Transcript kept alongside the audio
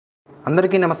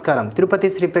అందరికీ నమస్కారం. తిరుపతి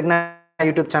శ్రీప్రజ్ఞ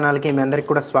యూట్యూబ్ ఛానల్కి మీ అందరికీ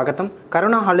కూడా స్వాగతం.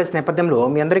 కరోనా హాలిడేస్ నేపథ్యంలో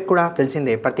మీ అందరికీ కూడా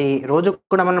తెలిసిందే, ప్రతి రోజు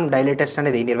కూడా మనం డైలీ టెస్ట్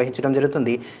అనేది నిర్వహించడం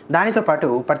జరుగుతుంది. దానితో పాటు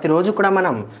ప్రతిరోజు కూడా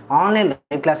మనం ఆన్లైన్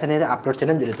లైవ్ క్లాస్ అనేది అప్లోడ్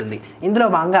చేయడం జరుగుతుంది. ఇందులో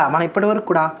భాగంగా మనం ఇప్పటివరకు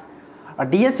కూడా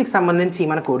డిఎస్సికి సంబంధించి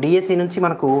డిఎస్సి నుంచి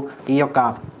ఈ యొక్క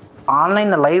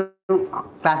ఆన్లైన్ లైవ్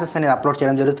క్లాసెస్ అనేది అప్లోడ్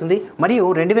చేయడం జరుగుతుంది. మరియు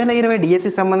 2020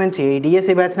 డిఎస్సికి సంబంధించి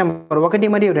డిఎస్సి బ్యాచ్ నెంబర్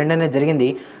 1 మరియు 2 అనేది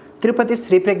జరిగింది. తిరుపతి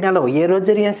శ్రీప్రజ్ఞలో ఏ రోజు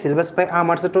జరిగిన సిలబస్పై ఆ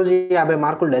మరుసటి రోజు 50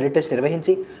 మార్కులు డైలీ టెస్ట్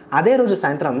నిర్వహించి అదే రోజు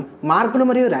సాయంత్రం మార్కులు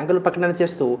మరియు ర్యాంకులు ప్రకటన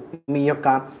చేస్తూ మీ యొక్క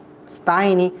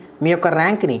స్థాయిని, మీ యొక్క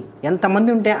ర్యాంక్ని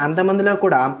ఎంతమంది ఉంటే అంతమందిలో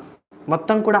కూడా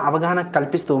మొత్తం కూడా అవగాహన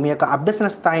కల్పిస్తూ మీ యొక్క అభ్యసన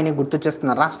స్థాయిని గుర్తు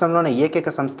చేస్తున్న రాష్ట్రంలోని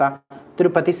ఏకైక సంస్థ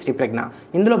తిరుపతి శ్రీప్రజ్ఞ.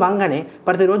 ఇందులో భాగంగానే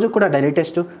ప్రతిరోజు కూడా డైలీ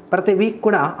టెస్ట్, ప్రతి వీక్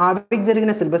కూడా ఆ వీక్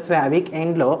జరిగిన సిలబస్పై ఆ వీక్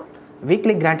ఎండ్లో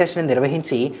వీక్లీ గ్రాండ్ టెస్ట్ని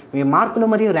నిర్వహించి మీ మార్కులు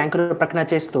మరియు ర్యాంకులు ప్రకటన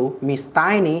చేస్తూ మీ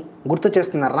స్థాయిని గుర్తు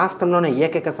చేస్తున్న రాష్ట్రంలోని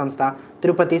ఏకైక సంస్థ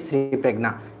తిరుపతి శ్రీప్రజ్ఞ.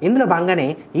 ఇందులో భాగంగానే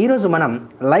ఈరోజు మనం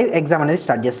లైవ్ ఎగ్జామ్ అనేది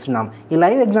స్టార్ట్ చేస్తున్నాం. ఈ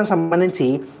లైవ్ ఎగ్జామ్ సంబంధించి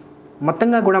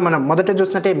మొత్తంగా కూడా మనం మొదట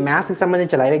చూసినట్టే మ్యాథ్స్కి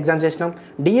సంబంధించి లైవ్ ఎగ్జామ్ చేసినాం,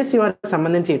 డిఎస్సి వారికి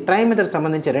సంబంధించి ట్రై మెథడ్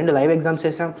సంబంధించి 2 లైవ్ ఎగ్జామ్స్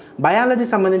చేసాం, బయాలజీ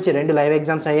సంబంధించి 2 లైవ్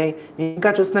ఎగ్జామ్స్ అయ్యాయి. ఇంకా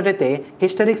చూసినట్టయితే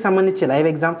హిస్టరీకి సంబంధించి లైవ్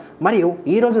ఎగ్జామ్ మరియు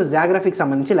ఈరోజు జాగ్రఫీకి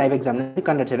సంబంధించి లైవ్ ఎగ్జామ్ అనేది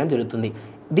కండక్ట్ చేయడం జరుగుతుంది.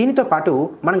 దీనితో పాటు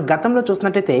మనం గతంలో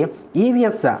చూసినట్టయితే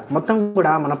ఈవీఎస్ మొత్తం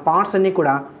కూడా మన పార్ట్స్ అన్నీ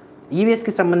కూడా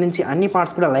ఈవీఎస్కి సంబంధించి అన్ని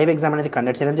పార్ట్స్ కూడా లైవ్ ఎగ్జామ్ అనేది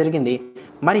కండక్ట్ చేయడం జరిగింది.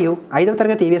 మరియు 5వ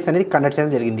తరగతి ఈవీఎస్ అనేది కండక్ట్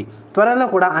చేయడం జరిగింది. త్వరలో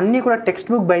కూడా అన్నీ కూడా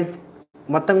టెక్స్ట్ బుక్ వైజ్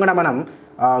మొత్తం కూడా మనం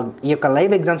ఈ యొక్క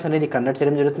లైవ్ ఎగ్జామ్స్ అనేది కండక్ట్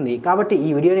చేయడం జరుగుతుంది. కాబట్టి ఈ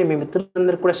వీడియోని మీ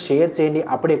మిత్రులందరికీ కూడా షేర్ చేయండి,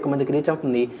 అప్పుడే ఎక్కువ మందికి రీచ్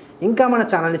అవుతుంది. ఇంకా మన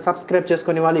ఛానల్ని సబ్స్క్రైబ్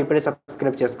చేసుకునే వాళ్ళు ఇప్పుడే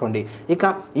సబ్స్క్రైబ్ చేసుకోండి.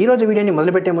 ఇక ఈరోజు వీడియోని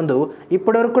మొదలుపెట్టే ముందు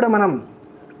ఇప్పటివరకు కూడా మనం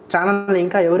ఛానల్ని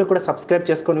ఇంకా ఎవరు కూడా సబ్స్క్రైబ్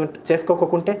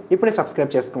చేసుకోకుంటే ఇప్పుడే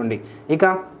సబ్స్క్రైబ్ చేసుకోండి.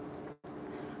 ఇక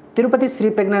తిరుపతి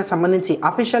శ్రీప్రజ్ఞకు సంబంధించి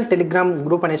అఫీషియల్ టెలిగ్రామ్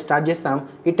గ్రూప్ అనేది స్టార్ట్ చేస్తాం.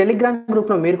 ఈ టెలిగ్రామ్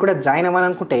గ్రూప్లో మీరు కూడా జాయిన్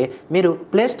అవ్వాలనుకుంటే మీరు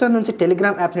ప్లేస్టోర్ నుంచి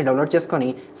టెలిగ్రామ్ యాప్ని డౌన్లోడ్ చేసుకొని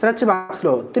సెర్చ్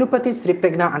బాక్స్లో తిరుపతి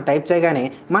శ్రీప్రజ్ఞ అని టైప్ చేయగానే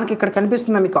మనకి ఇక్కడ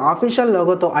కనిపిస్తుంది మీకు ఆఫీషియల్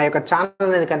లోగోతో ఆ యొక్క ఛానల్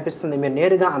అనేది కనిపిస్తుంది. మీరు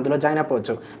నేరుగా అందులో జాయిన్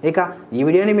అయిపోవచ్చు. ఇక ఈ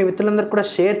వీడియోని మీ మిత్రులందరూ కూడా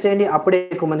షేర్ చేయండి, అప్పుడే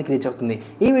ఎక్కువ మందికి రీచ్ అవుతుంది.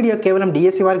 ఈ వీడియో కేవలం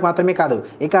డిఎస్సి వారికి మాత్రమే కాదు,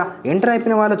 ఇక ఇంటర్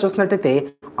అయిపోయిన వాళ్ళు చూసినట్టయితే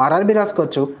RRB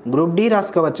రాసుకోవచ్చు, గ్రూప్ డి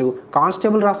రాసుకోవచ్చు,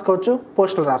 కానిస్టేబుల్ రాసుకోవచ్చు,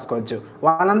 పోస్టల్ రాసుకోవచ్చు.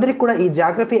 వాళ్ళందరికీ కూడా ఈ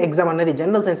జాగ్రఫీ ఎగ్జామ్ అనేది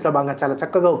జనరల్ సైన్స్లో భాగంగా చాలా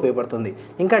చక్కగా ఉపయోగపడుతుంది.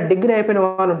 ఇంకా డిగ్రీ అయిపోయిన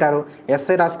వాళ్ళు ఉంటారు,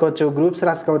 ఎస్ఐ రాసుకోవచ్చు, గ్రూప్స్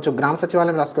రాసుకోవచ్చు, గ్రామ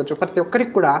సచివాలయం రాసుకోవచ్చు. ప్రతి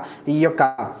ఒక్కరికి కూడా ఈ యొక్క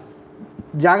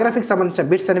జాగ్రఫీకి సంబంధించిన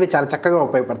బిట్స్ అనేవి చాలా చక్కగా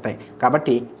ఉపయోగపడతాయి.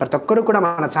 కాబట్టి ప్రతి ఒక్కరు కూడా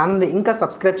మన ఛానల్ని ఇంకా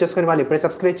సబ్స్క్రైబ్ చేసుకుని వాళ్ళు ఇప్పుడే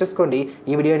సబ్స్క్రైబ్ చేసుకోండి.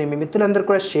 ఈ వీడియోని మీ మిత్రులందరూ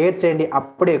కూడా షేర్ చేయండి,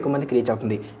 అప్పుడే ఎక్కువ మందికి రీచ్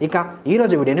అవుతుంది. ఇక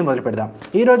ఈరోజు వీడియోని మొదలు పెడదాం.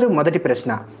 ఈరోజు మొదటి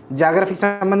ప్రశ్న జాగ్రఫీకి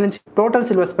సంబంధించి టోటల్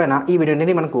సిలబస్ పైన ఈ వీడియో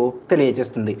అనేది మనకు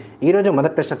తెలియజేస్తుంది. ఈరోజు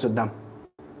మొదటి ప్రశ్న చూద్దాం.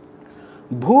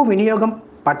 భూ వినియోగం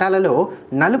పటాలలో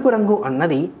నలుపు రంగు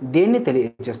అన్నది దేన్ని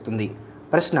తెలియజేస్తుంది?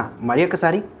 ప్రశ్న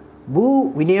మరొకసారి, భూ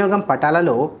వినియోగం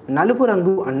పటాలలో నలుపు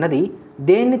రంగు అన్నది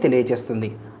దేన్ని తెలియజేస్తుంది?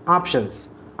 ఆప్షన్స్: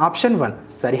 ఆప్షన్ 1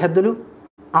 సరిహద్దులు,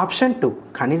 ఆప్షన్ 2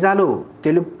 ఖనిజాలు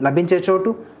లభించే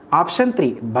చోటు, ఆప్షన్ 3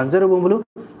 బంజరు భూములు,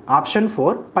 ఆప్షన్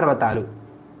 4 పర్వతాలు.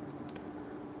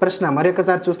 ప్రశ్న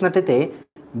మరొకసారి చూసినట్టయితే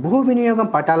భూ వినియోగం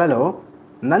పటాలలో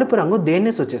నలుపు రంగు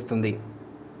దేన్ని సూచిస్తుంది?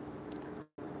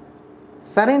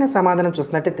 సరైన సమాధానం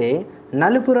చూసినట్టయితే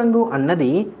నలుపు రంగు అన్నది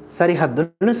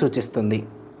సరిహద్దులను సూచిస్తుంది.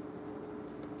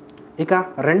 ఇక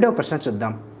రెండవ ప్రశ్న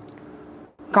చూద్దాం.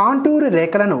 కాంటూరు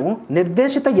రేఖలను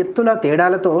నిర్దేశిత ఎత్తుల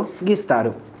తేడాలతో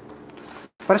గీస్తారు.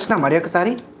 ప్రశ్న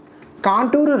మరొకసారి,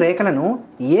 కాంటూరు రేఖలను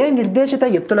ఏ నిర్దేశిత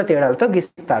ఎత్తుల తేడాలతో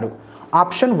గీస్తారు?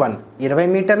 ఆప్షన్ 1 20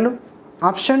 మీటర్లు,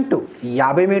 ఆప్షన్ 2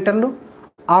 50 మీటర్లు,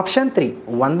 ఆప్షన్ 3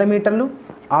 100 మీటర్లు,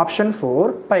 ఆప్షన్ 4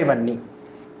 పైవన్నీ.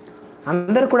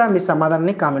 అందరూ కూడా మీ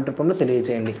సమాధానాన్ని కామెంట్ రూపంలో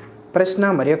తెలియజేయండి.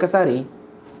 ప్రశ్న మరొకసారి,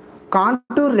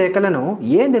 కాంటూర్ రేఖలను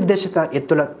ఏ నిర్దేశిత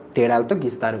ఎత్తుల తేడాలతో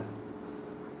గీస్తారు?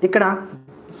 ఇక్కడ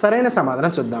సరైన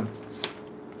సమాధానం చూద్దాం.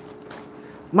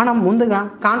 మనం ముందుగా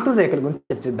కాంటూర్ రేఖల గురించి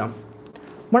చర్చిద్దాం.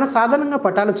 మనం సాధారణంగా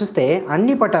పటాలు చూస్తే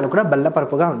అన్ని పటాలు కూడా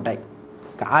బల్లపరుపుగా ఉంటాయి.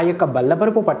 ఆ యొక్క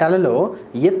బల్లపరుపు పటాలలో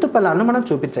ఎత్తు పల్లాలను మనం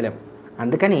చూపించలేం.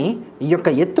 అందుకని ఈ యొక్క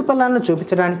ఎత్తు పల్లాలను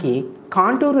చూపించడానికి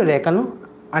కాంటూరు రేఖను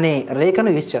అనే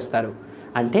రేఖను యూజ్ చేస్తారు.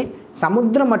 అంటే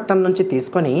సముద్ర మట్టం నుంచి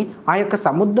తీసుకొని ఆ యొక్క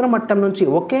సముద్ర మట్టం నుంచి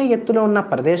ఒకే ఎత్తులో ఉన్న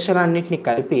ప్రదేశాలన్నింటినీ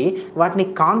కలిపి వాటిని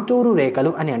కాంటూరు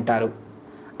రేఖలు అని అంటారు.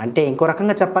 అంటే ఇంకో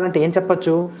రకంగా చెప్పాలంటే ఏం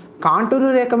చెప్పచ్చు, కాంటూరు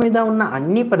రేఖ మీద ఉన్న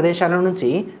అన్ని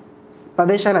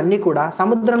ప్రదేశాలన్నీ కూడా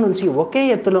సముద్రం నుంచి ఒకే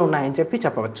ఎత్తులో ఉన్నాయని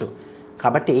చెప్పవచ్చు.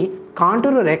 కాబట్టి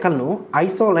కాంటూరు రేఖలను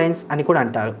ఐసోలైన్స్ అని కూడా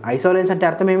అంటారు. ఐసోలైన్స్ అంటే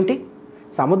అర్థం ఏమిటి?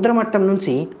 సముద్ర మట్టం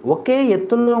నుంచి ఒకే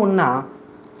ఎత్తులో ఉన్న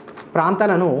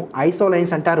ప్రాంతాలను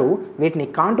ఐసోలైన్స్ అంటారు. వీటిని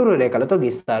కాంటూరు రేఖలతో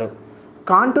గీస్తారు.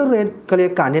 కాంటూర్ రేఖల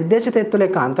యొక్క నిర్దేశిత ఎత్తుల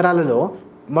యొక్క అంతరాలలో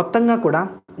మొత్తంగా కూడా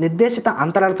నిర్దేశిత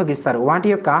అంతరాలతో గీస్తారు. వాటి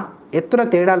యొక్క ఎత్తుల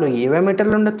తేడాలు 20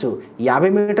 మీటర్లు ఉండొచ్చు, 50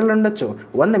 మీటర్లు ఉండొచ్చు,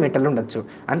 100 మీటర్లు ఉండొచ్చు.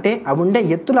 అంటే అవి ఉండే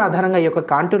ఎత్తుల ఆధారంగా ఈ యొక్క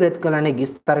కాంటూర్ రేఖలు అనేవి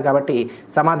గీస్తారు కాబట్టి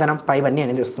సమాధానం పైవన్నీ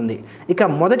అనేది వస్తుంది. ఇక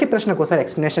మొదటి ప్రశ్నకు ఒకసారి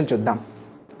ఎక్స్ప్లెనేషన్ చూద్దాం.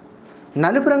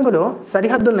 నలుపు రంగులో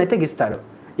సరిహద్దులను అయితే గీస్తారు.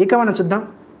 ఇక మనం చూద్దాం,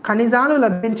 ఖనిజాలు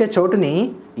లభించే చోటుని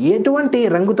ఎటువంటి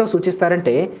రంగుతో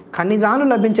సూచిస్తారంటే ఖనిజాలు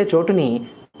లభించే చోటుని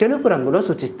తెలుపు రంగులో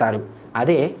సూచిస్తారు.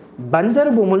 అదే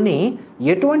బంజరు భూముల్ని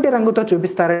ఎటువంటి రంగుతో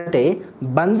చూపిస్తారంటే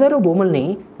బంజరు భూముల్ని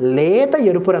లేత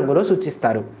ఎరుపు రంగులో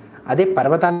సూచిస్తారు. అదే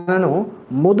పర్వతాలను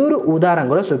ముదురు ఊదా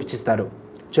రంగులో సూచిస్తారు.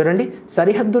 చూడండి,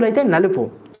 సరిహద్దులు అయితే నలుపు,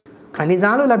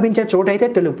 ఖనిజాలు లభించే చోటైతే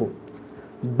తెలుపు,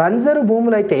 బంజరు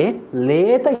భూములైతే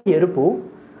లేత ఎరుపు,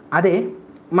 అదే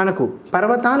మనకు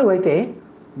పర్వతాలు అయితే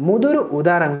ముదురు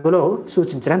ఊదా రంగులో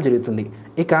సూచించడం జరుగుతుంది.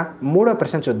 ఇక మూడో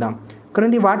ప్రశ్న చూద్దాం.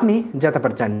 క్రింది వాటిని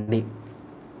జతపరచండి.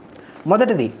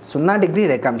 మొదటిది 0 డిగ్రీ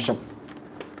రేఖాంశం.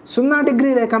 0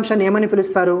 డిగ్రీ రేఖాంశాన్ని ఏమని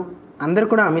పిలుస్తారు? అందరూ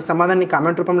కూడా మీ సమాధానాన్ని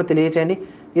కామెంట్ రూపంలో తెలియజేయండి.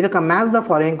 ఇది ఒక మ్యాచ్ ద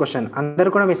ఫాలోయింగ్ క్వశ్చన్. అందరూ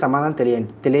కూడా మీ సమాధానం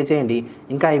తెలియజేయండి.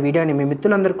 ఇంకా ఈ వీడియోని మీ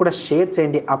మిత్రులందరూ కూడా షేర్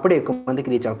చేయండి. అప్పుడే ఎక్కువ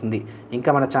మందికి రీచ్ అవుతుంది. ఇంకా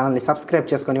మన ఛానల్ని సబ్స్క్రైబ్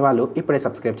చేసుకునే వాళ్ళు ఇప్పుడే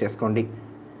సబ్స్క్రైబ్ చేసుకోండి.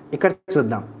 ఇక్కడ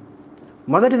చూద్దాం.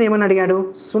 మొదటిది ఏమని అడిగాడు?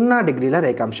 0 డిగ్రీల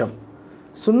రేఖాంశం.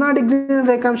 0 డిగ్రీల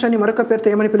రేఖాంశాన్ని మరొక పేరుతో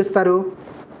ఏమని పిలుస్తారు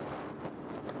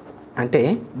అంటే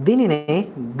దీనినే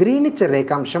గ్రీనిచ్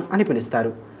రేఖాంశం అని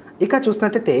పిలుస్తారు. ఇక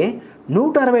చూసినట్టయితే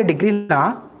 160 డిగ్రీల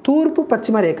తూర్పు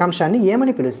పశ్చిమ రేఖాంశాన్ని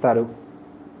ఏమని పిలుస్తారు?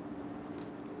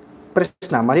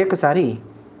 ప్రశ్న మరొకసారి,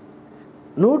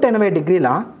 180 డిగ్రీల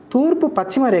తూర్పు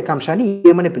పశ్చిమ రేఖాంశాన్ని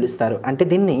ఏమని పిలుస్తారు అంటే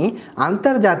దీన్ని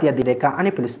అంతర్జాతీయ దిరేఖ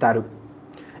అని పిలుస్తారు.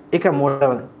 ఇక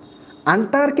మూడవది,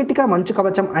 అంటార్కిటికా మంచు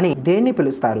కవచం అని దేన్ని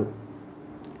పిలుస్తారు?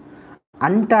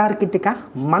 అంటార్కిటికా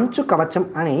మంచు కవచం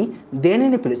అని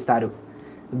దేనిని పిలుస్తారు?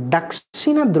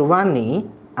 దక్షిణ ధ్రువాన్ని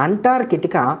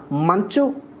అంటార్కిటికా మంచు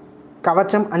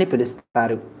కవచం అని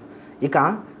పిలుస్తారు. ఇక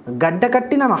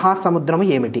గడ్డకట్టిన మహాసముద్రము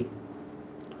ఏమిటి?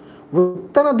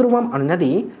 ఉత్తర ధ్రువం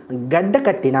అన్నది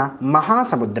గడ్డకట్టిన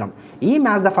మహాసముద్రం. ఈ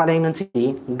మ్యాచ్ ద ఫాలోయింగ్ నుంచి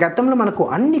గతంలో మనకు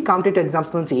అన్ని కాంపిటేటివ్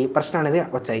ఎగ్జామ్స్ నుంచి ప్రశ్న అనేది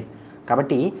వచ్చాయి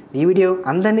కాబట్టి ఈ వీడియో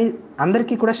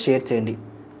అందరికీ కూడా షేర్ చేయండి.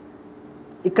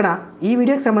 ఇక్కడ ఈ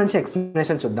వీడియోకి సంబంధించి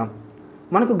ఎక్స్ప్లెనేషన్ చూద్దాం.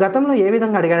 మనకు గతంలో ఏ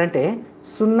విధంగా అడిగాడంటే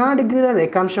 0 డిగ్రీల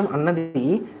రేఖాంశం అన్నది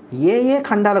ఏ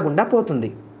ఖండాల గుండా పోతుంది?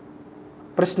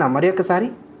 ప్రశ్న మరొకసారి,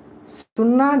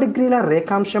 0 డిగ్రీల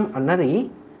రేఖాంశం అన్నది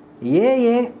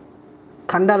ఏ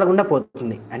ఖండాల గుండా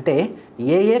పోతుంది అంటే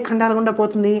ఏ ఖండాల గుండా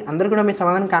పోతుంది? అందరూ కూడా మీ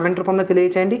సమాధానం కామెంట్ రూపంలో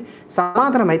తెలియచేయండి.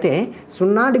 సమాధానం అయితే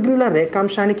 0 డిగ్రీల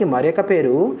రేఖాంశానికి మరొక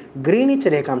పేరు గ్రీనిచ్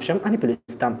రేఖాంశం అని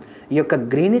పిలుస్తాం. ఈ యొక్క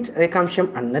గ్రీనిచ్ రేఖాంశం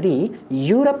అన్నది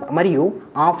యూరప్ మరియు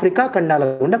ఆఫ్రికా ఖండాల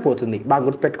గుండా పోతుంది. బాగా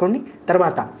గుర్తుపెట్టుకోండి.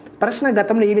 తర్వాత ప్రశ్న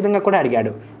గతంలో ఈ విధంగా కూడా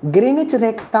అడిగాడు, గ్రీనిచ్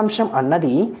రేఖాంశం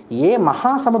అన్నది ఏ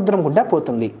మహాసముద్రం గుండా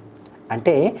పోతుంది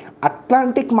అంటే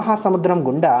అట్లాంటిక్ మహాసముద్రం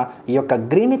గుండా ఈ యొక్క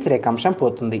గ్రీనిచ్ రేఖాంశం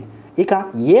పోతుంది. ఇక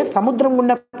ఏ సముద్రం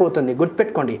గుండా పోతుంది?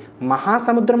 గుర్తుపెట్టుకోండి,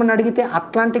 మహాసముద్రం అని అడిగితే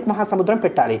అట్లాంటిక్ మహాసముద్రం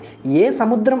పెట్టాలి. ఏ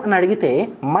సముద్రం అని అడిగితే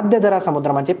మధ్యధరా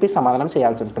సముద్రం అని చెప్పి సమాధానం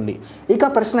చేయాల్సి ఉంటుంది. ఇక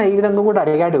ప్రశ్న ఈ విధంగా కూడా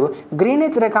అడిగాడు,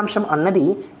 గ్రీనిచ్ రేఖాంశం అన్నది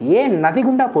ఏ నది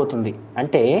గుండా పోతుంది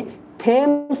అంటే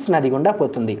థేమ్స్ నది గుండా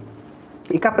పోతుంది.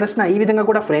 ఇక ప్రశ్న ఈ విధంగా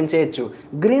కూడా ఫ్రేమ్ చేయొచ్చు,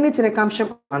 గ్రీనిచ్ రేఖాంశం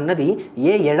అన్నది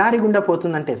ఏ ఎడారి గుండా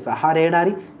పోతుందంటే సహారా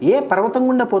ఎడారి, ఏ పర్వతం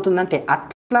గుండా పోతుందంటే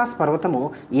అట్లాస్ పర్వతము,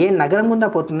 ఏ నగరం గుండా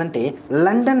పోతుందంటే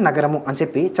లండన్ నగరము అని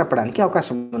చెప్పి చెప్పడానికి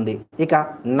అవకాశం ఉంది. ఇక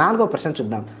 4వ ప్రశ్న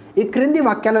చూద్దాం. ఈ క్రింది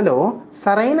వాక్యాలలో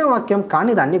సరైన వాక్యం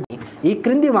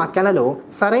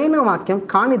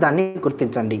కాని దాన్ని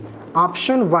గుర్తించండి.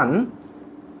 ఆప్షన్ 1,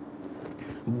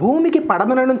 భూమికి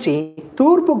పడమర నుంచి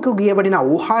తూర్పుకు గీయబడిన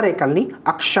ఊహారేఖల్ని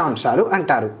అక్షాంశాలు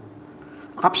అంటారు.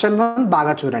 ఆప్షన్ 1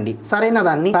 బాగా చూడండి.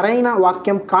 సరైన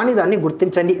వాక్యం కాని దాన్ని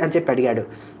గుర్తించండి అని చెప్పి అడిగాడు.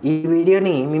 ఈ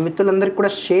వీడియోని మీ మిత్రులందరికీ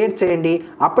కూడా షేర్ చేయండి.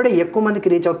 అప్పుడే ఎక్కువ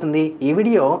మందికి రీచ్ అవుతుంది. ఈ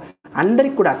వీడియో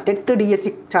అందరికి కూడా టెట్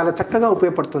డిఎస్సి చాలా చక్కగా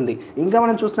ఉపయోగపడుతుంది. ఇంకా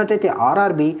మనం చూసినట్టయితే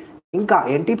RRB, ఇంకా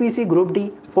NTPC group D,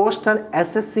 postal,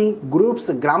 SSC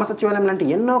groups, గ్రామ సచివాలయం లాంటి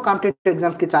ఎన్నో కాంపిటేటివ్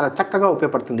ఎగ్జామ్స్కి చాలా చక్కగా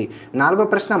ఉపయోగపడుతుంది. 4వ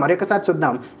ప్రశ్న మరొకసారి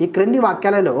చూద్దాం. ఈ క్రింది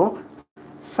వాక్యాలలో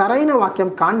సరైన వాక్యం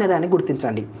కానిదాన్ని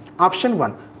గుర్తించండి. ఆప్షన్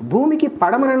 1, భూమికి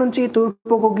పడమర నుంచి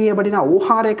తూర్పుకు గీయబడిన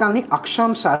ఊహారేఖల్ని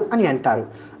అక్షాంశాలు అని అంటారు.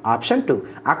 ఆప్షన్ 2,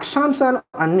 అక్షాంశాలు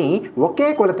అన్నీ ఒకే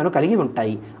కొలతను కలిగి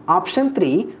ఉంటాయి. ఆప్షన్ 3,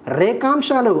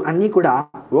 రేఖాంశాలు అన్నీ కూడా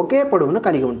ఒకే పొడవును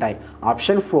కలిగి ఉంటాయి.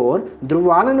 ఆప్షన్ 4,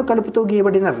 ధృవాలను కలుపుతూ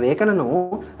గీయబడిన రేఖలను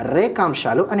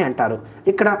రేఖాంశాలు అని అంటారు.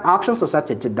 ఇక్కడ ఆప్షన్స్ ఒకసారి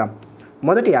చర్చిద్దాం.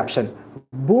 మొదటి ఆప్షన్,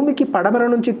 భూమికి పడమర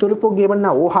నుంచి తూర్పు గీయబడిన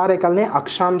ఊహారేఖల్నే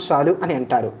అక్షాంశాలు అని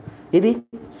అంటారు. ఇది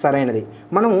సరైనది.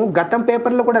 మనము గతం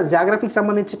పేపర్లో కూడా జాగ్రఫీకి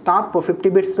సంబంధించి టాప్ 50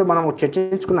 బిట్స్లో మనం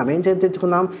చర్చించుకున్నాం. ఏం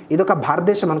చర్చించుకున్నాం? ఇది ఒక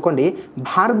భారతదేశం అనుకోండి.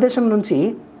 భారతదేశం నుంచి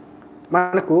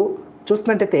మనకు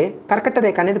చూస్తున్నట్టయితే కర్కట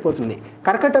రేఖ అనేది పోతుంది.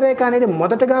 కర్కట రేఖ అనేది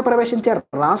మొదటగా ప్రవేశించే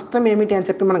రాష్ట్రం ఏమిటి అని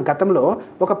చెప్పి మనం గతంలో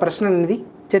ఒక ప్రశ్న అనేది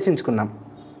చర్చించుకున్నాం.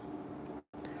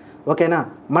 ఓకేనా?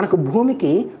 మనకు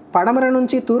భూమికి పడమర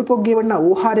నుంచి తూర్పు గీయబడిన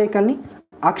ఊహారేఖల్ని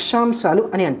అక్షాంశాలు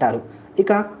అని అంటారు.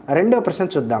 ఇక రెండో ప్రశ్న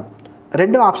చూద్దాం.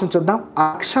 రెండో ఆప్షన్ చూద్దాం.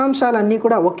 అక్షాంశాలన్నీ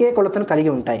కూడా ఒకే కొలతను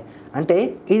కలిగి ఉంటాయి అంటే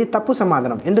ఇది తప్పు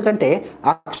సమాధానం. ఎందుకంటే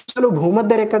అక్షాలు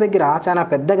భూమధ్య రేఖ దగ్గర చాలా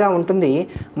పెద్దగా ఉంటుంది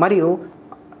మరియు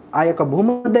ఆ యొక్క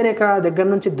భూమధ్య రేఖ దగ్గర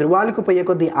నుంచి ధృవాలకు పోయే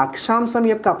కొద్దీ అక్షాంశం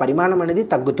యొక్క పరిమాణం అనేది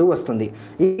తగ్గుతూ వస్తుంది.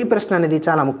 ఈ ప్రశ్న అనేది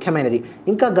చాలా ముఖ్యమైనది.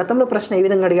 ఇంకా గతంలో ప్రశ్న ఏ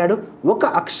విధంగా అడిగాడు? ఒక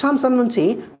అక్షాంశం నుంచి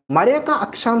మరొక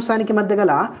అక్షాంశానికి మధ్య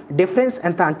గల డిఫరెన్స్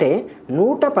ఎంత అంటే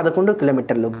 111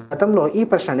 కిలోమీటర్లు. గతంలో ఈ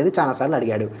ప్రశ్న అనేది చాలాసార్లు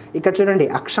అడిగాడు. ఇక చూడండి,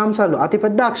 అక్షాంశాలు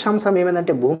అతిపెద్ద అక్షాంశం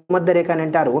ఏమిటంటే భూమధ్య రేఖ అని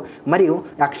అంటారు. మరియు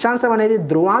అక్షాంశం అనేది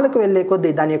ధృవాలకు వెళ్ళే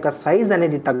కొద్దీ దాని యొక్క సైజ్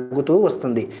అనేది తగ్గుతూ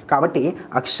వస్తుంది. కాబట్టి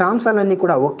అక్షాంశాలన్నీ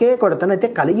కూడా ఒకే కొలతను అయితే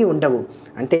కలిగి ఉండవు.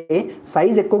 అంటే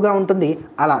సైజ్ ఎక్కువగా ఉంటుంది,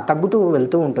 అలా తగ్గుతూ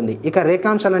వెళ్తూ ఉంటుంది. ఇక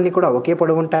రేఖాంశాలన్నీ కూడా ఒకే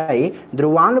పొడవు ఉంటాయి.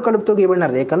 ధృవాలను కలుపుతూ గీయబడిన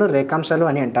రేఖలు రేఖాంశాలు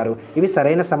అని అంటారు. ఇవి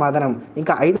సరైన సమాధానం.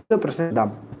 ఇంకా 5వ ప్రశ్న చూద్దాం.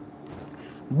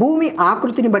 భూమి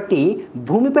ఆకృతిని బట్టి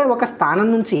భూమిపై ఒక స్థానం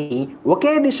నుంచి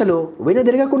ఒకే దిశలో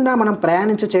వెనుదిరగకుండా మనం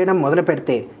చేయడం మొదలు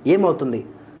పెడితే ఏమవుతుంది?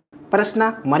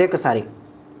 ప్రశ్న మరొకసారి.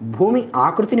 భూమి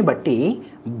ఆకృతిని బట్టి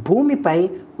భూమిపై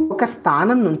ఒక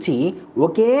స్థానం నుంచి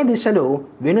ఒకే దిశలో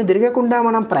వెనుదిరగకుండా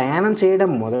మనం ప్రయాణం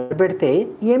చేయడం మొదలు పెడితే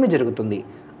ఏమి జరుగుతుంది?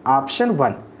 ఆప్షన్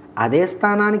 1 అదే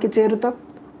స్థానానికి చేరుతాం.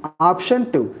 ఆప్షన్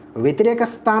 2 వ్యతిరేక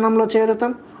స్థానంలో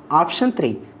చేరుతాం. ఆప్షన్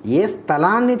 3 ఏ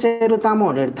స్థలాన్ని చేరుతామో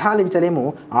నిర్ధారించలేము.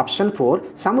 ఆప్షన్ 4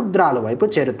 సముద్రాల వైపు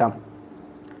చేరుతాం.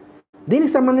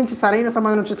 దీనికి సంబంధించి సరైన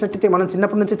సమాధానం చూసినట్టయితే మనం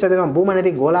చిన్నప్పటి నుంచి చదివాం, భూమి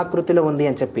అనేది గోళాకృతిలో ఉంది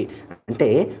అని చెప్పి. అంటే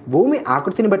భూమి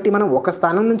ఆకృతిని బట్టి మనం ఒక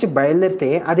స్థానం నుంచి బయలుదేరితే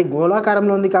అది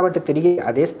గోళాకారంలో ఉంది కాబట్టి తిరిగి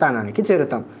అదే స్థానానికి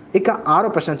చేరుతాం. ఇక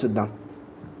 6వ ప్రశ్న చూద్దాం.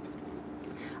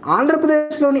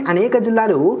 ఆంధ్రప్రదేశ్లోని అనేక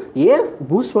జిల్లాలు ఏ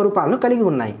భూస్వరూపాలను కలిగి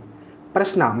ఉన్నాయి?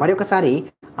 ప్రశ్న మరొకసారి.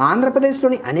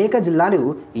 ఆంధ్రప్రదేశ్లోని అనేక జిల్లాలు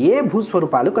ఏ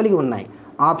భూస్వరూపాలు కలిగి ఉన్నాయి?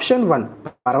 ఆప్షన్ 1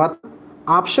 పర్వతం,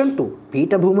 ఆప్షన్ 2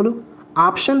 పీఠభూములు,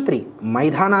 ఆప్షన్ 3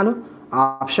 మైదానాలు,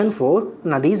 ఆప్షన్ 4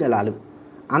 నదీ జలాలు.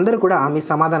 అందరూ కూడా మీ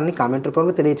సమాధానాన్ని కామెంట్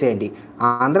రూపంలో తెలియచేయండి.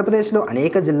 ఆంధ్రప్రదేశ్లో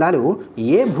అనేక జిల్లాలు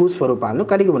ఏ భూస్వరూపాలను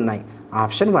కలిగి ఉన్నాయి?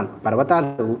 ఆప్షన్ 1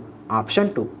 పర్వతాలు, ఆప్షన్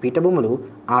 2 పీఠభూములు,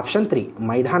 ఆప్షన్ 3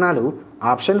 మైదానాలు,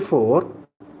 ఆప్షన్ 4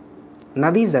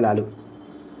 నదీ జలాలు.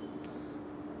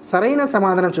 సరైన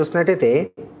సమాధానం చూసినట్టయితే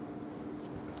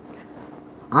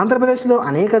ఆంధ్రప్రదేశ్లో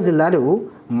అనేక జిల్లాలు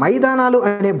మైదానాలు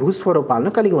అనే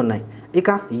భూస్వరూపాలను కలిగి ఉన్నాయి. ఇక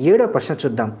 7వ ప్రశ్న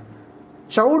చూద్దాం.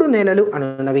 చౌడు నేలలు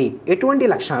అన్నవి ఎటువంటి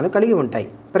లక్షణాలు కలిగి ఉంటాయి?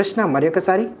 ప్రశ్న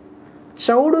మరొకసారి.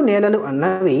 చౌడు నేలలు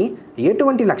అన్నవి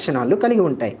ఎటువంటి లక్షణాలు కలిగి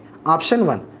ఉంటాయి? ఆప్షన్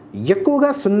 1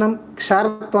 ఎక్కువగా సున్నం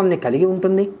క్షారత్వాన్ని కలిగి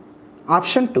ఉంటుంది.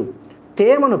 ఆప్షన్ 2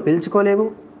 తేమను పీల్చుకోలేవు.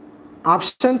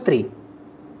 ఆప్షన్ 3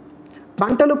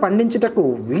 పంటలు పండించుటకు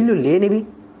వీలు లేనివి.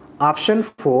 ఆప్షన్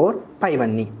 4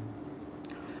 పైవన్నీ.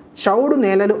 చౌడు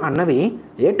నేలలు అన్నవి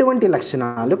ఎటువంటి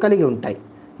లక్షణాలు కలిగి ఉంటాయి?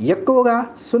 ఎక్కువగా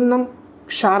సున్నం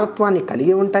క్షారత్వాన్ని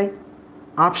కలిగి ఉంటాయి.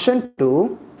 ఆప్షన్ 2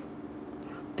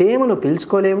 తేమను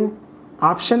పీల్చుకోలేవు.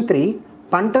 ఆప్షన్ 3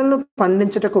 పంటలను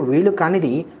పండించుటకు వీలు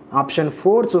కానిది. ఆప్షన్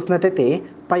 4 చూసినట్టయితే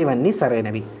పైవన్నీ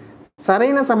సరైనవి.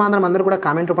 సరైన సమాధానం అందరూ కూడా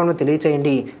కామెంట్ రూపంలో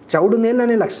తెలియచేయండి. చౌడు నేల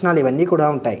అనే లక్షణాలు ఇవన్నీ కూడా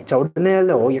ఉంటాయి. చౌడు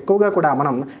నేలలో ఎక్కువగా కూడా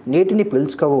మనం నీటిని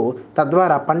పీల్చుకోవు,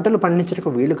 తద్వారా పంటలు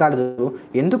పండించడానికి వీలు కాదు.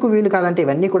 ఎందుకు వీలు కాదంటే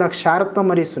ఇవన్నీ కూడా క్షారత్వం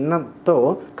మరియు సున్నంతో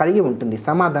కలిగి ఉంటుంది.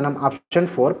 సమాధానం ఆప్షన్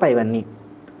 4 పైవన్నీ.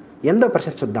 8వ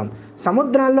ప్రశ్న చూద్దాం.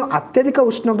 సముద్రాల్లో అత్యధిక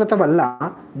ఉష్ణోగ్రత వల్ల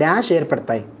డాష్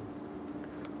ఏర్పడతాయి?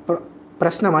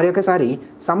 ప్రశ్న మరొకసారి.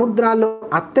 సముద్రాల్లో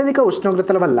అత్యధిక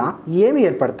ఉష్ణోగ్రతల వల్ల ఏమి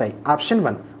ఏర్పడతాయి? ఆప్షన్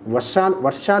 1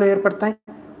 వర్షాలు ఏర్పడతాయి.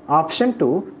 ఆప్షన్ 2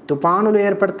 తుఫానులు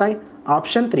ఏర్పడతాయి.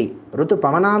 ఆప్షన్ 3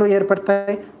 ఋతుపవనాలు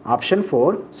ఏర్పడతాయి. ఆప్షన్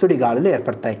 4 సుడిగాలులు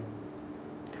ఏర్పడతాయి.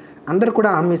 అందరూ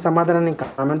కూడా మీ సమాధానాన్ని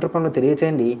కామెంట్ రూపంలో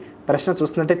తెలియచేయండి. ప్రశ్న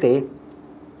చూసినట్టయితే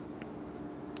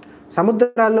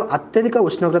సముద్రాల్లో అత్యధిక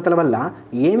ఉష్ణోగ్రతల వల్ల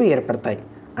ఏమి ఏర్పడతాయి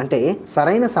అంటే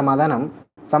సరైన సమాధానం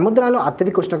సముద్రాల్లో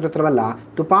అత్యధిక ఉష్ణోగ్రతల వల్ల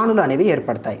తుఫానులు అనేవి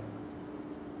ఏర్పడతాయి.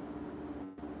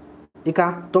 ఇక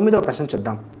 9వ ప్రశ్న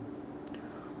చూద్దాం.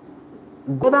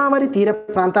 గోదావరి తీర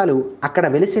ప్రాంతాలు అక్కడ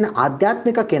వెలిసిన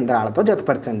ఆధ్యాత్మిక కేంద్రాలతో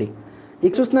జతపరచండి.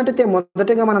 ఇక చూసినట్టయితే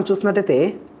మొదటిగా మనం చూసినట్టయితే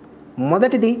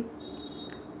మొదటిది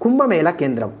కుంభమేళా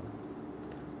కేంద్రం.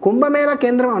 కుంభమేళా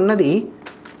కేంద్రం అన్నది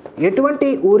ఎటువంటి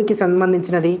ఊరికి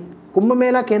సంబంధించినది?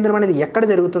 కుంభమేళా కేంద్రం అనేది ఎక్కడ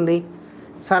జరుగుతుంది?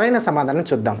 సరైన సమాధానం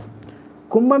చూద్దాం.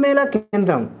 కుంభమేళా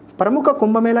కేంద్రం ప్రముఖ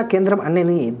కుంభమేళా కేంద్రం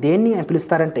అనేది దేన్ని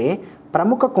పిలుస్తారంటే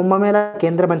ప్రముఖ కుంభమేళా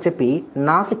కేంద్రం అని చెప్పి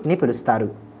నాసిక్ని పిలుస్తారు.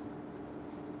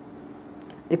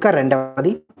 ఇక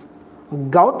రెండవది,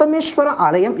 గౌతమేశ్వర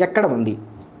ఆలయం ఎక్కడ ఉంది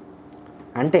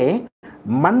అంటే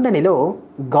మందనిలో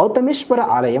గౌతమేశ్వర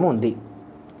ఆలయం ఉంది.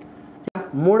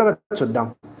 మూడవది చూద్దాం,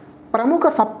 ప్రముఖ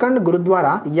సబ్కండ్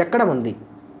గురుద్వారా ఎక్కడ ఉంది?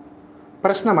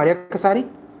 ప్రశ్న మరొకసారి,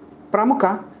 ప్రముఖ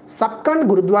సబ్కండ్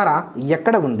గురుద్వారా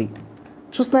ఎక్కడ ఉంది?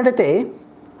 చూసినట్టయితే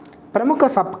ప్రముఖ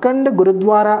సబ్కండ్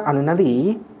గురుద్వారా అనున్నది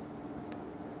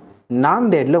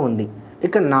నాందేడ్లో ఉంది.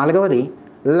 ఇక నాలుగవది,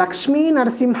 లక్ష్మీ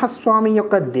నరసింహస్వామి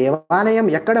యొక్క దేవాలయం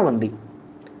ఎక్కడ ఉంది?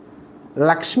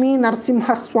 లక్ష్మీ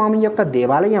నరసింహస్వామి యొక్క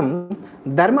దేవాలయం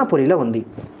ధర్మపురిలో ఉంది.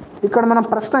 ఇక్కడ మనం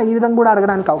ప్రశ్న ఈ విధంగా కూడా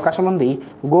అడగడానికి అవకాశం ఉంది,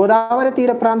 గోదావరి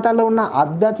తీర ప్రాంతాల్లో ఉన్న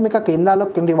ఆధ్యాత్మిక కేంద్రాల్లో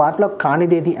కింది వాటిలో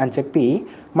కానిదేది అని చెప్పి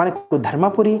మనకు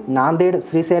ధర్మపురి, నాందేడ్,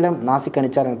 శ్రీశైలం, నాసిక్ అని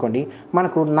ఇచ్చారనుకోండి.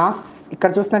 మనకు ఇక్కడ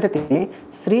చూసినట్టయితే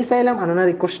శ్రీశైలం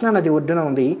అనున్నది కృష్ణా నది ఒడ్డున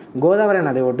ఉంది, గోదావరి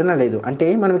నది ఒడ్డున లేదు. అంటే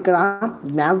మనం ఇక్కడ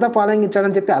మ్యాచ్ ద ఫాలోయింగ్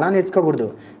ఇచ్చాడని చెప్పి అలా నేర్చుకోకూడదు.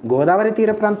 గోదావరి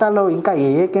తీర ప్రాంతాల్లో ఇంకా ఏ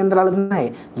ఏ కేంద్రాలు ఉన్నాయి,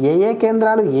 ఏ ఏ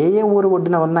కేంద్రాలు ఏ ఏ ఊరు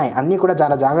ఒడ్డున ఉన్నాయి అన్నీ కూడా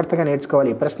చాలా జాగ్రత్తగా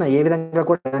నేర్చుకోవాలి. ప్రశ్న ఏ విధంగా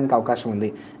కూడా అడగడానికి అవకాశం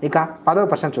ఉంది. ఇక 10వ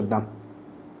ప్రశ్న చూద్దాం.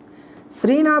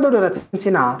 శ్రీనాథుడు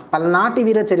రచించిన పల్నాటి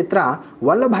వీర చరిత్ర,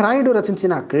 వల్లభరాయుడు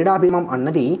రచించిన క్రీడాభిమం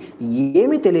అన్నది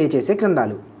ఏమి తెలియజేసే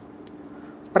గ్రంథాలు?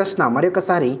 ప్రశ్న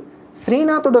మరొకసారి,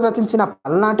 శ్రీనాథుడు రచించిన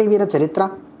పల్నాటి వీర చరిత్ర,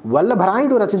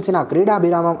 వల్లభరాయుడు రచించిన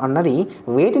క్రీడాభిరామం అన్నది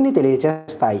వేటిని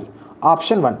తెలియజేస్తాయి?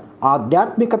 ఆప్షన్ 1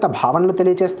 ఆధ్యాత్మికత భావనలు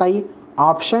తెలియజేస్తాయి.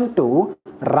 ఆప్షన్ 2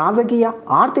 రాజకీయ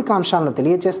ఆర్థికాంశాలను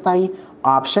తెలియజేస్తాయి.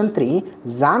 ఆప్షన్ 3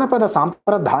 జానపద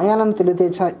సాంప్రదాయాలను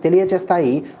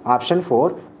తెలియజేస్తాయి. ఆప్షన్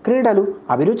 4 క్రీడలు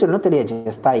అభిరుచులను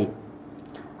తెలియజేస్తాయి.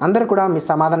 అందరూ కూడా మీ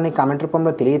సమాధానాన్ని కామెంట్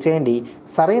రూపంలో తెలియచేయండి.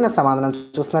 సరైన సమాధానం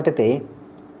చూసినట్టయితే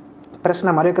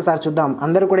ప్రశ్న మరొకసారి చూద్దాం.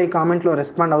 అందరూ కూడా ఈ కామెంట్లో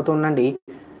రెస్పాండ్ అవుతూ ఉండండి.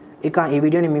 ఇక ఈ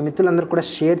వీడియోని మీ మిత్రులందరూ కూడా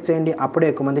షేర్ చేయండి, అప్పుడే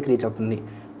ఎక్కువ మందికి రీచ్ అవుతుంది.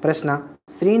 ప్రశ్న,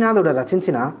 శ్రీనాథుడు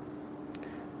రచించిన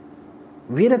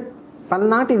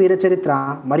పల్నాటి వీర చరిత్ర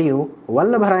మరియు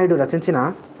వల్లభరాయుడు రచించిన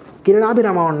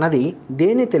క్రీడాభిరామం అన్నది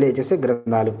దేన్ని తెలియజేసే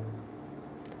గ్రంథాలు?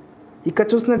 ఇక్కడ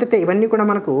చూసినట్టయితే ఇవన్నీ కూడా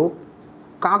మనకు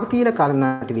కాకతీయుల కాలం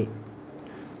నాటివి.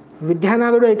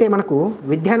 విద్యానాథుడు అయితే మనకు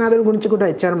విద్యానాథుడు గురించి కూడా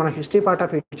ఇచ్చారు. మన హిస్టరీ పార్ట్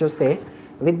ఆఫ్ ఇట్ చూస్తే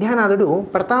విద్యానాథుడు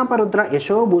ప్రతాపరుద్ర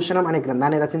యశోభూషణం అనే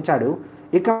గ్రంథాన్ని రచించాడు.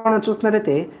 ఇక మనం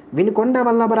చూసినట్టయితే వినుకొండ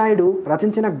వల్లభరాయుడు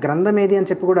రచించిన గ్రంథం ఏది అని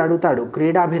చెప్పి కూడా అడుగుతాడు.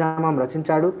 క్రీడాభిరామం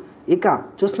రచించాడు. ఇక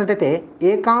చూసినట్టయితే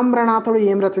ఏకామ్రనాథుడు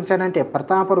ఏం రచించాడంటే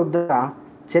ప్రతాపరుద్ర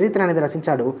చరిత్ర అనేది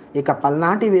రచించాడు. ఇక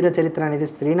పల్నాటి వీర చరిత్ర అనేది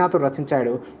శ్రీనాథుడు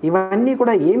రచించాడు. ఇవన్నీ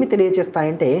కూడా ఏమి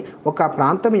తెలియజేస్తాయంటే ఒక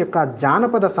ప్రాంతం యొక్క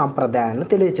జానపద సాంప్రదాయాలను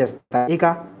తెలియజేస్తాయి. ఇక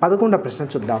 11వ ప్రశ్న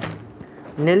చూద్దాం.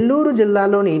 నెల్లూరు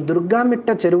జిల్లాలోని దుర్గామిట్ట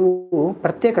చెరువు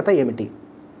ప్రత్యేకత ఏమిటి?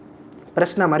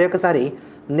 ప్రశ్న మరొకసారి,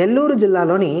 నెల్లూరు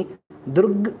జిల్లాలోని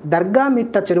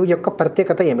దర్గామిట్ట చెరువు యొక్క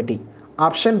ప్రత్యేకత ఏమిటి?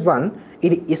 ఆప్షన్ 1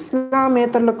 ఇది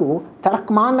ఇస్లామేతరులకు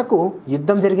తర్క్మాన్లకు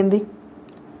యుద్ధం జరిగింది.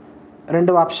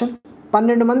 రెండవ ఆప్షన్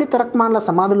 12 మంది తర్క్మాన్ల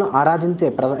సమాధులను ఆరాధించే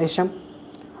ప్రదేశం.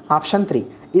 ఆప్షన్ 3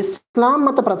 ఇస్లాం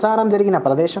మత ప్రచారం జరిగిన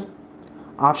ప్రదేశం.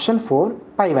 ఆప్షన్ 4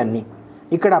 పైవన్నీ.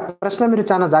 ఇక్కడ ప్రశ్న మీరు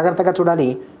చాలా జాగ్రత్తగా చూడాలి.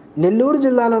 నెల్లూరు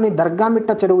జిల్లాలోని దర్గామిట్ట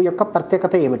చెరువు యొక్క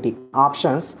ప్రత్యేకత ఏమిటి?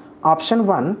 ఆప్షన్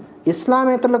 1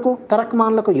 ఇస్లామేతరులకు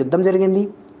తర్క్మాన్లకు యుద్ధం జరిగింది.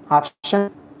 ఆప్షన్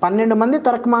 12 మంది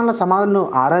తర్క్మాన్ల సమాధులను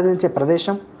ఆరాధించే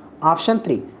ప్రదేశం. ఆప్షన్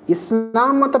 3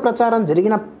 ఇస్లాం మత ప్రచారం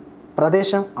జరిగిన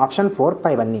ప్రదేశం. ఆప్షన్ 4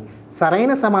 పైవన్నీ.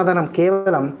 సరైన సమాధానం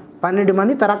కేవలం 12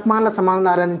 మంది తర్క్మాన్ల సమాధులను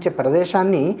ఆరాధించే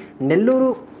ప్రదేశాన్ని నెల్లూరు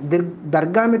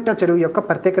దర్గామిట్ట చెరువు యొక్క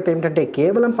ప్రత్యేకత ఏమిటంటే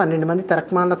కేవలం 12 మంది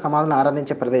తర్క్మాన్ల సమాధులను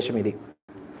ఆరాధించే ప్రదేశం ఇది.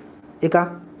 ఇక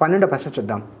 12వ ప్రశ్న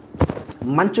చూద్దాం.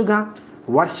 మంచుగా,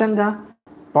 వర్షంగా,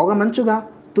 పొగమంచుగా,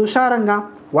 తుషారంగా,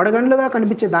 వడగండ్లుగా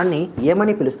కనిపించే దాన్ని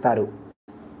ఏమని పిలుస్తారు?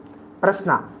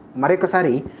 ప్రశ్న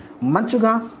మరొకసారి,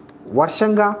 మంచుగా,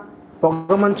 వర్షంగా,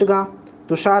 పొగమంచుగా,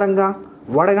 తుషారంగా,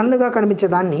 వడగండ్లుగా కనిపించే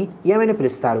దాన్ని ఏమని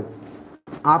పిలుస్తారు?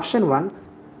 ఆప్షన్ 1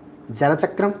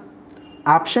 జలచక్రం.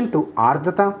 ఆప్షన్ 2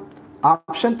 ఆర్ద్రత.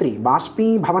 ఆప్షన్ 3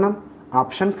 బాష్పీభవనం.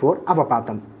 ఆప్షన్ 4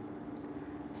 అవపాతం.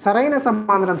 సరైన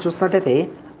సమాధానం చూసినట్టయితే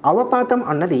అవపాతం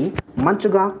అన్నది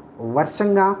మంచుగా,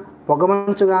 వర్షంగా,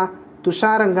 పొగమంచుగా,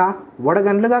 తుషారంగా,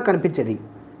 వడగండ్లుగా కనిపించేది.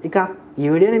 ఇక ఈ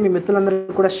వీడియోని మీ మిత్రులందరూ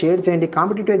కూడా షేర్ చేయండి.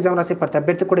 కాంపిటేటివ్ ఎగ్జామ్ రాసే ప్రతి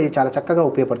అభ్యర్థి కూడా ఇది చాలా చక్కగా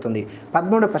ఉపయోగపడుతుంది.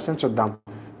 13వ ప్రశ్న చూద్దాం.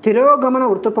 తిరోగమన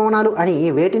ఋతుపవనాలు అని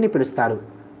వేటిని పిలుస్తారు?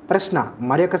 ప్రశ్న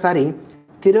మరొకసారి,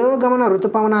 తిరోగమన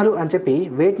ఋతుపవనాలు అని చెప్పి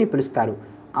వేటిని పిలుస్తారు?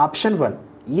 ఆప్షన్ 1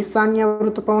 ఈశాన్య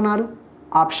ఋతుపవనాలు.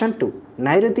 ఆప్షన్ 2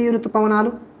 నైరుతి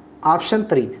ఋతుపవనాలు. ఆప్షన్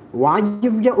 3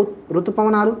 వాయువ్య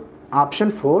ఋతుపవనాలు.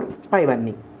 ఆప్షన్ 4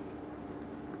 పైవన్నీ.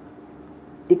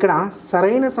 ఇక్కడ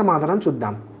సరైన సమాధానం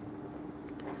చూద్దాం.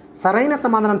 సరైన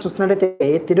సమాధానం చూసినట్లయితే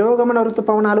తిరోగమన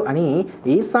ఋతుపవనాలు అని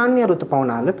ఈశాన్య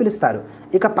ఋతుపవనాలను పిలుస్తారు.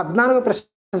 ఇక 14వ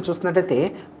ప్రశ్న చూసినట్లయితే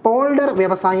పోల్డర్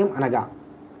వ్యవసాయం అనగా,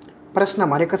 ప్రశ్న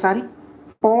మరొకసారి,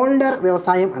 పోల్డర్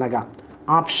వ్యవసాయం అనగా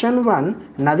ఆప్షన్ 1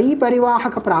 నదీ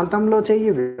పరివాహక ప్రాంతంలో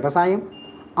చేయు వ్యవసాయం,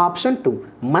 ఆప్షన్ 2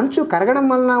 మంచు కరగడం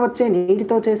వలన వచ్చే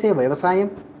నీటితో చేసే వ్యవసాయం,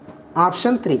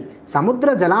 ఆప్షన్ 3 సముద్ర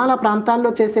జలాల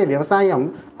ప్రాంతాల్లో చేసే వ్యవసాయం,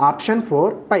 ఆప్షన్ 4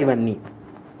 పైవన్నీ.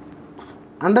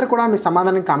 అందరూ కూడా మీ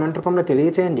సమాధానం కామెంట్ రూపంలో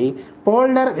తెలియచేయండి.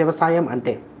 పోల్డర్ వ్యవసాయం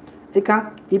అంటే, ఇక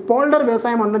ఈ పోల్డర్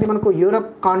వ్యవసాయం అన్నది మనకు యూరప్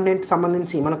కాంటినెంట్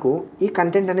సంబంధించి మనకు ఈ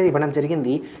కంటెంట్ అనేది ఇవ్వడం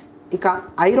జరిగింది. ఇక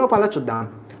ఐరోపాలో చూద్దాం.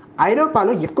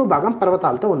 ఐరోపాలో ఎక్కువ భాగం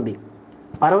పర్వతాలతో ఉంది.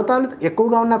 పర్వతాలు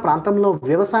ఎక్కువగా ఉన్న ప్రాంతంలో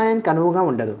వ్యవసాయానికి అనువుగా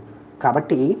ఉండదు.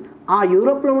 కాబట్టి ఆ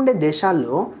యూరోప్లో ఉండే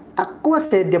దేశాల్లో తక్కువ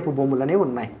సేద్యపు భూములనే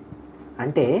ఉన్నాయి.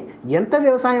 అంటే ఎంత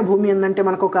వ్యవసాయ భూమి ఉందంటే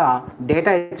మనకు ఒక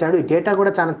డేటా ఇచ్చాడు. ఈ డేటా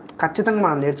కూడా చాలా ఖచ్చితంగా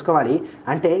మనం నేర్చుకోవాలి.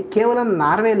 అంటే కేవలం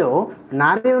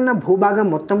నార్వే ఉన్న భూభాగం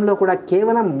మొత్తంలో కూడా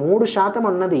కేవలం 3%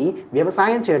 అన్నది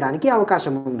వ్యవసాయం చేయడానికి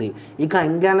అవకాశం ఉంది. ఇక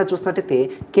ఇంగ్లాండ్లో చూసినట్టయితే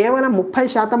కేవలం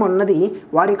 30% అన్నది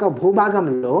వారి యొక్క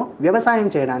భూభాగంలో వ్యవసాయం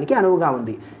చేయడానికి అనువుగా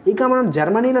ఉంది. ఇక మనం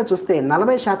జర్మనీలో చూస్తే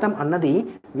 40% అన్నది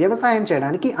వ్యవసాయం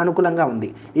చేయడానికి అనుకూలంగా ఉంది.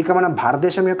 ఇక మన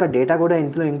భారతదేశం యొక్క డేటా కూడా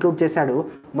ఇంట్లో ఇంక్లూడ్ చేశాడు.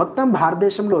 మొత్తం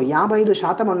భారతదేశంలో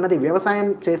 55% అన్నది వ్యవసాయం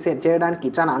చేయడానికి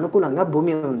చాలా అనుకూలంగా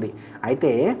భూమి ఉంది.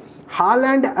 అయితే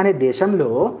హాలాండ్ అనే దేశంలో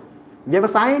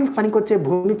వ్యవసాయం పనికొచ్చే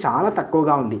భూమి చాలా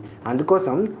తక్కువగా ఉంది.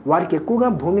 అందుకోసం వారికి ఎక్కువగా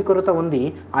భూమి కొరత ఉంది.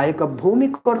 ఆ యొక్క భూమి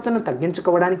కొరతను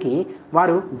తగ్గించుకోవడానికి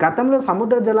వారు గతంలో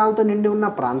సముద్ర జలాలతో నిండి ఉన్న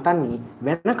ప్రాంతాన్ని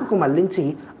వెనకకు మళ్లించి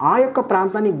ఆ యొక్క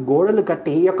ప్రాంతాన్ని గోడలు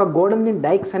కట్టి, ఈ యొక్క గోడల్ని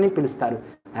డైక్స్ అని పిలుస్తారు.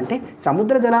 అంటే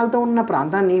సముద్ర జలాలతో ఉన్న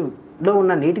ప్రాంతాన్నిలో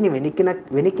ఉన్న నీటిని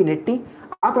వెనక్కి నెట్టి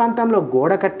ఆ ప్రాంతంలో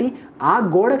గోడ కట్టి, ఆ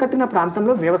గోడ కట్టిన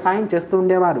ప్రాంతంలో వ్యవసాయం చేస్తూ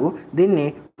ఉండేవారు. దీన్ని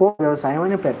వ్యవసాయం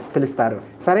అని పిలుస్తారు.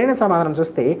 సరైన సమాధానం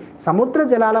చూస్తే సముద్ర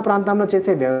జలాల ప్రాంతంలో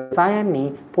చేసే వ్యవసాయాన్ని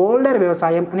పోల్డర్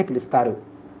వ్యవసాయం అని పిలుస్తారు.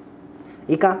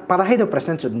 ఇక 15వ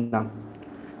ప్రశ్న చూద్దాం.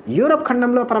 యూరప్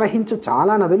ఖండంలో ప్రవహించు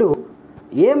చాలా నదులు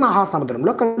ఏ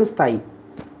మహాసముద్రంలో కలుస్తాయి?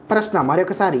 ప్రశ్న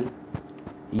మరొకసారి,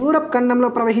 యూరప్ ఖండంలో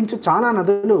ప్రవహించు చాలా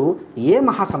నదులు ఏ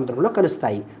మహాసముద్రంలో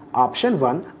కలుస్తాయి? ఆప్షన్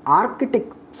 1 ఆర్కిటిక్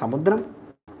సముద్రం,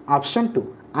 ఆప్షన్ 2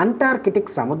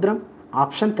 అంటార్కిటిక్ సముద్రం,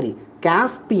 ఆప్షన్ 3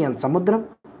 కాస్పియన్ సముద్రం,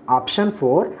 ఆప్షన్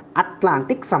 4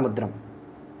 అట్లాంటిక్ సముద్రం.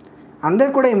 అందరూ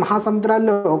కూడా ఈ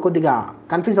మహాసముద్రాల్లో కొద్దిగా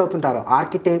కన్ఫ్యూజ్ అవుతుంటారు.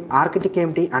 ఆర్కిటిక్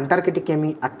ఏమిటి, అంటార్కిటిక్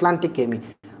ఏమి, అట్లాంటిక్ ఏమి.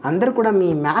 అందరూ కూడా మీ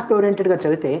మ్యాప్ ఓరియంటెడ్గా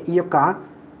చదివితే ఈ యొక్క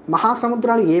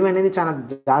మహాసముద్రాలు ఏమనేది చాలా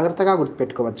జాగ్రత్తగా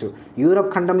గుర్తుపెట్టుకోవచ్చు.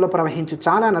 యూరప్ ఖండంలో ప్రవహించు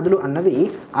చాలా నదులు అన్నవి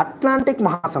అట్లాంటిక్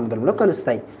మహాసముద్రంలో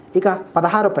కలుస్తాయి. ఇక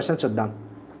 16వ ప్రశ్న చూద్దాం.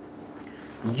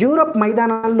 యూరప్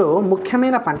మైదానాల్లో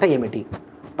ముఖ్యమైన పంట ఏమిటి?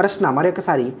 ప్రశ్న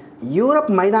మరొకసారి, యూరప్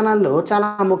మైదానాల్లో చాలా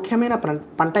ముఖ్యమైన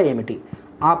పంట ఏమిటి?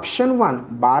 Option 1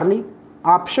 barley,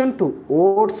 option 2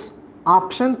 oats,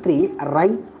 option 3 రై,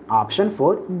 ఆప్షన్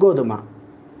 4 గోధుమ.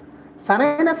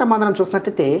 సరైన సమాధానం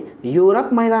చూసినట్లయితే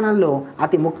యూరప్ మైదానాల్లో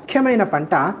అతి ముఖ్యమైన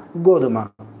పంట గోధుమ.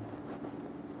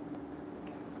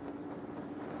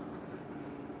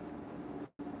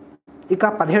 ఇక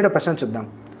 17వ ప్రశ్న చూద్దాం.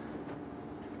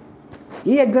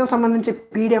 ఈ ఎగ్జామ్ సంబంధించి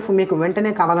పీడిఎఫ్ మీకు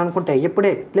వెంటనే కావాలనుకుంటే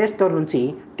ఇప్పుడే ప్లే స్టోర్ నుంచి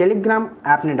టెలిగ్రామ్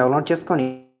యాప్ని డౌన్లోడ్ చేసుకొని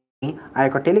ఆ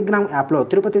యొక్క టెలిగ్రామ్ యాప్లో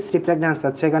తిరుపతి శ్రీప్రజ్ఞ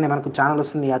సెర్చ్ చేయగానే మనకు ఛానల్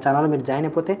వస్తుంది. ఆ ఛానల్ మీరు జాయిన్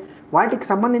అయిపోతే వాటికి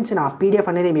సంబంధించిన పీడిఎఫ్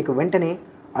అనేది మీకు వెంటనే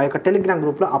ఆ యొక్క టెలిగ్రామ్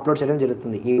గ్రూప్లో అప్లోడ్ చేయడం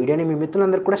జరుగుతుంది. ఈ వీడియోని మీ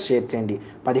మిత్రులందరూ కూడా షేర్ చేయండి.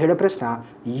 17వ ప్రశ్న,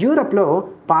 యూరప్లో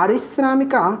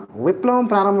పారిశ్రామిక విప్లవం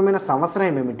ప్రారంభమైన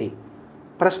సంవత్సరం ఏమిటి?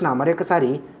 ప్రశ్న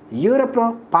మరొకసారి, యూరప్లో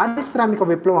పారిశ్రామిక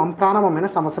విప్లవం ప్రారంభమైన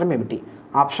సంవత్సరం ఏమిటి?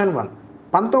 Option 1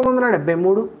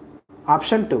 1973,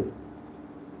 option 2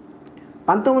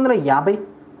 1950,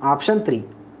 option 3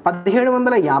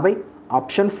 1750,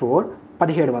 option 4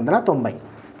 1790.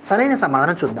 సరైన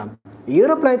సమాధానం చూద్దాం.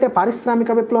 యూరోప్లో అయితే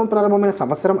పారిశ్రామిక విప్లవం ప్రారంభమైన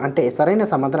సంవత్సరం అంటే సరైన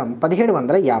సమాధానం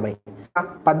 1750.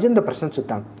 18వ ప్రశ్న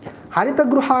చూద్దాం. హరిత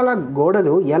గృహాల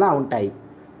గోడలు ఎలా ఉంటాయి?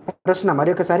 ప్రశ్న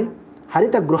మరొకసారి,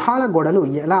 హరిత గృహాల గోడలు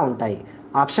ఎలా ఉంటాయి?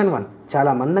 ఆప్షన్ 1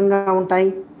 చాలా మందంగా ఉంటాయి,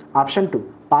 ఆప్షన్ 2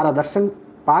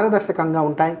 పారదర్శకంగా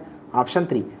ఉంటాయి, ఆప్షన్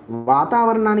 3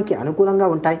 వాతావరణానికి అనుకూలంగా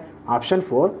ఉంటాయి, ఆప్షన్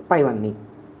 4 పైవన్నీ.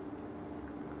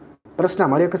 ప్రశ్న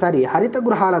మరొకసారి, హరిత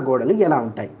గృహాల గోడలు ఎలా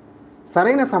ఉంటాయి?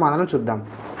 సరైన సమాధానం చూద్దాం.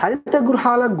 హరిత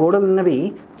గృహాల గోడలున్నవి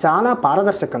చాలా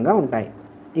పారదర్శకంగా ఉంటాయి.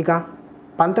 ఇక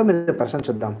 19వ ప్రశ్న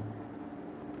చూద్దాం.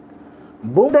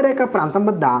 భూమధ్యరేఖ ప్రాంతం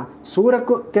వద్ద సూర్య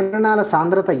కిరణాల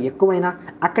సాంద్రత ఎక్కువైనా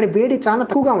అక్కడి వేడి చాలా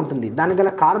తక్కువగా ఉంటుంది. దానికి గల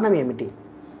కారణం ఏమిటి?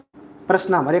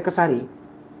 ప్రశ్న మరొకసారి,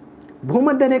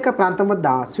 భూమధ్యరేఖ ప్రాంతం వద్ద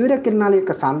సూర్యకిరణాల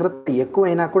యొక్క సాంద్రత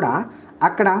ఎక్కువైనా కూడా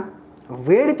అక్కడ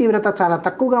వేడి తీవ్రత చాలా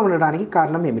తక్కువగా ఉండడానికి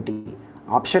కారణం ఏమిటి?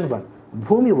 ఆప్షన్ 1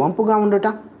 భూమి వంపుగా ఉండుట,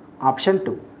 ఆప్షన్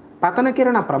 2 పతన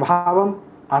కిరణ ప్రభావం.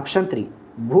 ఆప్షన్ 3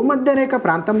 భూమధ్య రేఖ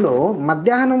ప్రాంతంలో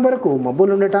మధ్యాహ్నం వరకు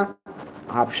మబ్బులుండట.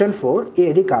 ఆప్షన్ 4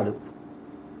 ఏది కాదు.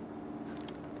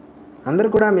 అందరూ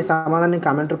కూడా మీ సమాధానాన్ని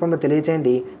కామెంట్ రూపంలో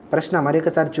తెలియజేయండి. ప్రశ్న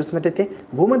మరొకసారి చూసినట్టయితే,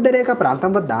 భూమధ్య రేఖ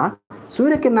ప్రాంతం వద్ద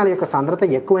సూర్యకిరణాల యొక్క సాంద్రత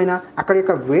ఎక్కువైనా అక్కడ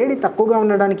యొక్క వేడి తక్కువగా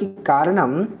ఉండడానికి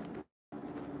కారణం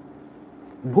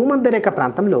భూమధ్య రేఖ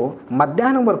ప్రాంతంలో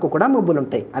మధ్యాహ్నం వరకు కూడా మబ్బులు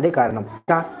ఉంటాయి, అదే కారణం.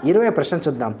 ఇక 20వ ప్రశ్న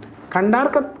చూద్దాం.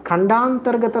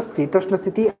 ఖండాంతర్గత శీతోష్ణ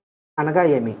స్థితి అనగా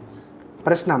ఏమి?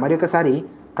 ప్రశ్న మరొకసారి,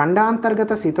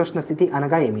 ఖండాంతర్గత శీతోష్ణ స్థితి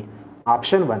అనగా ఏమి?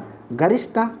 ఆప్షన్ 1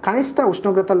 గరిష్ట కనిష్ట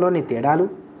ఉష్ణోగ్రతల్లోని తేడాలు.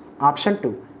 ఆప్షన్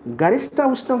 2 గరిష్ట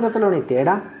ఉష్ణోగ్రతలోని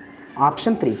తేడా.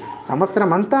 ఆప్షన్ 3 సంవత్సరం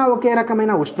అంతా ఒకే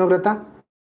రకమైన ఉష్ణోగ్రత.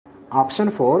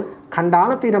 ఆప్షన్ 4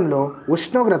 ఖండాల తీరంలో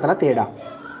ఉష్ణోగ్రతల తేడా.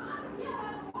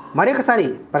 మరొకసారి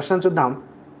ప్రశ్న చూద్దాం.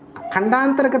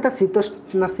 ఖండాంతర్గత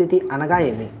శీతోష్ణ స్థితి అనగా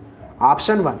ఏమి?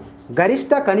 ఆప్షన్ 1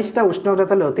 గరిష్ట కనిష్ట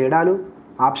ఉష్ణోగ్రతలో తేడాలు.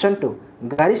 ఆప్షన్ 2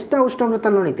 గరిష్ట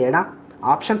ఉష్ణోగ్రతలోని తేడా.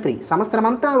 ఆప్షన్ 3 సంవత్సరం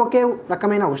అంతా ఒకే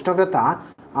రకమైన ఉష్ణోగ్రత.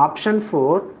 ఆప్షన్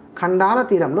 4 ఖండాల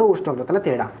తీరంలో ఉష్ణోగ్రతల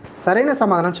తేడా. సరైన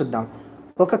సమాధానం చూద్దాం.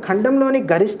 ఒక ఖండంలోని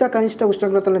గరిష్ట కనిష్ట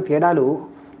ఉష్ణోగ్రతలోని తేడాలు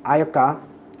ఆ యొక్క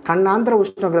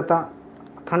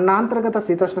ఖండాంతర్గత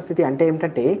శీతోష్ణ స్థితి అంటే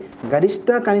ఏమిటంటే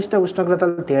గరిష్ట కనిష్ట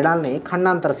ఉష్ణోగ్రతల తేడాలని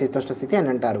ఖండాంతర శీతోష్ణ స్థితి అని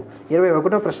అంటారు.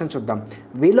 21వ ప్రశ్న చూద్దాం.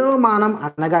 విలోమానం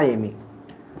అనగా ఏమి?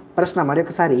 ప్రశ్న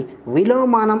మరొకసారి,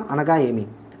 విలోమానం అనగా ఏమి?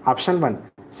 ఆప్షన్ 1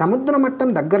 సముద్ర మట్టం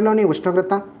దగ్గరలోని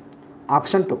ఉష్ణోగ్రత.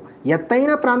 ఆప్షన్ 2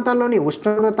 ఎత్తైన ప్రాంతాల్లోని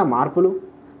ఉష్ణోగ్రత మార్పులు.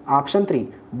 ఆప్షన్ 3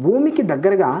 భూమికి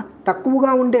దగ్గరగా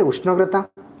తక్కువగా ఉండే ఉష్ణోగ్రత.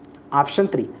 ఆప్షన్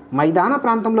 3 మైదాన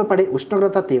ప్రాంతంలో పడే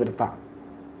ఉష్ణోగ్రత తీవ్రత.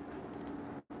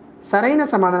 సరైన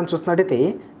సమాధానం చూసినట్టయితే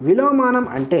విలోమానం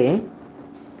అంటే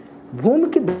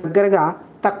భూమికి దగ్గరగా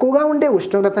తక్కువగా ఉండే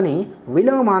ఉష్ణోగ్రతని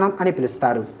విలోమానం అని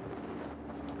పిలుస్తారు.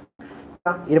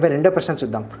 22వ ప్రశ్న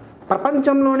చూద్దాం.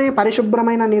 ప్రపంచంలోనే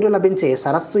పరిశుభ్రమైన నీరు లభించే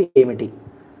సరస్సు ఏమిటి?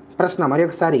 ప్రశ్న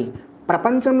మరొకసారి,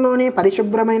 ప్రపంచంలోనే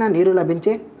పరిశుభ్రమైన నీరు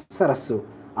లభించే సరస్సు.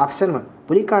 ఆప్షన్ 1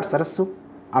 పులికాట్ సరస్సు.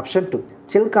 ఆప్షన్ 2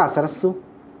 చిల్కా సరస్సు.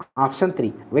 ఆప్షన్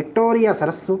 3 విక్టోరియా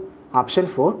సరస్సు. ఆప్షన్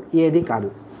 4 ఏది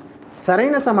కాదు.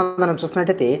 సరైన సమాధానం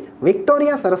చూసినట్టయితే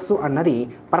విక్టోరియా సరస్సు అన్నది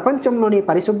ప్రపంచంలోని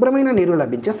పరిశుభ్రమైన నీరు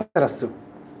లభించే సరస్సు.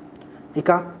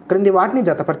 ఇక క్రింది వాటిని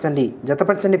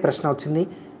జతపరచండి ప్రశ్న వచ్చింది.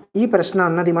 ఈ ప్రశ్న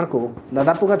అన్నది మనకు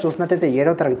దాదాపుగా చూసినట్టయితే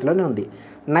 7వ తరగతిలోనే ఉంది.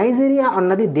 నైజీరియా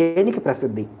అన్నది దేనికి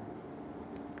ప్రసిద్ధి?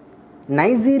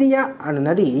 నైజీరియా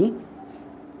అన్నది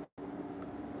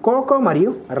కోకో మరియు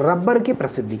రబ్బర్కి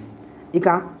ప్రసిద్ధి. ఇక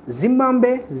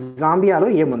జాంబియాలో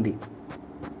ఏముంది?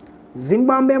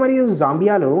 జింబాబ్వే మరియు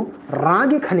జాంబియాలో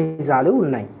రాగి ఖనిజాలు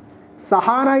ఉన్నాయి.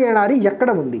 సహారా ఎడారి ఎక్కడ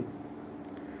ఉంది?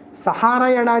 సహారా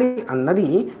ఎడారి అన్నది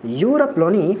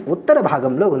యూరప్లోని ఉత్తర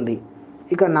భాగంలో ఉంది.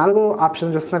 ఇక 4వ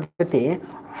ఆప్షన్ చూసినట్లయితే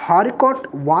హారికోట్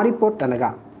వారిపోర్ట్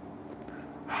అనగా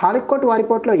హారికోట్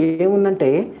వారిపోర్ట్లో ఏముందంటే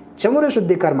చమురు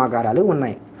శుద్ధి కర్మాగారాలు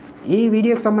ఉన్నాయి. ఈ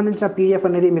వీడియోకి సంబంధించిన PDF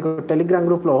అనేది మీకు టెలిగ్రామ్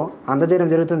గ్రూప్లో అందజేయడం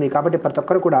జరుగుతుంది. కాబట్టి ప్రతి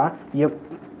ఒక్కరు కూడా ఈ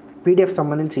PDF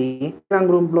సంబంధించి టెలిగ్రామ్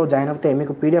గ్రూప్లో జాయిన్ అవుతే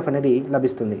మీకు PDF అనేది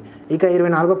లభిస్తుంది. ఇక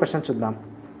 24వ ప్రశ్న చూద్దాం.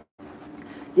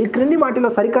 ఈ క్రింది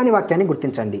వాటిలో సరికాని వాక్యాన్ని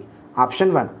గుర్తించండి.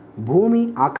 ఆప్షన్ 1 భూమి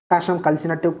ఆకాశం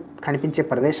కలిసినట్టు కనిపించే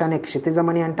ప్రదేశాన్ని క్షితిజం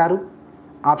అని అంటారు.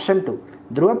 ఆప్షన్ 2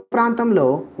 ధ్రువ ప్రాంతంలో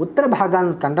ఉత్తర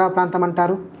భాగాలను టండ్రా ప్రాంతం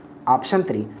అంటారు. ఆప్షన్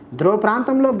 3 ధ్రువ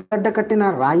ప్రాంతంలో గడ్డ కట్టిన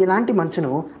రాయి లాంటి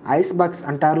మంచును ఐస్బర్గ్స్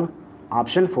అంటారు.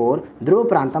 ఆప్షన్ 4 ధ్రువ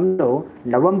ప్రాంతంలో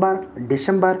నవంబర్,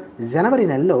 డిసెంబర్, జనవరి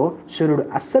నెలలో సూర్యుడు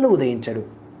అస్సలు ఉదయించడు.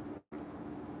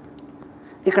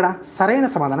 ఇక్కడ సరైన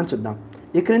సమాధానం చూద్దాం.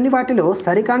 ఈ క్రింది వాటిలో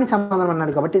సరికాని సమాధానం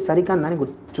అన్నాడు కాబట్టి సరికాని దాన్ని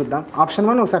చూద్దాం. ఆప్షన్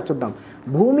 1 ఒకసారి చూద్దాం.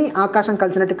 భూమి ఆకాశం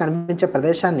కలిసినట్టు కనిపించే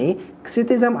ప్రదేశాన్ని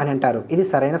క్షితిజం అని అంటారు. ఇది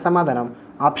సరైన సమాధానం.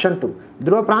 ఆప్షన్ 2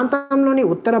 ధ్రువ ప్రాంతంలోని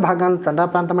ఉత్తర భాగాలను టండ్రా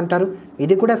ప్రాంతం అంటారు.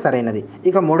 ఇది కూడా సరైనది.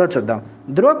 ఇక 3వ చూద్దాం.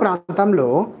 ధ్రువ ప్రాంతంలో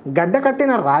గడ్డ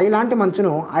కట్టిన రాయి లాంటి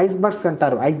మంచును ఐస్బర్గ్స్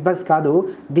అంటారు. ఐస్బర్గ్స్ కాదు,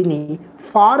 దీన్ని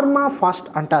ఫాస్ట్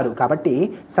అంటారు. కాబట్టి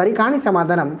సరికాని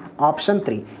సమాధానం ఆప్షన్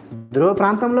 3 ధ్రువ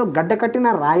ప్రాంతంలో గడ్డ కట్టిన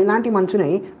రాయి లాంటి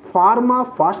మంచుని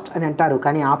ఫాస్ట్ అని అంటారు.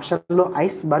 కానీ ఆప్షన్లో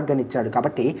ఐస్బర్గ్ అని ఇచ్చాడు.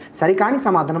 కాబట్టి సరికాని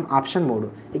సమాధానం ఆప్షన్ 3.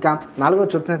 ఇక 4వ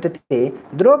చూసినట్లయితే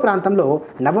ధ్రువ ప్రాంతంలో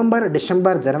నవంబర్,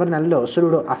 డిసెంబర్, జనవరి నెలలో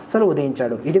సూర్యుడు అస్సలు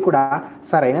ఉదయించాడు. ఇది కూడా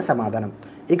సరైన సమాధానం.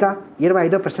 ఇక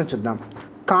 25వ ప్రశ్న చూద్దాం.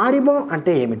 కారిబో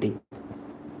అంటే ఏమిటి?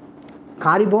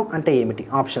 కారిబో అంటే ఏమిటి?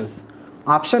 ఆప్షన్స్.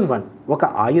 ఆప్షన్ 1 ఒక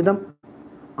ఆయుధం.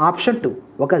 ఆప్షన్ 2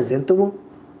 ఒక జంతువు.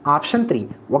 ఆప్షన్ 3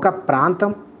 ఒక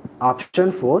ప్రాంతం.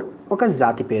 ఆప్షన్ 4 ఒక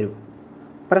జాతి పేరు.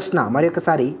 ప్రశ్న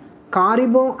మరొకసారి,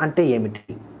 కారిబో అంటే ఏమిటి?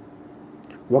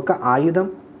 ఒక ఆయుధం,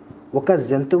 ఒక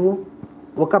జంతువు,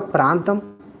 ఒక ప్రాంతం,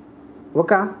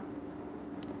 ఒక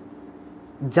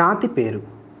జాతి పేరు.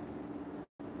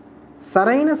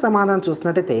 సరైన సమాధానం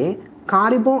చూసినట్టయితే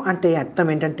కారిబో అంటే అర్థం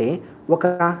ఏంటంటే ఒక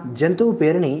జంతువు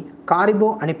పేరుని కారిబో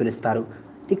అని పిలుస్తారు.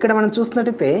 ఇక్కడ మనం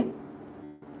చూసినట్టయితే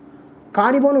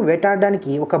కారిబోను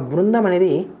వేటాడడానికి ఒక బృందం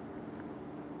అనేది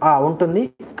ఉంటుంది.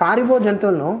 కారిబో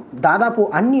జంతువులను దాదాపు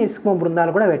అన్ని ఎస్కిమో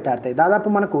బృందాలు కూడా వేటాడతాయి. దాదాపు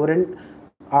మనకు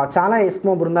చాలా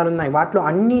ఎస్కిమో బృందాలు ఉన్నాయి. వాటిలో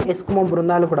అన్ని ఎస్కిమో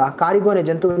బృందాలు కూడా కారిబో అనే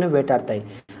జంతువులను వేటాడతాయి.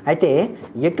 అయితే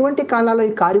ఎటువంటి కాలాల్లో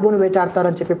ఈ కారిబోను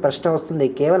వేటాడతారని చెప్పి ప్రశ్న వస్తుంది.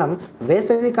 కేవలం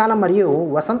వేసవి కాలం మరియు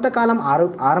వసంతకాలం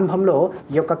ఆరంభంలో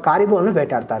ఈ యొక్క కారిబోను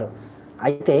వేటాడతారు.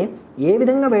 అయితే ఏ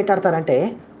విధంగా వేటాడతారంటే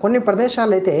కొన్ని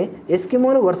ప్రదేశాల్లో అయితే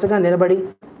ఎస్కిమోలు వరుసగా నిలబడి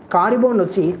కారిబోను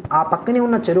వచ్చి ఆ పక్కనే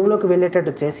ఉన్న చెరువులోకి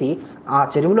వెళ్ళేటట్టు చేసి ఆ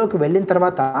చెరువులోకి వెళ్ళిన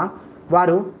తర్వాత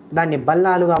వారు దాన్ని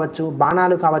బల్లాలు కావచ్చు,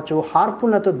 బాణాలు కావచ్చు,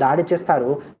 హార్పులతో దాడి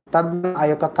చేస్తారు. తద్వారా ఆ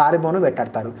యొక్క కారిబోను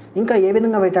వేటాడతారు. ఇంకా ఏ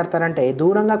విధంగా వేటాడతారంటే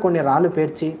దూరంగా కొన్ని రాళ్ళు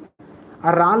పేర్చి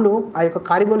ఆ రాళ్ళు ఆ యొక్క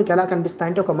కారిబోనికి ఎలా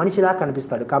కనిపిస్తాయంటే ఒక మనిషిలా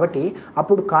కనిపిస్తాడు. కాబట్టి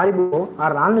అప్పుడు కారిబో ఆ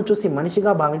రాళ్ళను చూసి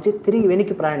మనిషిగా భావించి తిరిగి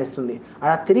వెనక్కి ప్రయాణిస్తుంది.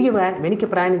 అలా తిరిగి వెనక్కి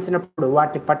ప్రయాణించినప్పుడు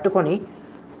వాటిని పట్టుకొని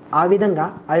ఆ విధంగా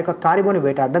ఆ యొక్క కారిబోని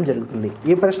వేటాడడం జరుగుతుంది.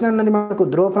 ఈ ప్రశ్న అన్నది మనకు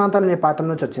ధ్రువ ప్రాంతాలు అనే పాఠం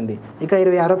నుంచి వచ్చింది. ఇక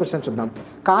 26వ ప్రశ్న చూద్దాం.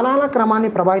 కాలాల క్రమాన్ని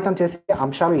ప్రభావితం చేసే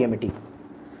అంశాలు ఏమిటి?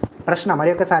 ప్రశ్న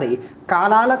మరొకసారి,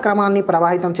 కాలాల క్రమాన్ని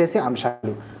ప్రభావితం చేసే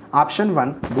అంశాలు. ఆప్షన్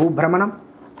 1 భూభ్రమణం,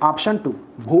 ఆప్షన్ 2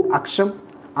 భూ అక్షం,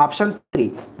 ఆప్షన్ 3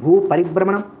 భూ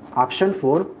పరిభ్రమణం, ఆప్షన్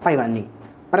 4 పైవన్నీ.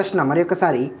 ప్రశ్న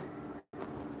మరొకసారి,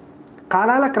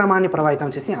 కాలాల క్రమాన్ని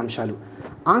ప్రభావితం చేసే అంశాలు.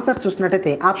 ఆన్సర్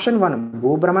చూసినట్టయితే ఆప్షన్ 1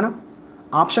 భూభ్రమణం,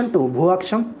 ఆప్షన్ 2 భూ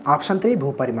అక్షం, ఆప్షన్ 3 భూ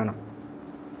పరిమాణం.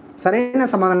 సరైన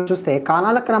సమాధానం చూస్తే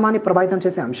కాలాల క్రమాన్ని ప్రభావితం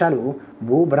చేసే అంశాలు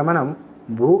భూభ్రమణం,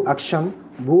 భూ అక్షం,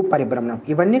 భూ పరిభ్రమణం.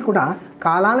 ఇవన్నీ కూడా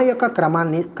కాలాల యొక్క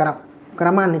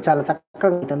క్రమాన్ని చాలా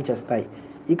చక్కగా వ్యక్తం చేస్తాయి.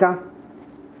 ఇక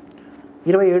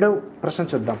 27వ ప్రశ్న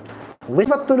చూద్దాం.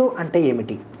 విషవత్తులు అంటే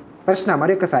ఏమిటి? ప్రశ్న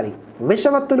మరొకసారి,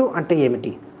 విషవత్తులు అంటే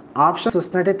ఏమిటి? ఆప్షన్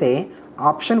చూసినట్టయితే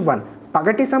ఆప్షన్ 1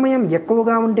 పగటి సమయం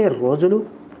ఎక్కువగా ఉండే రోజులు,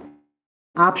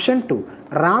 ఆప్షన్ 2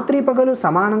 రాత్రి పగలు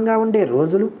సమానంగా ఉండే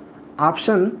రోజులు,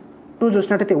 ఆప్షన్ 2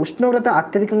 చూసినట్టయితే ఉష్ణోగ్రత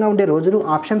అత్యధికంగా ఉండే రోజులు,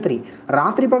 ఆప్షన్ 3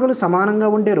 రాత్రి పగలు సమానంగా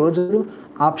ఉండే రోజులు,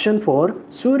 ఆప్షన్ 4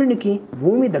 సూర్యునికి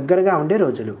భూమి దగ్గరగా ఉండే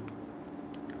రోజులు.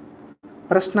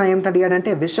 ప్రశ్న ఏమిటి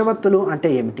అడిగాడంటే విషవత్తులు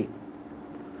అంటే ఏమిటి?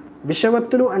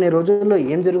 విషవత్తులు అనే రోజుల్లో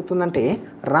ఏం జరుగుతుందంటే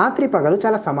రాత్రి పగలు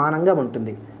చాలా సమానంగా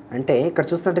ఉంటుంది. అంటే ఇక్కడ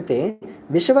చూసినట్టయితే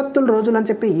విషవత్తుల రోజులు అని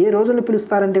చెప్పి ఏ రోజులు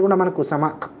పిలుస్తారంటే కూడా మనకు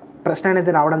ప్రశ్న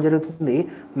అనేది రావడం జరుగుతుంది.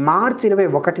 మార్చి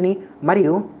 21ని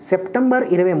మరియు సెప్టెంబర్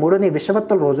 23ని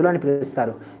విషవత్తుల రోజులు అని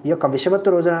పిలుస్తారు. ఈ యొక్క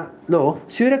విషవత్తు రోజులలో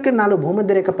సూర్యకిరణాలు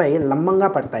భూమధ్య రేఖపై లంబంగా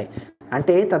పడతాయి.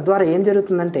 అంటే తద్వారా ఏం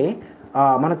జరుగుతుందంటే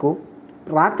మనకు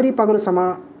రాత్రి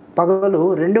పగలు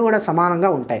రెండు కూడా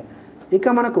సమానంగా ఉంటాయి. ఇక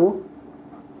మనకు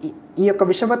ఈ యొక్క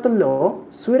విషవత్తుల్లో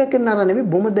సూర్యకిరణాలు అనేవి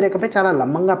భూమధ్య రేఖపై చాలా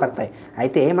లంబంగా పడతాయి.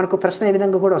 అయితే మనకు ప్రశ్న ఏ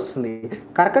విధంగా కూడా వస్తుంది,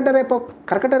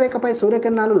 కర్కట రేఖపై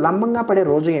సూర్యకిరణాలు లంబంగా పడే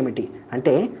రోజు ఏమిటి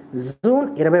అంటే జూన్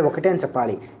 21 అని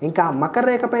చెప్పాలి. ఇంకా మకర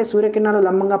రేఖపై సూర్యకిరణాలు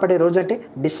లంబంగా పడే రోజు అంటే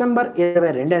డిసెంబర్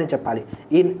 22 అని చెప్పాలి.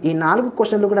 ఈ 4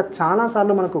 క్వశ్చన్లు కూడా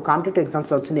చాలాసార్లు మనకు కాంపిటేటివ్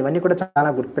ఎగ్జామ్స్లో వచ్చింది. ఇవన్నీ కూడా చాలా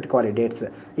గుర్తుపెట్టుకోవాలి డేట్స్.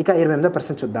 ఇక 28వ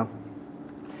ప్రశ్న చూద్దాం.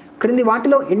 క్రింది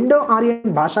వాటిలో ఇండో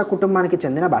ఆరియన్ భాషా కుటుంబానికి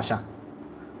చెందిన భాష.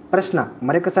 ప్రశ్న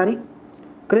మరొకసారి,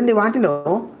 క్రింది వాటిలో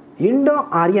ఇండో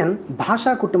ఆరియన్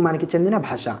భాషా కుటుంబానికి చెందిన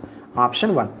భాష.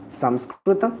 ఆప్షన్ 1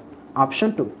 సంస్కృతం,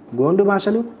 ఆప్షన్ 2 గోండు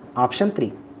భాషలు, ఆప్షన్ 3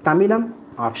 తమిళం,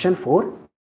 ఆప్షన్ 4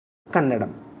 కన్నడం.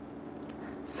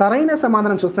 సరైన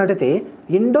సమాధానం చూసినట్టయితే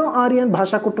ఇండో ఆరియన్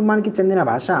భాషా కుటుంబానికి చెందిన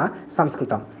భాష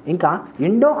సంస్కృతం. ఇంకా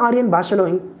ఇండో ఆరియన్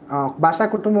భాషా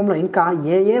కుటుంబంలో ఇంకా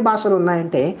ఏ భాషలు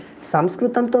ఉన్నాయంటే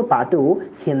సంస్కృతంతో పాటు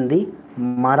హిందీ,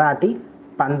 మరాఠీ,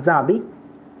 పంజాబీ,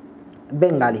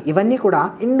 బెంగాలీ ఇవన్నీ కూడా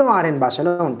ఇండో ఆరియన్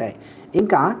భాషలో ఉంటాయి.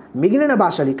 ఇంకా మిగిలిన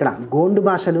భాషలు ఇక్కడ గోండు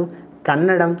భాషలు,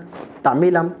 కన్నడం,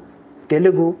 తమిళం,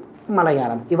 తెలుగు,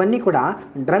 మలయాళం ఇవన్నీ కూడా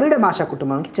ద్రవిడ భాషా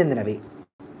కుటుంబానికి చెందినవి.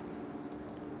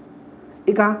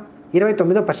 ఇక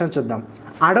 29వ ప్రశ్న చూద్దాం.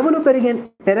 అడవులు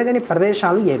పెరగని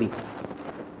ప్రదేశాలు ఏవి?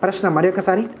 ప్రశ్న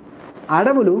మరొకసారి,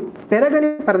 అడవులు పెరగని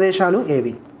ప్రదేశాలు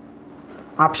ఏవి?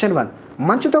 ఆప్షన్ 1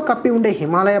 మంచుతో కప్పి ఉండే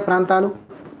హిమాలయ ప్రాంతాలు,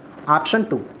 ఆప్షన్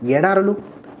 2 ఎడారులు,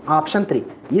 ఆప్షన్ 3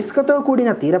 ఇసుకతో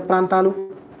కూడిన తీర ప్రాంతాలు,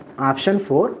 ఆప్షన్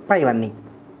 4 పైవన్నీ.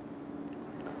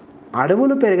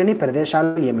 అడవులు పెరగని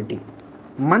ప్రదేశాలు ఏమిటి?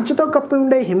 మంచుతో కప్పి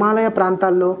ఉండే హిమాలయ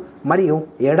ప్రాంతాల్లో మరియు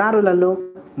ఎడారులలో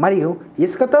మరియు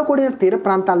ఇసుకతో కూడిన తీర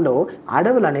ప్రాంతాల్లో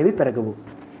అడవులు అనేవి పెరగవు.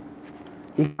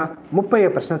 ఇక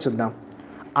 30వ ప్రశ్న చూద్దాం.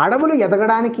 అడవులు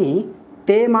ఎదగడానికి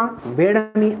తేమ,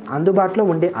 వేడిమి అందుబాటులో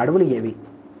ఉండే అడవులు ఏవి?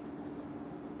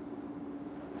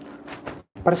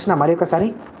 ప్రశ్న మరొకసారి,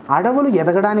 అడవులు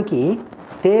ఎదగడానికి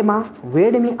తేమ,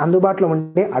 వేడిమి అందుబాటులో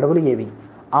ఉండే అడవులు ఏవి?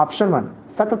 ఆప్షన్ 1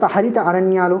 సతత హరిత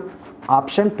అరణ్యాలు,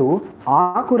 ఆప్షన్ 2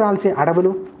 ఆకురాల్చే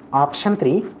అడవులు, ఆప్షన్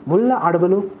 3 ముళ్ళ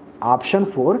అడవులు, ఆప్షన్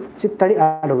 4 చిత్తడి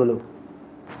అడవులు.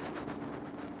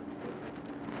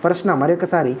 ప్రశ్న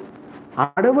మరొకసారి,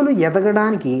 అడవులు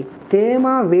ఎదగడానికి తేమ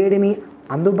వేడిమి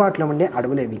అందుబాటులో ఉండే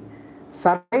అడవులేవి?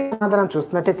 సరైన సమాధానం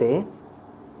చూసినట్టయితే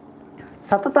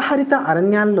సతత హరిత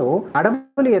అరణ్యాల్లో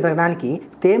అడవులు ఎదగడానికి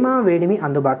తేమ వేడిమి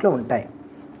అందుబాటులో ఉంటాయి.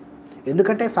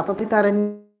 ఎందుకంటే సతత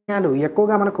అరణ్యాలు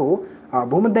ఎక్కువగా మనకు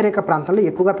భూమధ్య రేఖ ప్రాంతాల్లో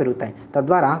ఎక్కువగా పెరుగుతాయి.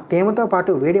 తద్వారా తేమతో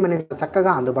పాటు వేడిమి అనేది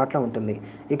చక్కగా అందుబాటులో ఉంటుంది.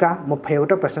 ఇక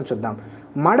 31వ ప్రశ్న చూద్దాం.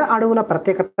 మడ అడవుల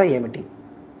ప్రత్యేకత ఏమిటి?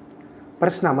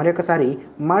 ప్రశ్న మరొకసారి,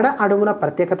 మడ అడవుల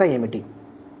ప్రత్యేకత ఏమిటి?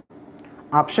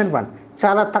 ఆప్షన్ 1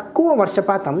 చాలా తక్కువ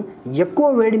వర్షపాతం, ఎక్కువ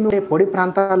వేడిమి ఉండే పొడి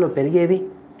ప్రాంతాల్లో పెరిగేవి.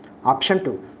 ఆప్షన్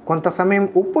 2 కొంత సమయం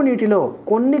ఉప్పు నీటిలో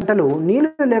కొన్ని గంటలు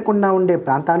నీళ్లు లేకుండా ఉండే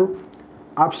ప్రాంతాలు.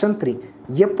 ఆప్షన్ 3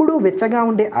 ఎప్పుడూ వెచ్చగా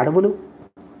ఉండే అడవులు.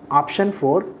 ఆప్షన్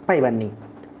 4 పైవన్నీ.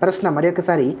 ప్రశ్న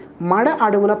మరొకసారి, మడ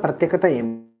అడవుల ప్రత్యేకత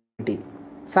ఏమిటి?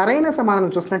 సరైన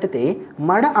సమాధానం చూసినట్టయితే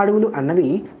మడ అడవులు అన్నవి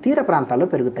తీర ప్రాంతాల్లో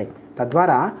పెరుగుతాయి.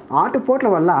 తద్వారా ఆటుపోట్ల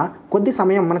వల్ల కొద్ది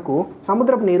సమయం మనకు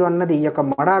సముద్రపు నీరు అన్నది ఈ యొక్క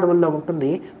మడ అడవుల్లో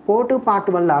ఉంటుంది. పోటుపాటు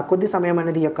వల్ల కొద్ది సమయం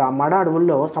అనేది ఈ యొక్క మడ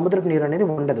అడవుల్లో సముద్రపు నీరు అనేది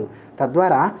ఉండదు.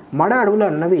 తద్వారా మడ అడవులు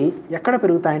అన్నవి ఎక్కడ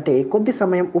పెరుగుతాయంటే కొద్ది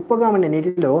సమయం ఉప్పుగా ఉండే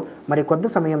నీటిలో, మరి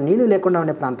కొద్ది సమయం నీళ్లు లేకుండా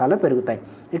ఉండే ప్రాంతాల్లో పెరుగుతాయి.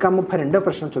 ఇక 32వ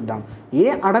ప్రశ్న చూద్దాం. ఏ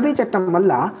అడవి చట్టం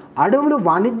వల్ల అడవులు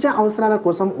వాణిజ్య అవసరాల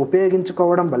కోసం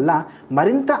ఉపయోగించుకోవడం వల్ల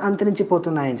మరింత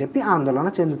అంతరించిపోతున్నాయని చెప్పి ఆందోళన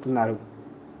చెందుతున్నారు?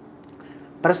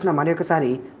 ప్రశ్న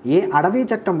మరొకసారి, ఏ అడవి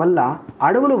చట్టం వల్ల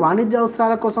అడవులు వాణిజ్య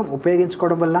అవసరాల కోసం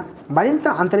ఉపయోగించుకోవడం వల్ల మరింత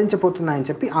అంతరించిపోతున్నాయని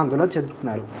చెప్పి ఆందోళన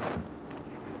చెందుతున్నారు?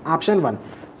 ఆప్షన్ 1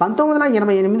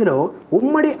 1988లో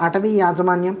ఉమ్మడి అటవీ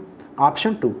యాజమాన్యం.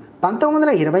 ఆప్షన్ 2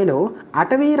 1920లో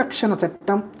అటవీ రక్షణ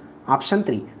చట్టం. ఆప్షన్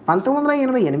 3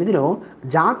 1988లో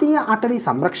జాతీయ అటవీ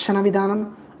సంరక్షణ విధానం.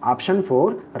 ఆప్షన్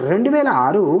 4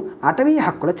 2006 అటవీ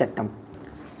హక్కుల చట్టం.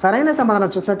 సరైన సమాధానం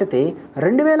చూసినట్టయితే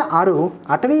 2006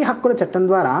 అటవీ హక్కుల చట్టం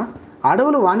ద్వారా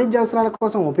అడవులు వాణిజ్య అవసరాల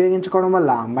కోసం ఉపయోగించుకోవడం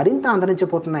వల్ల మరింత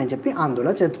అంతరించిపోతున్నాయని చెప్పి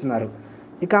ఆందోళన చెందుతున్నారు.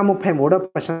 ఇక 33వ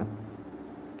ప్రశ్న.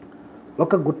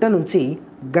 ఒక గుట్ట నుంచి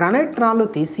గ్రానైట్ రాళ్ళు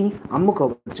తీసి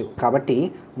అమ్ముకోవచ్చు కాబట్టి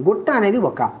గుట్ట అనేది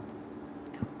ఒక.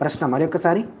 ప్రశ్న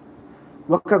మరొకసారి,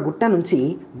 ఒక గుట్ట నుంచి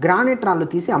గ్రానైట్ రాళ్ళు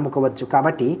తీసి అమ్ముకోవచ్చు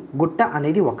కాబట్టి గుట్ట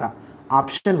అనేది ఒక.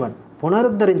 ఆప్షన్ 1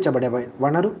 పునరుద్ధరించబడే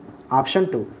వనరు. ఆప్షన్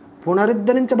 2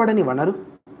 పునరుద్ధరించబడని వనరు.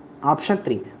 ఆప్షన్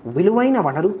 3 విలువైన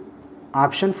వనరు.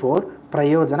 ఆప్షన్ 4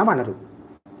 ప్రయోజన వనరు.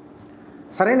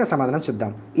 సరైన సమాధానం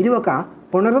చూద్దాం. ఇది ఒక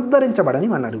పునరుద్ధరించబడని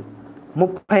వనరు.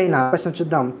 34వ ప్రశ్న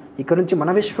చూద్దాం. ఇక్కడ నుంచి మన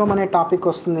విశ్వం అనే టాపిక్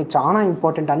వస్తుంది. చాలా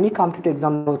ఇంపార్టెంట్, అన్ని కాంపిటేటివ్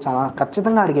ఎగ్జామ్లో చాలా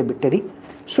ఖచ్చితంగా అడిగే బిట్ ఇది.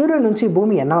 సూర్యుడి నుంచి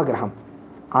భూమి ఎన్నవ గ్రహం?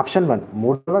 ఆప్షన్ 1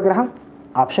 3వ గ్రహం.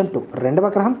 ఆప్షన్ 2 2వ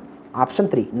గ్రహం. ఆప్షన్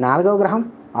 3 4వ గ్రహం.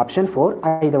 ఆప్షన్ 4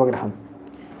 5వ గ్రహం.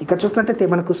 ఇక్కడ చూసినట్టయితే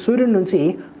మనకు సూర్యుడి నుంచి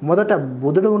మొదట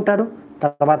బుధుడు ఉంటాడు,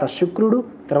 తర్వాత శుక్రుడు,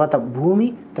 తర్వాత భూమి,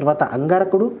 తర్వాత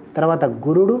అంగారకుడు, తర్వాత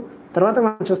గురుడు, తర్వాత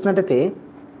మనం చూసినట్టయితే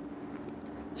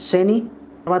శని,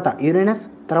 తర్వాత యురేనస్,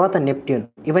 తర్వాత నెప్ట్యూన్.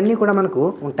 ఇవన్నీ కూడా మనకు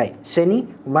ఉంటాయి. శని,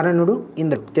 వరుణుడు,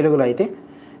 ఇంద్రుడు తెలుగులో అయితే.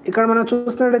 ఇక్కడ మనం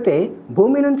చూసినట్టయితే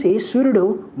భూమి నుంచి సూర్యుడు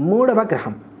 3వ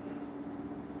గ్రహం.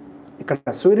 ఇక్కడ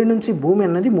సూర్యుడి నుంచి భూమి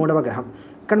అన్నది 3వ గ్రహం.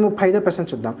 ఇక్కడ 35వ ప్రశ్న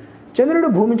చూద్దాం. చంద్రుడు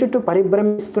భూమి చుట్టూ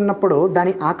పరిభ్రమిస్తున్నప్పుడు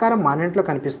దాని ఆకారం మారినట్లు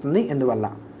కనిపిస్తుంది ఎందువల్ల?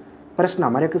 ప్రశ్న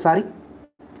మరొకసారి,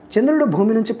 చంద్రుడు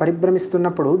భూమి నుంచి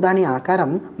పరిభ్రమిస్తున్నప్పుడు దాని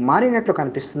ఆకారం మారినట్లు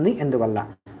కనిపిస్తుంది ఎందువల్ల?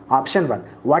 ఆప్షన్ 1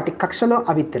 వాటి కక్షలో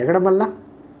అవి తిరగడం వల్ల.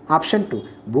 ఆప్షన్ 2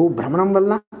 భూభ్రమణం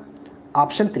వల్ల.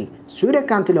 ఆప్షన్ 3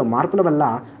 సూర్యకాంతిలో మార్పుల వల్ల.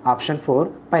 ఆప్షన్ 4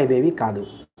 పైవేవి కాదు.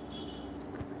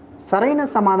 సరైన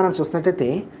సమాధానం చూసినట్టయితే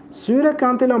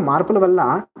సూర్యకాంతిలో మార్పుల వల్ల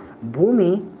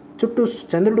భూమి చుట్టూ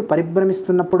చంద్రుడు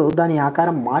పరిభ్రమిస్తున్నప్పుడు దాని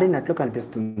ఆకారం మారినట్లు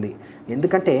కనిపిస్తుంది.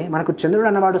 ఎందుకంటే మనకు చంద్రుడు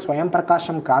అన్నవాడు స్వయం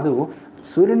ప్రకాశం కాదు.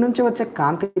 సూర్యుడి నుంచి వచ్చే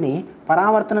కాంతిని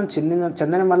పరావర్తనం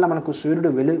చెందడం వల్ల మనకు సూర్యుడు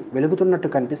వెలుగుతున్నట్టు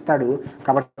కనిపిస్తాడు.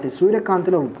 కాబట్టి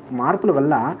సూర్యకాంతిలో మార్పుల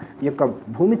వల్ల ఈ యొక్క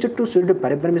భూమి చుట్టూ సూర్యుడు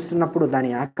పరిభ్రమిస్తున్నప్పుడు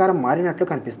దాని ఆకారం మారినట్లు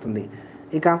కనిపిస్తుంది.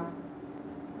 ఇక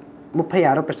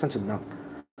 36వ ప్రశ్న చూద్దాం.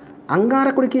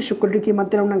 అంగారకుడికి శుక్రుడికి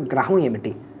మధ్యలో ఉన్న గ్రహం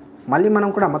ఏమిటి? మళ్ళీ మనం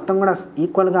కూడా మొత్తం కూడా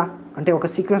ఈక్వల్గా అంటే ఒక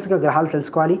సీక్వెన్స్గా గ్రహాలు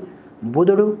తెలుసుకోవాలి.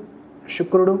 బుధుడు,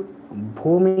 శుక్రుడు,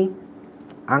 భూమి,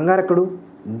 అంగారకుడు,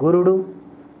 గురుడు,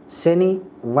 శని,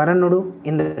 వరుణుడు,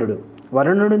 ఇంద్రుడు.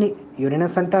 వరుణుడిని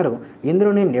యురేనస్ అంటారు,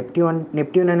 ఇంద్రుడిని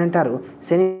నెప్ట్యూన్ అని అంటారు,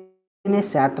 శనిని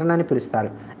శాటర్న్ అని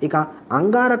పిలుస్తారు. ఇక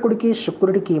అంగారకుడికి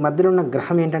శుక్రుడికి మధ్యలో ఉన్న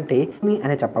గ్రహం ఏంటంటే భూమి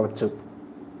అని చెప్పవచ్చు.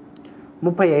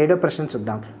 37వ ప్రశ్న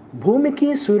చూద్దాం. భూమికి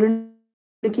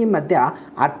సూర్యుడికి మధ్య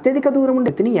అత్యధిక దూరం ఉండే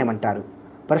స్థితిని ఏమంటారు?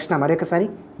 ప్రశ్న మరొకసారి,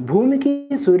 భూమికి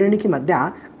సూర్యునికి మధ్య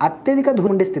అత్యధిక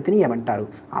దూరం ఉండే స్థితిని ఏమంటారు?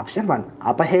 ఆప్షన్ 1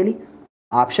 అపహేలి.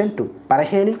 ఆప్షన్ 2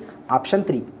 పరహేలి. ఆప్షన్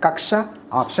 3 కక్ష,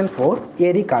 ఆప్షన్ 4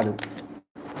 ఏది కాదు.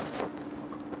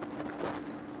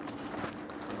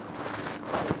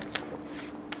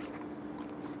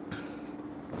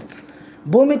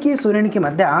 భూమికి సూర్యునికి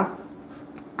మధ్య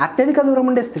అత్యధిక దూరం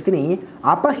ఉండే స్థితిని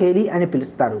అపహేలి అని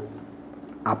పిలుస్తారు.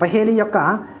 అపహేలి యొక్క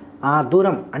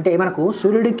దూరం అంటే మనకు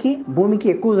సూర్యుడికి భూమికి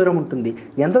ఎక్కువ దూరం ఉంటుంది.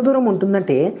 ఎంత దూరం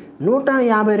ఉంటుందంటే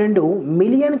 152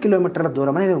 మిలియన్ కిలోమీటర్ల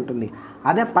దూరం అనేది ఉంటుంది.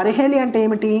 అదే పరిహేలి అంటే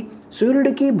ఏమిటి?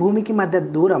 సూర్యుడికి భూమికి మధ్య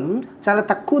దూరం చాలా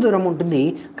తక్కువ దూరం ఉంటుంది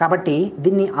కాబట్టి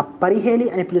దీన్ని పరిహేలి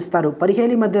అని పిలుస్తారు.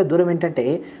 పరిహేలి మధ్య దూరం ఏంటంటే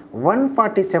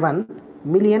 147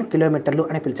 మిలియన్ కిలోమీటర్లు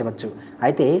అని పిలిచవచ్చు.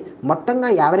 అయితే మొత్తంగా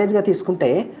యావరేజ్గా తీసుకుంటే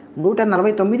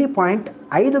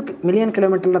 149.5 మిలియన్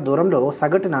కిలోమీటర్ల దూరంలో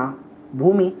సగటున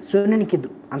భూమి సూర్యునికి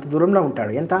అంత దూరంలో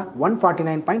ఉంటాడు. ఎంత?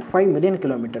 149.5 మిలియన్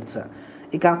కిలోమీటర్స్.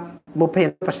 ఇక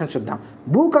 38వ ప్రశ్న చూద్దాం.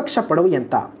 భూకక్ష పొడవు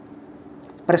ఎంత?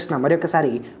 ప్రశ్న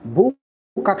మరొకసారి,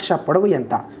 భూకక్ష పొడవు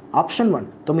ఎంత? ఆప్షన్ 1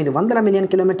 900 మిలియన్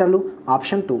కిలోమీటర్లు,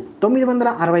 ఆప్షన్ 2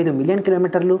 965 మిలియన్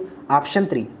కిలోమీటర్లు, ఆప్షన్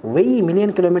 3 1000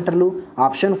 మిలియన్ కిలోమీటర్లు,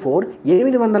 ఆప్షన్ 4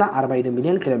 865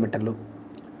 మిలియన్ కిలోమీటర్లు.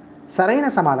 సరైన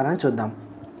సమాధానం చూద్దాం.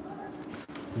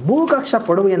 భూకక్ష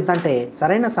పొడవు ఎంత అంటే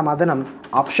సరైన సమాధానం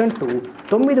ఆప్షన్ 2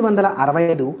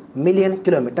 965 మిలియన్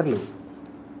కిలోమీటర్లు.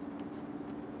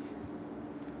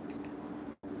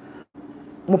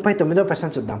 39వ ప్రశ్న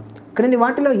చూద్దాం. క్రింది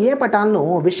వాటిలో ఏ పటాలను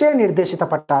విషయ నిర్దేశిత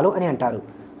పటాలు అని అంటారు?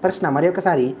 ప్రశ్న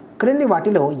మరొకసారి, క్రింది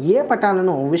వాటిలో ఏ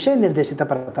పటాలను విషయ నిర్దేశిత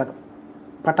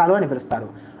పటాలు అని పిలుస్తారు?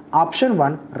 ఆప్షన్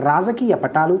 1 రాజకీయ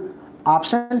పటాలు,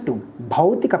 ఆప్షన్ 2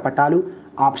 భౌతిక పటాలు,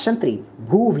 ఆప్షన్ 3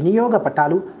 భూ వినియోగ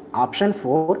పటాలు, ఆప్షన్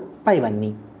 4 పైవన్నీ.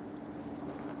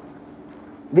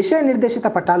 విషయ నిర్దేశిత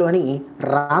పటాలు అని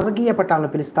రాజకీయ పటాలను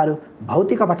పిలుస్తారు,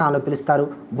 భౌతిక పటాలను పిలుస్తారు,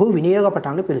 భూ వినియోగ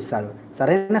పటాలను పిలుస్తారు.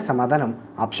 సరైన సమాధానం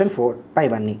ఆప్షన్ 4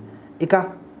 పైవన్నీ. ఇక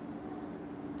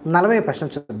 40వ ప్రశ్న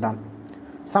చూద్దాం.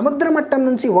 సముద్ర మట్టం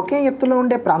నుంచి ఒకే ఎత్తులో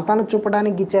ఉండే ప్రాంతాలను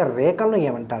చూపడానికి గీచే రేఖలను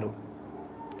ఏమంటారు?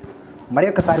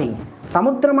 మరొకసారి,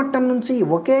 సముద్ర మట్టం నుంచి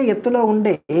ఒకే ఎత్తులో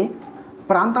ఉండే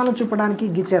ప్రాంతాలను చూపడానికి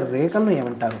గీచే రేఖలను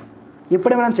ఏమంటారు?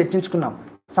 ఇప్పుడే మనం చర్చించుకున్నాం.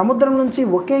 సముద్రం నుంచి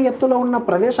ఒకే ఎత్తులో ఉన్న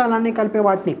ప్రదేశాలన్నీ కలిపే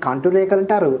వాటిని కాంటూర్ రేఖలు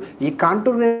అంటారు. ఈ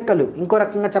కాంటూర్ రేఖలు ఇంకో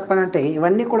రకంగా చెప్పాలంటే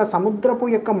ఇవన్నీ కూడా సముద్రపు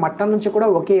యొక్క మట్టం నుంచి కూడా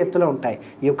ఒకే ఎత్తులో ఉంటాయి.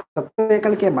 ఈ యొక్క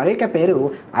రేఖలకి మరొక పేరు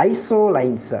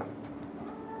ఐసోలైన్స్.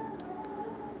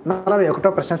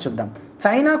 41వ ప్రశ్న చూద్దాం.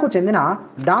 చైనాకు చెందిన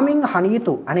డామింగ్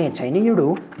హనీతు అనే చైనీయుడు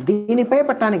దీనిపై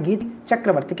పట్టాన్ని గీచి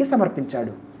చక్రవర్తికి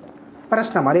సమర్పించాడు.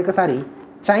 ప్రశ్న మరొకసారి,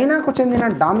 చైనాకు చెందిన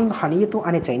డామింగ్ హనీతు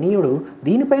అనే చైనీయుడు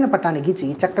దీనిపైన పట్టాన్ని గీచి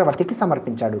చక్రవర్తికి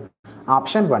సమర్పించాడు.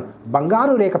 ఆప్షన్ 1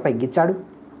 బంగారు రేఖపై గీచాడు,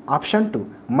 ఆప్షన్ 2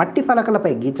 మట్టి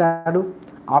ఫలకలపై గీచాడు,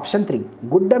 ఆప్షన్ 3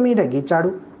 గుడ్డ మీద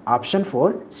గీచాడు, ఆప్షన్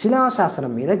 4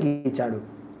 శిలాశాసనం మీద గీచాడు.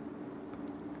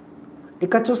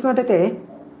 ఇక్కడ చూసినట్టయితే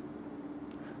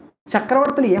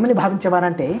చక్రవర్తులు ఏమని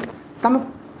భావించేవారంటే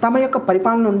తమ యొక్క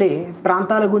పరిపాలన ఉండే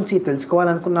ప్రాంతాల గురించి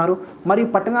తెలుసుకోవాలనుకున్నారు, మరియు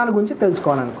పట్టణాల గురించి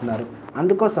తెలుసుకోవాలనుకున్నారు.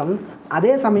 అందుకోసం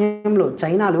అదే సమయంలో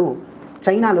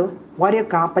చైనాలో వారి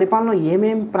యొక్క పరిపాలనలో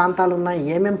ఏమేం ప్రాంతాలు ఉన్నాయి,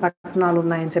 ఏమేం పట్టణాలు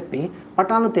ఉన్నాయని చెప్పి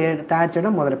పట్టణాలు తయారు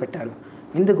చేయడం మొదలుపెట్టారు.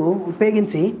 ఇందుకు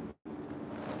ఉపయోగించి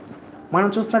మనం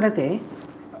చూసినట్టయితే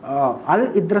అల్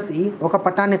ఇద్రసి ఒక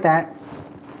పట్టాన్ని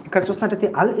ఇక్కడ చూసినట్టయితే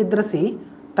అల్ ఇద్రసి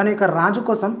తన యొక్క రాజు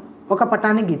కోసం ఒక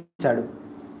పట్టాన్ని గీచాడు.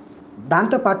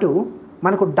 దాంతోపాటు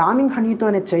మనకు డామింగ్ హనీతు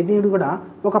అనే చైనీయుడు కూడా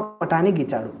ఒక పటాన్ని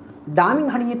గీచాడు.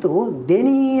 డామింగ్ హనీతు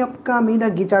దేని యొక్క మీద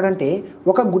గీచాడంటే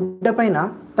ఒక గుడ్డ పైన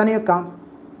తన యొక్క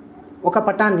ఒక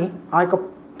పటాన్ని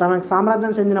తన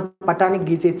సామ్రాజ్యం చెందిన పటాన్ని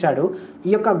గీచి ఇచ్చాడు.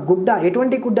 ఈ యొక్క గుడ్డ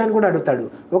ఎటువంటి గుడ్డ అని కూడా అడుగుతాడు.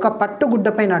 ఒక పట్టు గుడ్డ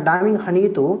పైన డామింగ్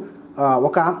హనీతు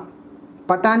ఒక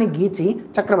పటాన్ని గీచి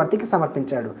చక్రవర్తికి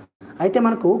సమర్పించాడు. అయితే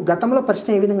మనకు గతంలో ప్రశ్న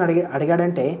ఏ విధంగా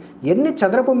అడిగాడంటే ఎన్ని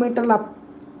చదరపు మీటర్ల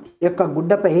యొక్క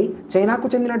గుడ్డపై చైనాకు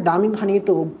చెందిన డామింగ్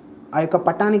హనీతు ఆ యొక్క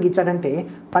పట్టాన్ని గీచాడంటే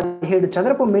 17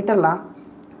 చదరపు మీటర్ల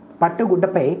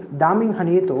పట్టుగుడ్డపై డామింగ్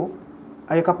హనీతు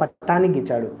ఆ యొక్క పట్టాన్ని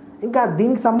గీచాడు. ఇంకా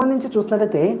దీనికి సంబంధించి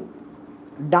చూసినట్టయితే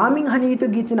డామింగ్ హనీతు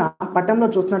గీచిన పటంలో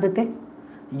చూసినట్టయితే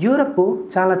యూరప్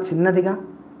చాలా చిన్నదిగా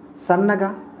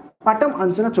సన్నగా పటం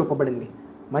అంచున చూపబడింది.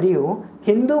 మరియు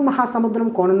హిందూ మహాసముద్రం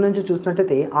కోణం నుంచి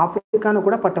చూసినట్టయితే ఆఫ్రికాను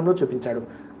కూడా పట్టంలో చూపించాడు.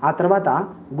 ఆ తర్వాత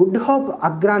గుడ్ హోప్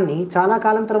అగ్రాన్ని చాలా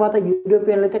కాలం తర్వాత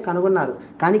యూరోపియన్లు అయితే కనుగొన్నారు.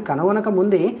 కానీ కనుగొనక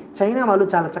ముందే చైనా వాళ్ళు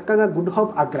చాలా చక్కగా గుడ్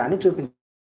హోప్ అగ్రాన్ని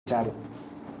చూపించారు.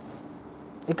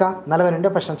 ఇక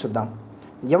 42వ ప్రశ్న చూద్దాం.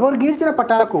 ఎవరు గీర్చిన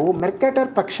పట్టాలకు మెర్కేటర్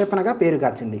ప్రక్షేపణగా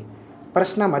పేరుగాచింది?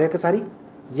 ప్రశ్న మరొకసారి,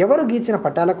 ఎవరు గీచిన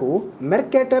పట్టాలకు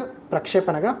Mercator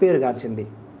ప్రక్షేపణగా పేరుగాచింది?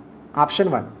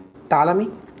 Option 1 Ptolemy,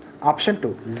 option 2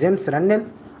 James రన్నెల్,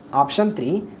 option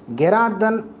 3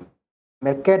 గెరార్డన్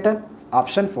Mercator,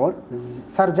 option 4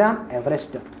 sir John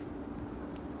Everest.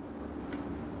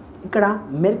 ఇక్కడ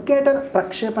మెర్కేటర్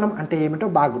ప్రక్షేపణం అంటే ఏమిటో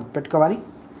బాగా గుర్తుపెట్టుకోవాలి.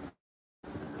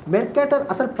 మెర్కేటర్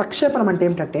అసలు ప్రక్షేపణం అంటే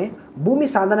ఏమిటంటే భూమి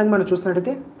సాధారణంగా మనం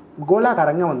చూసినట్టయితే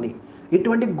గోళాకారంగా ఉంది.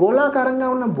 ఇటువంటి గోళాకారంగా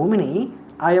ఉన్న భూమిని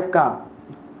ఆ యొక్క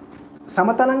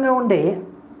సమతలంగా ఉండే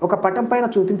ఒక పటం పైన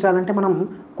చూపించాలంటే మనం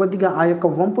కొద్దిగా ఆ యొక్క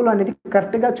వంపులు అనేది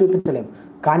కరెక్ట్గా చూపించలేము.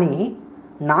 కానీ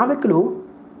నావికులు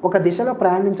ఒక దిశలో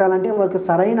ప్రయాణించాలంటే వారికి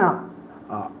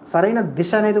సరైన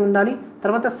దిశ అనేది ఉండాలి.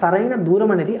 తర్వాత సరైన దూరం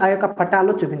అనేది ఆ యొక్క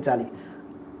పటాల్లో చూపించాలి.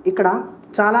 ఇక్కడ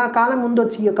చాలా కాలం ముందు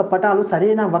వచ్చి ఈ యొక్క పటాలు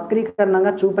సరైన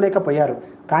వక్రీకరణంగా చూపలేకపోయారు.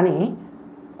 కానీ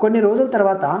కొన్ని రోజుల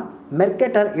తర్వాత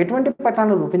మెర్కేటర్ ఎటువంటి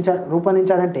పటాలను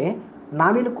రూపొందించాడంటే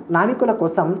నావికుల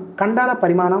కోసం ఖండాల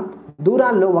పరిమాణం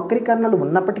దూరాల్లో వక్రీకరణలు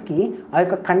ఉన్నప్పటికీ ఆ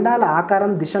యొక్క ఖండాల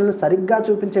ఆకారం దిశలను సరిగ్గా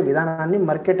చూపించే విధానాన్ని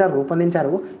మెర్కేటర్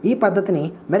రూపొందించారు. ఈ పద్ధతిని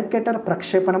మెర్కేటర్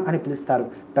ప్రక్షేపణం అని పిలుస్తారు.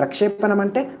 ప్రక్షేపణం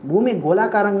అంటే భూమి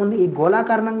గోళాకారంగా ఉంది, ఈ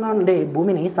గోళాకారంగా ఉండే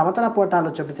భూమిని సమతల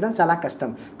పటాల్లో చూపించడం చాలా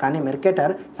కష్టం. కానీ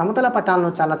మెర్కేటర్ సమతల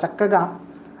పటాలను చాలా చక్కగా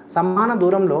సమాన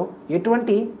దూరంలో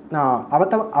ఎటువంటి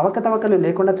అవకతవకలు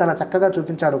లేకుండా చాలా చక్కగా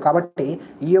చూపించాడు. కాబట్టి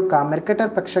ఈ యొక్క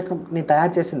మెర్కేటర్ ప్రక్షేపణని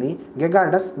తయారు చేసింది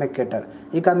గెగార్డస్ మెర్కేటర్.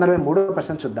 ఇక 43వ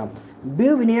ప్రశ్న చూద్దాం. భూ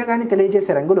వినియోగాన్ని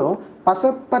తెలియజేసే రంగులో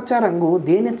పసుపచ్చ రంగు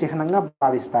దేని చిహ్నంగా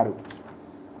భావిస్తారు?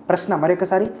 ప్రశ్న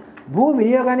మరొకసారి, భూ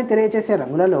వినియోగాన్ని తెలియజేసే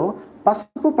రంగులలో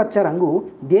పసుపు పచ్చ రంగు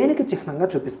దేనికి చిహ్నంగా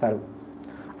చూపిస్తారు?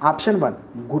 ఆప్షన్ 1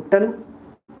 గుట్టలు,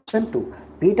 ఆప్షన్ 2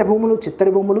 పీఠభూములు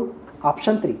చిత్తడి భూములు,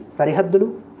 ఆప్షన్ 3 సరిహద్దులు,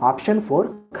 ఆప్షన్ 4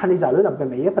 ఖనిజాలు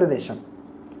లభ్యమయ్యే ప్రదేశం.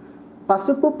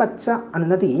 పసుపు పచ్చ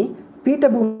అన్నది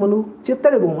పీఠభూములు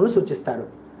చిత్తడి భూములు సూచిస్తారు.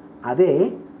 అదే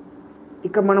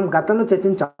ఇక మనం గతంలో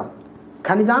చర్చించాం.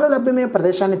 ఖనిజాలు లభ్యమయ్యే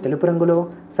ప్రదేశాన్ని తెలుపు రంగులో,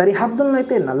 సరిహద్దులను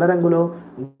అయితే నల్ల రంగులో,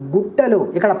 గుట్టలు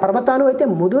ఇక్కడ పర్వతాలు అయితే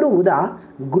ముదురు ఊదా,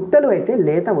 గుట్టలు అయితే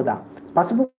లేత ఊదా.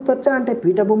 పసుపు పచ్చ అంటే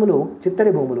పీఠభూములు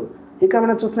చిత్తడి భూములు. ఇక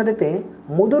మనం చూసినట్టయితే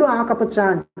ముదురు ఆకుపచ్చ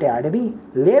అంటే అడవి,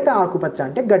 లేత ఆకుపచ్చ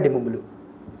అంటే గడ్డి భూములు.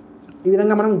 ఈ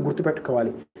విధంగా మనం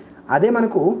గుర్తుపెట్టుకోవాలి. అదే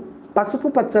మనకు పసుపు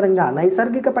పచ్చరంగా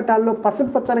నైసర్గిక పటాల్లో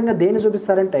పసుపు పచ్చరంగా దేన్ని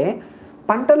చూపిస్తారంటే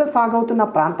పంటలు సాగవుతున్న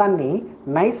ప్రాంతాన్ని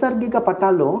నైసర్గిక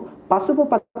పటాల్లో పసుపు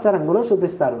పచ్చ రంగులో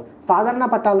చూపిస్తారు. సాధారణ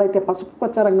పటాల్లో అయితే పసుపు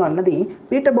పచ్చ రంగు అన్నది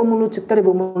పీఠభూములు చిత్తడి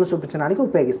భూములను చూపించడానికి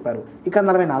ఉపయోగిస్తారు. ఇక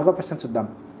 44వ ప్రశ్న చూద్దాం.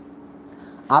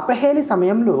 అపహేళి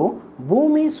సమయంలో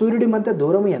భూమి సూర్యుడి మధ్య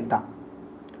దూరం ఎంత?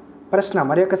 ప్రశ్న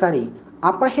మరొకసారి,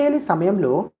 అపహేళి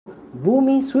సమయంలో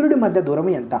భూమి సూర్యుడి మధ్య దూరం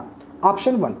ఎంత?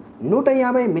 ఆప్షన్ 1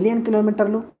 150 మిలియన్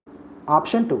కిలోమీటర్లు,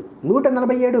 ఆప్షన్ 2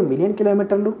 147 మిలియన్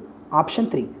కిలోమీటర్లు, ఆప్షన్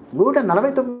 3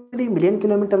 149 మిలియన్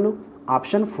కిలోమీటర్లు,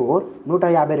 ఆప్షన్ 4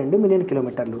 152 మిలియన్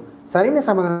కిలోమీటర్లు. సరైన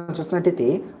సమాధానం చూసినట్టయితే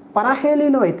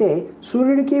పరహేళిలో అయితే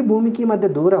సూర్యుడికి భూమికి మధ్య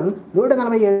దూరం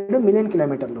 147 మిలియన్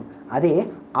కిలోమీటర్లు. అదే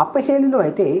అపహేళిలో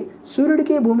అయితే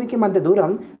సూర్యుడికి భూమికి మధ్య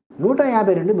దూరం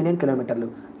 152 మిలియన్ కిలోమీటర్లు.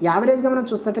 యావరేజ్గా మనం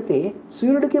చూసినట్టయితే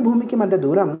సూర్యుడికి భూమికి మధ్య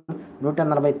దూరం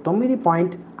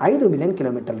 149.5 మిలియన్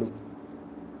కిలోమీటర్లు.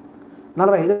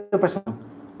 45వ ప్రశ్న,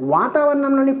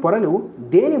 వాతావరణంలోని పొరలు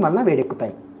దేని వలన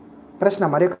వేడెక్కుతాయి? ప్రశ్న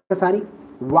మరొకసారి,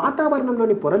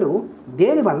 వాతావరణంలోని పొరలు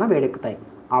దేని వలన వేడెక్కుతాయి?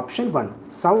 ఆప్షన్ 1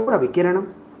 సౌర వికిరణం,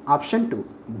 ఆప్షన్ 2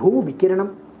 భూ వికిరణం,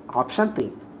 ఆప్షన్ 3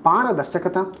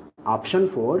 పారదర్శకత, ఆప్షన్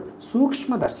 4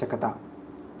 సూక్ష్మదర్శకత.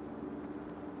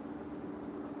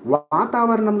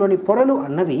 వాతావరణంలోని పొరలు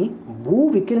అన్నవి భూ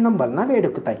వికిరణం వలన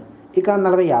వేడెక్కుతాయి. ఇక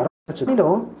 46లో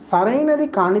సరైనది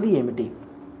కానిది ఏమిటి?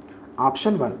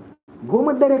 ఆప్షన్ 1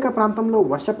 భూమధ్యరేఖ ప్రాంతంలో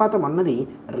వర్షపాతం అన్నది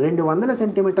 200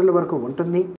 సెంటీమీటర్ల వరకు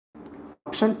ఉంటుంది.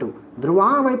 ఆప్షన్ 2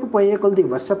 ధ్రువాల వైపు పోయే కొద్ది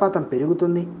వర్షపాతం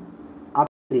పెరుగుతుంది.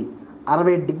 ఆప్షన్ 3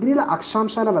 60 డిగ్రీల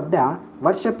అక్షాంశాల వద్ద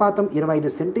వర్షపాతం 25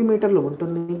 సెంటీమీటర్లు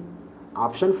ఉంటుంది.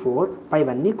 ఆప్షన్ 4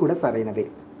 పైవన్నీ కూడా సరైనవే.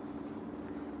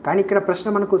 కానీ ఇక్కడ ప్రశ్న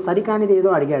మనకు సరికానిది ఏదో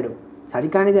అడిగాడు.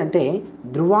 సరికానిది అంటే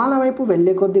ధ్రువాల వైపు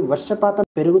వెళ్ళే కొద్దీ వర్షపాతం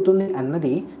పెరుగుతుంది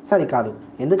అన్నది సరికాదు.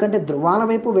 ఎందుకంటే ధ్రువాల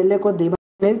వైపు వెళ్ళే కొద్దీ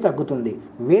అనేది తగ్గుతుంది.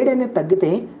 వేడి అనేది తగ్గితే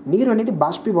నీరు అనేది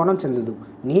బాష్పీభవనం చెందదు.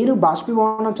 నీరు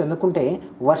బాష్పీభవనం చెందుకుంటే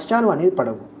వర్షాలు అనేది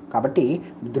పడవు. కాబట్టి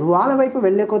ధ్రువాల వైపు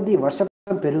వెళ్ళే కొద్దీ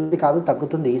వర్షపాతం పెరుగుతుంది కాదు,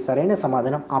 తగ్గుతుంది. సరైన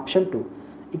సమాధానం ఆప్షన్ 2.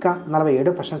 ఇక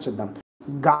 47వ ప్రశ్న చూద్దాం.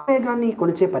 గాలి వేగాన్ని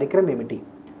కొలిచే పరికరం ఏమిటి?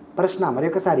 ప్రశ్న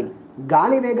మరొకసారి,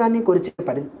 గాలి వేగాన్ని కొలిచే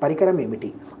పరికరం ఏమిటి?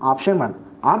 ఆప్షన్ 1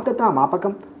 ఆర్ద్రత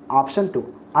మాపకం, ఆప్షన్ 2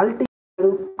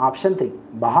 అల్టిమీటర్, ఆప్షన్ 3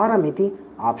 బహారమితి,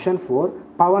 ఆప్షన్ 4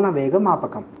 పవన వేగ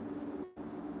మాపకం.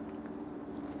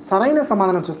 సరైన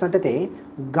సమాధానం చూసినట్టయితే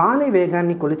గాలి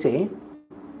వేగాన్ని కొలిచే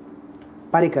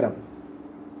పరికరం.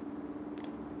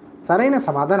 సరైన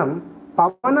సమాధానం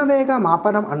పవన వేగ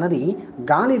మాపనం అన్నది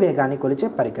గాలి వేగాన్ని కొలిచే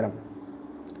పరికరం.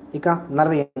 ఇక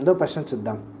 48వ ప్రశ్న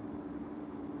చూద్దాం.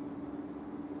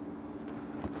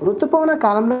 ఋతుపవన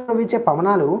కాలంలో వీచే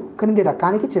పవనాలు క్రింది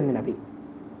రకానికి చెందినవి.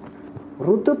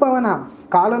 ఋతుపవన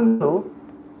కాలంలో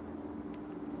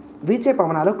వీచే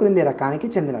పవనాలు క్రింది రకానికి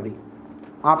చెందినవి?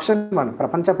 ఆప్షన్ 1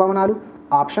 ప్రపంచ పవనాలు,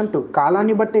 ఆప్షన్ 2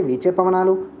 కాలాన్ని బట్టి వీచే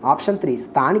పవనాలు, ఆప్షన్ 3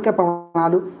 స్థానిక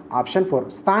పవనాలు, ఆప్షన్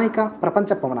 4 స్థానిక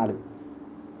ప్రపంచ పవనాలు.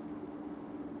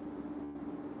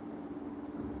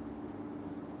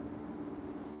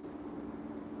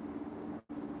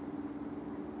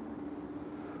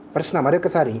 ప్రశ్న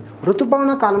మరొకసారి,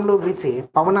 ఋతుపవన కాలంలో వీచే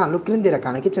పవనాలు క్రింది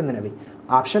రకానికి చెందినవి?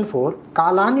 ఆప్షన్ 4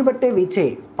 కాలాన్ని బట్టే వీచే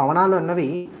పవనాలు అన్నవి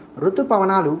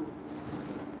ఋతుపవనాలు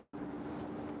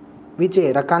వీచే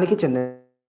రకానికి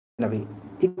చెందినవి.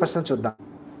 ఈ ప్రశ్న చూద్దాం.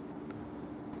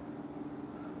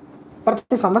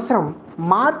 ప్రతి సంవత్సరం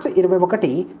మార్చి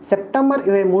 21 సెప్టెంబర్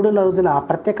 23 రోజుల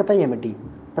ప్రత్యేకత ఏమిటి?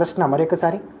 ప్రశ్న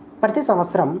మరొకసారి, ప్రతి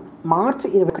సంవత్సరం మార్చి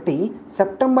 21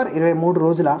 సెప్టెంబర్ 23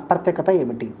 రోజుల ప్రత్యేకత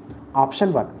ఏమిటి?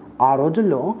 ఆప్షన్ 1 ఆ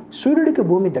రోజుల్లో సూర్యుడికి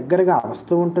భూమి దగ్గరగా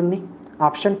వస్తూ ఉంటుంది.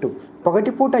 ఆప్షన్ 2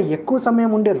 పగటిపూట ఎక్కువ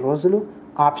సమయం ఉండే రోజులు.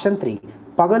 ఆప్షన్ 3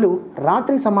 పగలు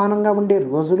రాత్రి సమానంగా ఉండే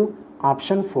రోజులు.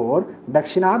 ఆప్షన్ 4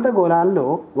 దక్షిణార్ధగోళాల్లో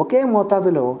ఒకే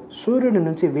మోతాదులో సూర్యుడి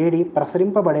నుంచి వేడి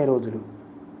ప్రసరింపబడే రోజులు.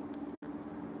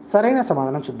 సరైన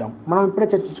సమాధానం చూద్దాం. మనం ఇప్పుడే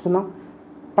చర్చించుకుందాం.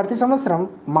 ప్రతి సంవత్సరం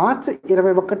మార్చి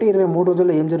 21, 23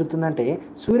 రోజుల్లో ఏం జరుగుతుందంటే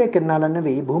సూర్యకిరణాలు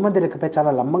అనేవి భూమధ్య రేఖపై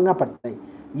చాలా లంబంగా పడతాయి.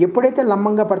 ఎప్పుడైతే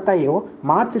లంబంగా పడతాయో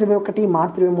మార్చి 21,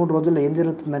 మార్చి 23 రోజుల్లో ఏం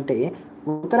జరుగుతుందంటే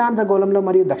ఉత్తరార్ధగోళంలో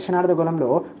మరియు దక్షిణార్ధగోళంలో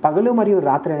పగలు మరియు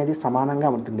రాత్రి అనేది సమానంగా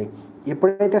ఉంటుంది.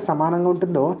 ఎప్పుడైతే సమానంగా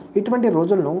ఉంటుందో ఇటువంటి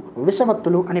రోజులను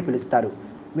విషవత్తులు అని పిలుస్తారు.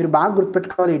 మీరు బాగా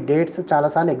గుర్తుపెట్టుకోవాలి. ఈ డేట్స్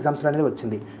చాలాసార్లు ఎగ్జామ్స్లో అనేది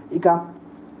వచ్చింది. ఇక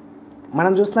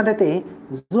మనం చూసినట్టయితే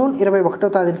జూన్ 21వ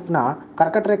తారీఖున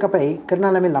కర్కట రేఖపై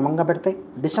కిరణాలన్నీ లంబంగా పెడతాయి.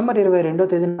 డిసెంబర్ 22వ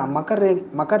తేదీన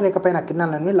మకర రేఖపైన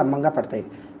కిరణాలన్నీ లంబంగా పడతాయి.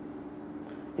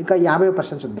 ఇంకా 50వ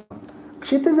ప్రశ్న చూద్దాం.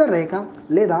 క్షితిజ రేఖ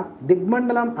లేదా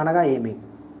దిగ్మండలం అనగా ఏమి?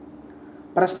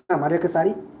 ప్రశ్న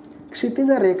మరొకసారి,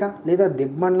 క్షితిజ రేఖ లేదా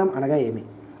దిగ్మండలం అనగా ఏమి?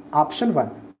 ఆప్షన్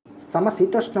 1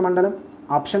 సమశీతోష్ణ మండలం.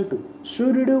 ఆప్షన్ 2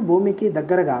 సూర్యుడు భూమికి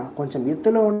దగ్గరగా కొంచెం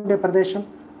ఎత్తులో ఉండే ప్రదేశం.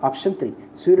 ఆప్షన్ 3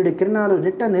 సూర్యుడి కిరణాలు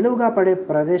నిట్ట నిలువుగా పడే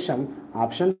ప్రదేశం.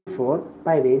 ఆప్షన్ 4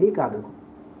 పైవేది కాదు.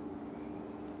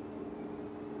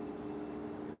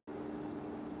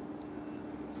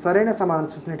 సరైన సమాధానం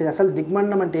చూసినట్టయితే అసలు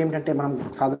దిగ్మండలం అంటే ఏమిటంటే మనం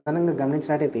సాధారణంగా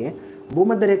గమనించినట్టయితే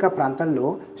భూమధ్య రేఖ ప్రాంతంలో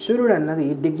సూర్యుడు అన్నది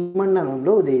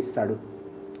దిగ్మండలంలో ఉదయిస్తాడు.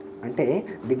 అంటే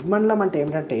దిగ్మండలం అంటే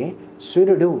ఏమిటంటే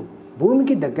సూర్యుడు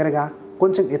భూమికి దగ్గరగా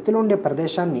కొంచెం ఎత్తులో ఉండే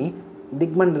ప్రదేశాన్ని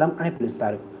దిగ్మండలం అని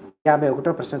పిలుస్తారు.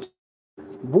 51వ ప్రశ్న,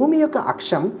 భూమి యొక్క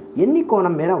అక్షం ఎన్ని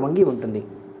కోణం మేర వంగి ఉంటుంది?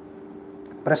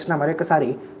 ప్రశ్న మరొకసారి,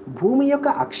 భూమి యొక్క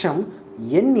అక్షం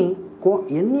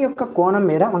ఎన్ని యొక్క కోణం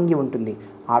మేర వంగి ఉంటుంది?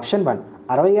 ఆప్షన్ 1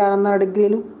 66.5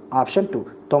 డిగ్రీలు, ఆప్షన్ 2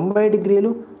 90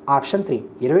 డిగ్రీలు, ఆప్షన్ 3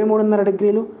 23.5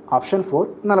 డిగ్రీలు, ఆప్షన్ 4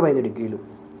 45 డిగ్రీలు.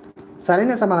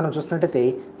 సరైన సమాధానం చూసినట్టయితే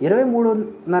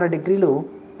 23.5 డిగ్రీలు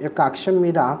యొక్క అక్షం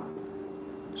మీద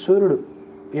సూర్యుడు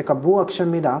యొక్క భూ అక్షం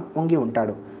మీద వంగి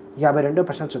ఉంటాడు. 52వ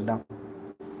ప్రశ్న చూద్దాం.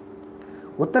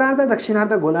 ఉత్తరార్ధ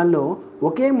దక్షిణార్ధ గోళాల్లో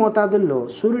ఒకే మోతాదుల్లో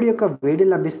సూర్యుడి యొక్క వేడి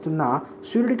లభిస్తున్న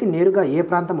సూర్యుడికి నేరుగా ఏ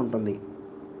ప్రాంతం ఉంటుంది?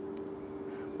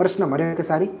 ప్రశ్న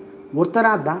మరొకసారి,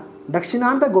 ఉత్తరార్ధ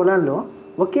దక్షిణార్ధ గోళాల్లో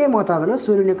ఒకే మోతాదులో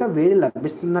సూర్యుని యొక్క వేడి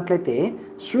లభిస్తున్నట్లయితే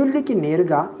సూర్యుడికి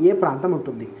నేరుగా ఏ ప్రాంతం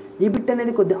ఉంటుంది? ఈ బిట్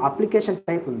అనేది కొద్ది అప్లికేషన్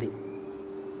టైప్ ఉంది.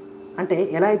 అంటే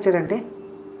ఎలా ఇచ్చాడంటే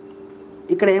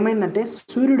ఇక్కడ ఏమైందంటే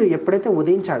సూర్యుడు ఎప్పుడైతే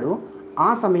ఉదయించాడో ఆ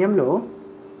సమయంలో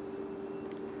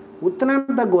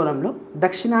ఉత్తరార్ధ గోళంలో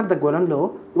దక్షిణార్ధ గోళంలో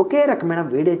ఒకే రకమైన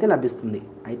వేడి అయితే లభిస్తుంది.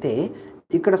 అయితే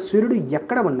ఇక్కడ సూర్యుడు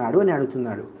ఎక్కడ ఉన్నాడు అని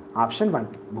అడుగుతున్నాడు. ఆప్షన్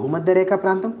 1 భూమధ్య రేఖ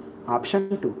ప్రాంతం, ఆప్షన్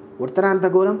 2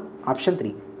 ఉత్తరార్ధగోళం, ఆప్షన్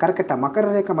 3 కర్కట మకర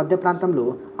రేఖ మధ్య ప్రాంతంలో,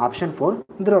 ఆప్షన్ 4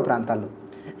 ధ్రువ ప్రాంతాల్లో.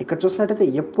 ఇక్కడ చూసినట్టయితే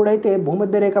ఎప్పుడైతే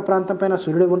భూమధ్య రేఖ ప్రాంతం పైన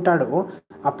సూర్యుడు ఉంటాడో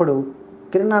అప్పుడు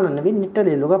కిరణాలు అనేవి నిట్ట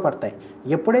నిలువుగా పడతాయి.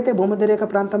 ఎప్పుడైతే భూమధ్య రేఖ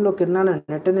ప్రాంతంలో కిరణాలు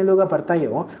నిట్ట నిలువుగా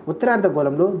పడతాయో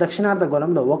ఉత్తరార్ధగోళంలో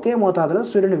దక్షిణార్ధగోళంలో ఒకే మోతాదులో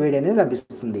సూర్యుని వేడి అనేది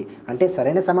లభిస్తుంది. అంటే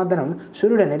సరైన సమాధానం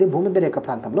సూర్యుడు అనేది భూమధ్య రేఖ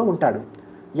ప్రాంతంలో ఉంటాడు.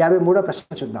 53వ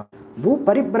ప్రశ్న చూద్దాం. భూ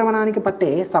పరిభ్రమణానికి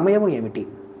పట్టే సమయం ఏమిటి?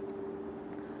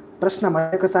 ప్రశ్న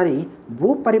మరొకసారి, భూ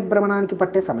పరిభ్రమణానికి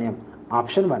పట్టే సమయం.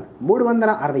 ఆప్షన్ 1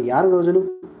 366 రోజులు,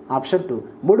 ఆప్షన్ 2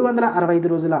 365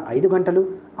 రోజుల 5 గంటలు,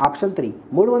 ఆప్షన్ 3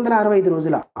 365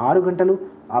 రోజుల 6 గంటలు,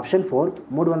 ఆప్షన్ 4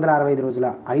 365 రోజుల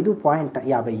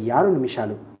 5.56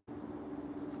 నిమిషాలు.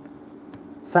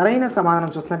 సరైన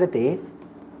సమాధానం చూసినట్లయితే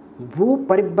భూ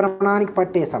పరిభ్రమణానికి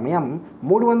పట్టే సమయం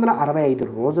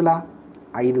 365 రోజుల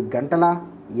 5 గంటల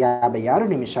 56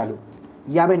 నిమిషాలు.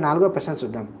 54వ ప్రశ్న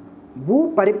చూద్దాం. భూ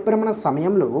పరిభ్రమణ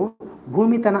సమయంలో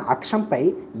భూమి తన అక్షంపై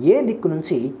ఏ దిక్కు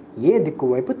నుంచి ఏ దిక్కు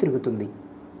వైపు తిరుగుతుంది?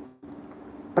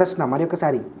 ప్రశ్న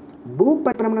మరొకసారి, భూ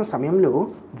పరిభ్రమణ సమయంలో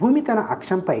భూమి తన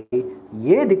అక్షంపై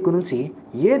ఏ దిక్కు నుంచి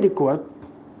ఏ దిక్కు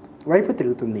వైపు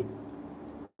తిరుగుతుంది?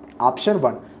 ఆప్షన్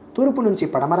 1 తూర్పు నుంచి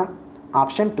పడమర,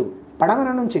 ఆప్షన్ 2 పడమర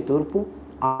నుంచి తూర్పు,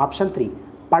 ఆప్షన్ 3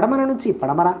 పడమర నుంచి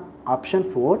పడమర, ఆప్షన్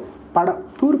 4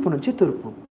 తూర్పు నుంచి తూర్పు.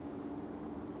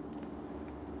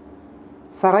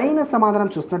 సరైన సమాధానం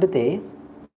చూసినట్టయితే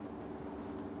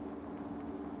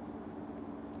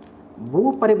భూ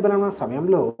పరిభ్రమణ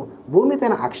సమయంలో భూమి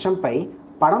తన అక్షంపై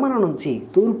పడమర నుంచి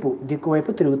తూర్పు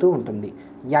దిక్కువైపు తిరుగుతూ ఉంటుంది.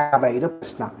 55వ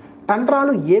ప్రశ్న,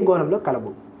 టండ్రాలు ఏ గోళంలో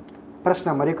కలవు? ప్రశ్న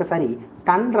మరొకసారి,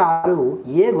 టండ్రాలు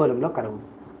ఏ గోళంలో కలవు?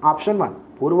 Option 1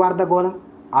 పూర్వార్ధగోళం,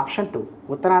 option 2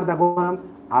 ఉత్తరార్ధగోళం,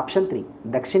 option 3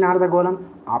 దక్షిణార్ధగోళం,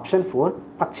 option 4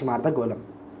 పశ్చిమార్ధగోళం.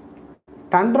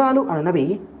 టండ్రాలు అనునవి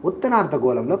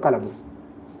ఉత్తరార్ధగోళంలో కలవు.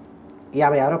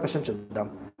 56వ ప్రశ్న చూద్దాం.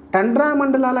 టండ్రా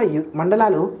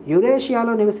మండలాలు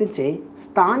యురేషియాలో నివసించే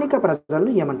స్థానిక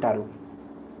ప్రజలను ఏమంటారు?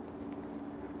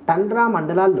 టండ్రా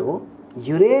మండలాల్లో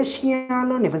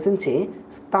యురేషియాలో నివసించే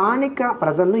స్థానిక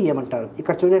ప్రజలను ఏమంటారు?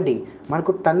 ఇక్కడ చూడండి,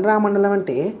 మనకు టండ్రా మండలం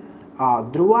అంటే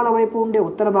ధ్రువాల వైపు ఉండే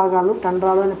ఉత్తర భాగాలు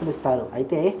టండ్రాలు అని పిలుస్తారు.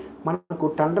 అయితే మనకు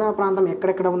టండ్రా ప్రాంతం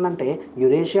ఎక్కడెక్కడ ఉందంటే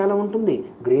యురేషియాలో ఉంటుంది,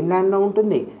 గ్రీన్లాండ్లో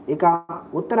ఉంటుంది, ఇక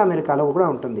ఉత్తర అమెరికాలో కూడా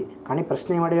ఉంటుంది. కానీ ప్రశ్న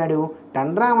ఏమడిగాడు?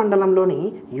 టండ్రా మండలంలోని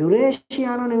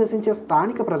యురేషియాలో నివసించే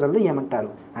స్థానిక ప్రజలను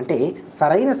ఏమంటారు అంటే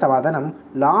సరైన సమాధానం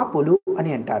లాపులు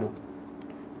అని అంటారు.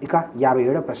 ఇక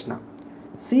 57వ ప్రశ్న,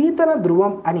 శీతల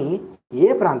ధ్రువం అని ఏ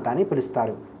ప్రాంతాన్ని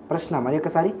పిలుస్తారు? ప్రశ్న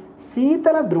మరొకసారి,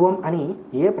 శీతల ధ్రువం అని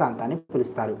ఏ ప్రాంతాన్ని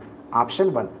పిలుస్తారు? ఆప్షన్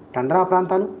 1 టండ్రా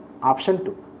ప్రాంతాలు, ఆప్షన్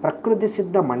 2 ప్రకృతి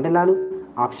సిద్ధ మండలాలు,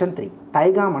 ఆప్షన్ 3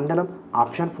 టైగా మండలం,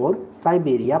 ఆప్షన్ 4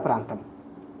 సైబీరియా ప్రాంతం.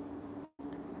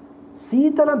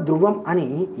 శీతల ధ్రువం అని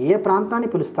ఏ ప్రాంతాన్ని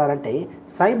పిలుస్తారంటే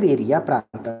సైబీరియా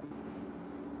ప్రాంతం.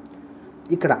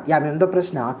 ఇక్కడ 58వ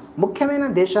ప్రశ్న, ముఖ్యమైన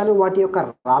దేశాలు వాటి యొక్క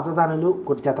రాజధానులు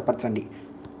జతపరచండి.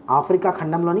 ఆఫ్రికా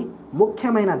ఖండంలోని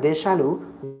ముఖ్యమైన దేశాలు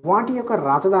వాటి యొక్క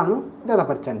రాజధానులు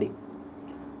జతపరచండి.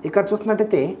 ఇక్కడ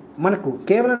చూసినట్టయితే మనకు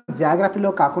కేవలం జియోగ్రఫీలో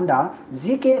కాకుండా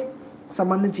జీకే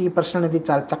సంబంధించి ఈ ప్రశ్న అనేది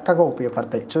చాలా చక్కగా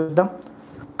ఉపయోగపడతాయి. చూద్దాం.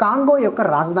 కాంగో యొక్క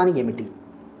రాజధాని ఏమిటి?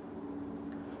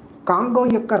 కాంగో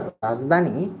యొక్క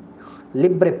రాజధాని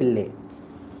లిబ్రెపిల్లే.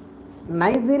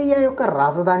 నైజీరియా యొక్క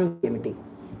రాజధాని ఏమిటి?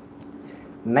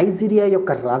 నైజీరియా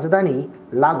యొక్క రాజధాని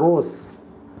లాగోస్.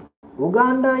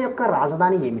 ఉగాండా యొక్క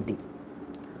రాజధాని ఏమిటి?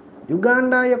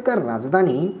 యుగాండా యొక్క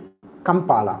రాజధాని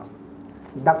కంపాలా.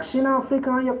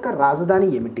 దక్షిణాఫ్రికా యొక్క రాజధాని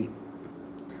ఏమిటి?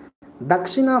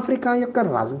 దక్షిణాఫ్రికా యొక్క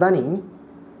రాజధాని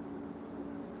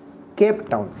కేప్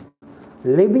టౌన్.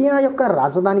 లిబియా యొక్క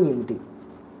రాజధాని ఏమిటి?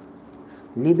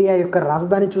 లిబియా యొక్క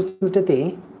రాజధాని చూసినట్లయితే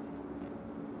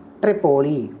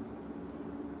ట్రిపోలి.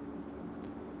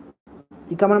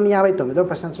 ఇక మనం 59వ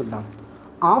ప్రశ్న చూద్దాం.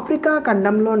 ఆఫ్రికా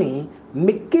ఖండంలోని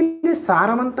మిక్కిలి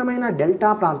సారవంతమైన డెల్టా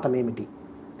ప్రాంతం ఏమిటి?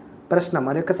 ప్రశ్న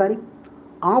మరొకసారి,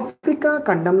 ఆఫ్రికా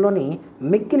ఖండంలోని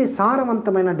మిక్కిలి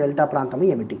సారవంతమైన డెల్టా ప్రాంతం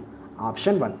ఏమిటి?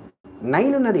 ఆప్షన్ 1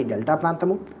 నైలు నది డెల్టా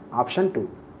ప్రాంతము, ఆప్షన్ 2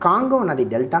 కాంగో నది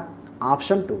డెల్టా,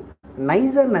 ఆప్షన్ 2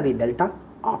 నైజర్ నది డెల్టా,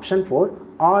 ఆప్షన్ 4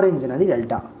 ఆరెంజ్ నది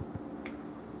డెల్టా.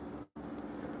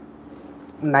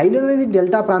 నైలు నది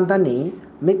డెల్టా ప్రాంతాన్ని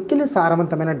మిక్కిలి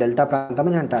సారవంతమైన డెల్టా ప్రాంతం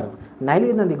అని అంటారు.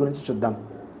 నైలు నది గురించి చూద్దాం.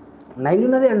 నైలు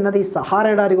నది అన్నది సహారా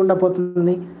ఎడారి గుండా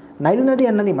పోతుంది. నైలు నది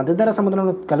అన్నది మధ్యధరా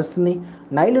సముద్రంలో కలుస్తుంది.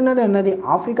 నైలు నది అన్నది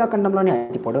ఆఫ్రికా ఖండంలోని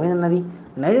అతి పొడవైన నది.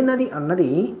 నైలు నది అన్నది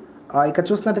ఇక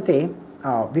చూసినట్టయితే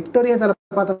విక్టోరియా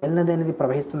జలపాతం నైలు నది అనేది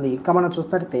ప్రవహిస్తుంది. ఇక మనం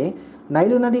చూసినట్టయితే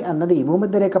నైలు నది అన్నది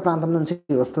భూమధ్య రేఖ ప్రాంతం నుంచి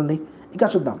వస్తుంది. ఇక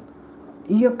చూద్దాం,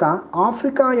 ఈ యొక్క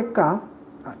ఆఫ్రికా యొక్క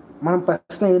మనం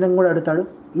ప్రశ్న ఏ విధంగా కూడా అడుగుతాడు.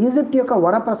 ఈజిప్ట్ యొక్క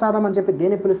వరప్రసాదం అని చెప్పి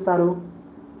దేన్ని పిలుస్తారు?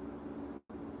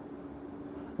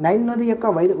 నైల్ నది యొక్క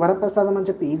వరప్రసాదం అని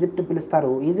చెప్పి ఈజిప్ట్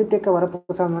పిలుస్తారు. ఈజిప్ట్ యొక్క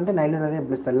వరప్రసాదం అంటే నైల్ నది అని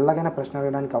పిలుస్తారు. ఎలాగైనా ప్రశ్న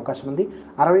అడగడానికి అవకాశం ఉంది.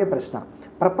 60వ ప్రశ్న,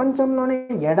 ప్రపంచంలోనే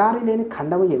ఎడారి లేని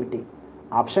ఖండము ఏమిటి?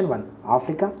 ఆప్షన్ 1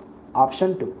 ఆఫ్రికా,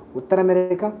 ఆప్షన్ 2 ఉత్తర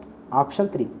అమెరికా,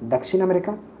 ఆప్షన్ 3 దక్షిణ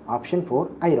అమెరికా, ఆప్షన్ 4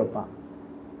 ఐరోపా.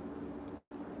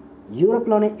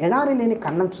 యూరోప్లోనే ఎడారి లేని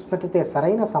ఖండం చూసినట్లయితే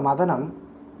సరైన సమాధానం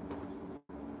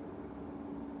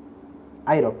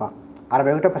ఐరోపా.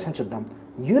 61వ ప్రశ్న చూద్దాం.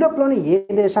 యూరోప్లోని ఏ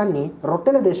దేశాన్ని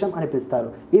రొట్టెల దేశం అని పిలుస్తారు?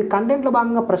 ఈ కంటెంట్లో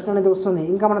భాగంగా ప్రశ్న అనేది వస్తుంది.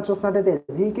 ఇంకా మనం చూసినట్టయితే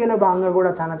జీకేలో భాగంగా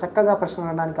కూడా చాలా చక్కగా ప్రశ్న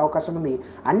అడగడానికి అవకాశం ఉంది.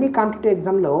 అన్ని కాంపిటేటివ్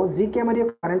ఎగ్జామ్లో జీకే మరియు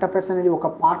కరెంట్ అఫైర్స్ అనేది ఒక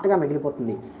పార్ట్గా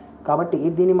మిగిలిపోతుంది. కాబట్టి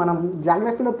దీన్ని మనం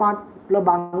జాగ్రఫీలో పార్ట్లో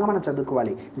భాగంగా మనం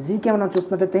చదువుకోవాలి. జీకే మనం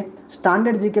చూసినట్టయితే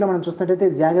స్టాండర్డ్ జీకేలో మనం చూసినట్టయితే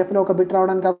జాగ్రఫీలో ఒక బిట్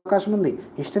రావడానికి అవకాశం ఉంది,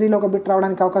 హిస్టరీలో ఒక బిట్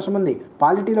రావడానికి అవకాశం ఉంది,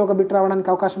 పాలిటీలో ఒక బిట్ రావడానికి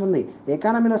అవకాశం ఉంది,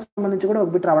 ఎకానమీలో సంబంధించి కూడా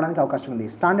ఒక బిట్ రావడానికి అవకాశం ఉంది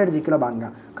స్టాండర్డ్ జీకేలో భాగంగా.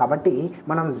 కాబట్టి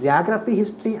మనం జాగ్రఫీ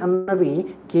హిస్టరీ అన్నవి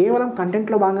కేవలం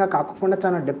కంటెంట్లో భాగంగా కాకుండా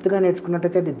చాలా డెప్త్గా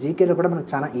నేర్చుకున్నట్టయితే జీకేలో కూడా మనకు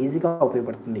చాలా ఈజీగా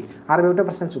ఉపయోగపడుతుంది. 61వ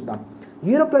ప్రశ్న చూద్దాం.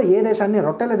 యూరోప్లో ఏ దేశాన్ని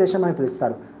రొట్టెల దేశం అని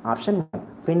పిలుస్తారు? Option 1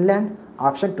 Finland,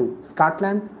 option 2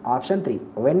 Scotland, option 3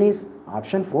 Venice,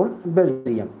 option 4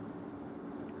 Belgium.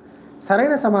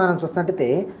 సరైన సమాధానం చూసినట్టయితే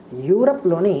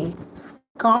యూరప్లోని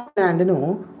స్కాట్లాండ్ను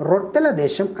రొట్టెల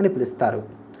దేశం అని పిలుస్తారు.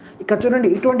 ఇక చూడండి,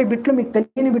 ఇటువంటి బిట్లు మీకు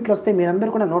తెలియని బిట్లు వస్తే మీరందరూ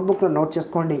కూడా నోట్బుక్లో నోట్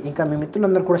చేసుకోండి. ఇంకా మీ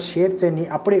మిత్రులందరూ కూడా షేర్ చేయండి.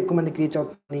 అప్పుడే ఎక్కువ మందికి రీచ్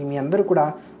అవుతుంది. మీ అందరూ కూడా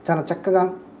చాలా చక్కగా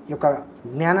ఈ యొక్క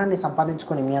జ్ఞానాన్ని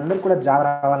సంపాదించుకొని మీ అందరూ కూడా జాబ్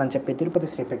రావాలని చెప్పి తిరుపతి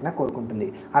శ్రీప్రజ్ఞ కోరుకుంటుంది.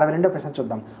 62వ ప్రశ్న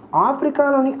చూద్దాం.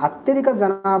 ఆఫ్రికాలోని అత్యధిక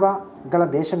జనాభా గల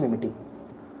దేశం ఏమిటి?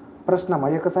 ప్రశ్న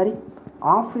మరొకసారి,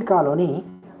 ఆఫ్రికాలోని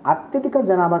అత్యధిక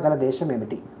జనాభా గల దేశం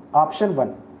ఏమిటి? ఆప్షన్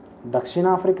 1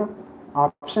 దక్షిణాఫ్రికా,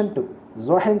 option 2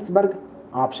 Johannesburg,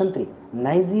 option 3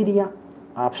 Nigeria,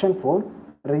 option 4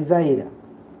 రిజైర్.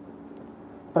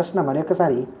 ప్రశ్న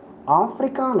మరొకసారి,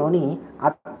 ఆఫ్రికాలోని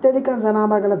అత్యధిక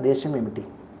జనాభా గల దేశం ఏమిటి?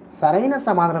 సరైన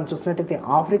సమాధానం చూసినట్టయితే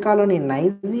ఆఫ్రికాలోని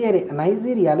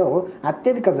నైజీరియాలో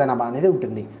అత్యధిక జనాభా అనేది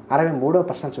ఉంటుంది. 63వ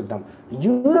ప్రశ్న చూద్దాం.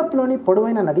 యూరప్లోని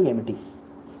పొడవైన నది ఏమిటి?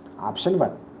 ఆప్షన్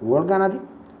 1 వోల్గా నది,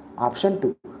 ఆప్షన్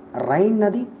 2 రైన్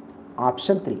నది,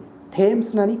 ఆప్షన్ 3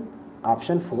 థేమ్స్ నది,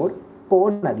 ఆప్షన్ 4 పో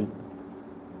నది.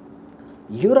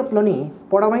 యూరప్లోని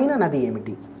పొడవైన నది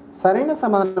ఏమిటి? సరైన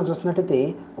సమాధానం చూసినట్టయితే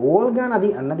వోల్గా నది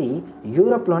అన్నది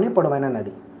యూరప్లోని పొడవైన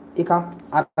నది. ఇక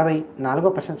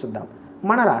 64వ ప్రశ్న చూద్దాం.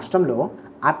 మన రాష్ట్రంలో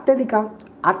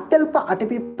అత్యల్ప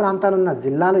అటవీ ప్రాంతాలున్న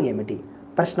జిల్లాలు ఏమిటి?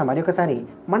 ప్రశ్న మరొకసారి,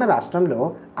 మన రాష్ట్రంలో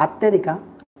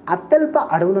అత్యల్ప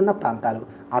అడవులున్న ప్రాంతాలు.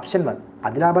 Option 1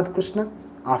 Adilabad Krishna,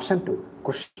 option 2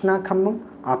 Krishna Khammam,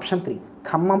 option 3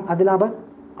 Khammam Adilabad,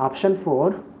 option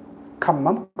 4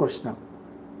 Khammam Krishna.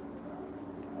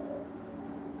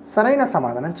 సరైన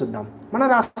సమాధానం చూద్దాం. మన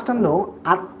రాష్ట్రంలో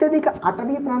అత్యధిక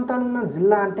అటవీ ప్రాంతాలున్న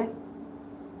జిల్లా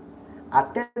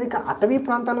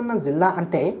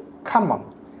అంటే ఖమ్మం.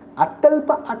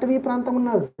 అత్యల్ప అటవీ ప్రాంతం ఉన్న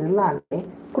జిల్లా అంటే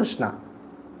కృష్ణ.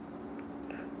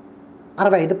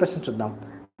 65 ప్రశ్న చూద్దాం.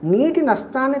 నీటి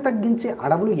నష్టాన్ని తగ్గించే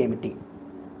అడవులు ఏమిటి?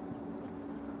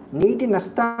 నీటి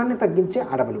నష్టాన్ని తగ్గించే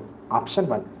అడవులు. ఆప్షన్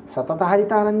 1 సతత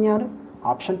హరితారణ్యాలు,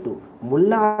 ఆప్షన్ 2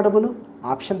 ముళ్ళ అడవులు,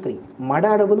 ఆప్షన్ 3 మడ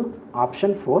అడవులు,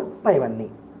 ఆప్షన్ 4 పైవన్నీ.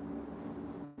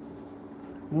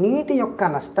 నీటి యొక్క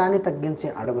నష్టాన్ని తగ్గించే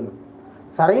అడవులు.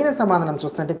 సరైన సమాధానం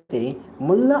చూసినట్టయితే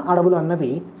ముళ్ళ అడవులు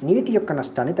అన్నవి నీటి యొక్క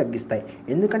నష్టాన్ని తగ్గిస్తాయి.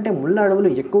 ఎందుకంటే ముళ్ళ అడవులు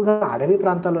ఎక్కువగా అడవి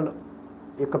ప్రాంతాలలో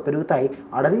పెరుగుతాయి.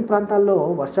 అడవి ప్రాంతాల్లో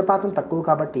వర్షపాతం తక్కువ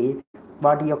కాబట్టి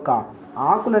వాటి యొక్క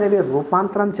ఆకులు అనేవి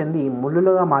రూపాంతరం చెంది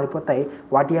ముళ్ళులుగా మారిపోతాయి.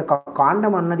 వాటి యొక్క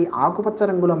కాండం అన్నది ఆకుపచ్చ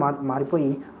రంగులో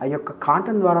మారిపోయి ఆ యొక్క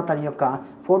కాండం ద్వారా తన యొక్క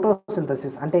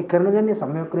ఫోటోసింథసిస్ అంటే కిరణజన్య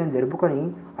సంయోక్రియం జరుపుకొని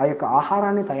ఆ యొక్క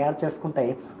ఆహారాన్ని తయారు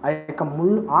చేసుకుంటాయి. ఆ యొక్క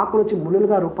ఆకులు వచ్చి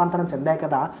ముళ్ళులుగా రూపాంతరం చెందాయి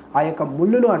కదా, ఆ యొక్క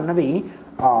ముళ్ళులు అన్నవి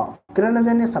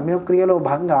కిరణజన్య సంయోక్రియలో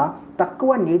భాగంగా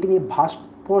తక్కువ నీటిని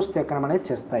బాష్పోత్సేకరణ అనేది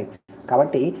చేస్తాయి.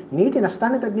 కాబట్టి నీటి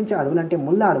నష్టాన్ని తగ్గించే అడవులు అంటే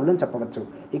ముళ్ళ అడవులు అని చెప్పవచ్చు.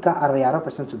 ఇక 66వ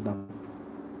ప్రశ్న చూద్దాం.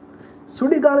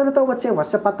 సుడిగాలులతో వచ్చే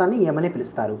వర్షపాతాన్ని ఏమని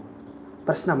పిలుస్తారు?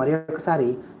 ప్రశ్న మరి ఒకసారి,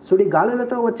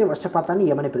 సుడిగాలులతో వచ్చే వర్షపాతాన్ని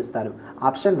ఏమని పిలుస్తారు?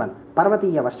 ఆప్షన్ 1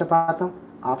 పర్వతీయ వర్షపాతం,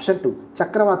 ఆప్షన్ 2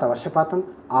 చక్రవాత వర్షపాతం,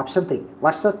 ఆప్షన్ 3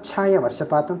 వర్షఛాయ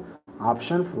వర్షపాతం,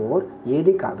 ఆప్షన్ 4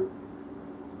 ఏది కాదు.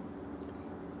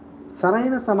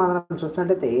 సరైన సమాధానం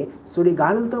చూసినట్టయితే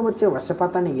సుడిగాలులతో వచ్చే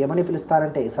వర్షపాతాన్ని ఏమని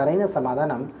పిలుస్తారంటే సరైన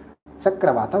సమాధానం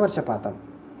చక్రవాత వర్షపాతం.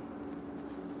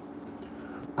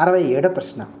 67వ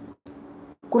ప్రశ్న.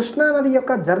 కృష్ణానది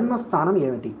యొక్క జన్మస్థానం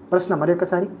ఏమిటి? ప్రశ్న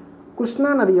మరొకసారి,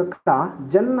 కృష్ణానది యొక్క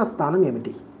జన్మస్థానం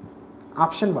ఏమిటి?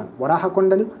 Option 1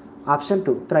 వరాహకొండలు, option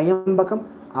 2 Tryambakam,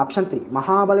 option 3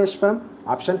 Mahabaleshwaram,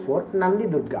 option 4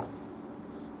 నందిదుర్గ.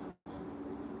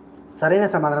 సరైన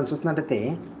సమాధానం చూసినట్టయితే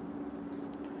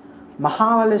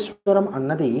మహాబలేశ్వరం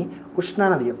అన్నది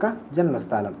కృష్ణానది యొక్క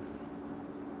జన్మస్థానం.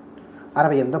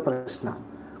 68వ ప్రశ్న.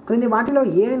 క్రింది వాటిలో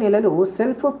ఏ నేలలు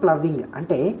సెల్ఫ్ ప్లవింగ్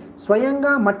అంటే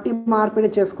స్వయంగా మట్టి మార్పిడి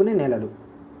చేసుకునే నేలలు?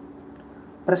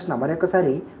 ప్రశ్న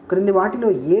మరొకసారి, క్రింది వాటిలో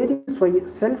ఏది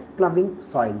సెల్ఫ్ ప్లవింగ్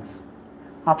సాయిల్స్?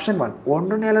 ఆప్షన్ 1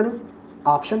 ఒండ్రు నేలలు,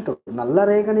 ఆప్షన్ 2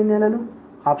 నల్లరేగడి నేలలు,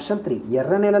 ఆప్షన్ 3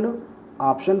 ఎర్ర నేలలు,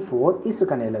 ఆప్షన్ 4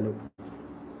 ఇసుక నేలలు.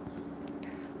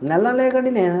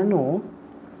 నల్లరేగడి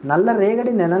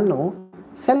నేలలను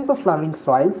సెల్ఫ్ ప్లవింగ్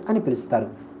సాయిల్స్ అని పిలుస్తారు.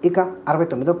 ఇక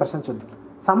 69వ ప్రశ్న చూద్దాం.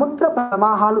 సముద్ర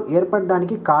ప్రవాహాలు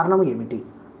ఏర్పడడానికి కారణం ఏమిటి?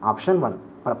 ఆప్షన్ 1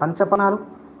 ప్రపంచపనాలు,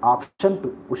 ఆప్షన్ 2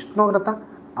 ఉష్ణోగ్రత,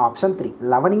 ఆప్షన్ 3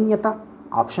 లవణీయత,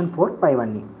 ఆప్షన్ 4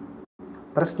 పైవన్నీ.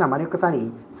 ప్రశ్న మరొకసారి,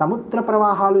 సముద్ర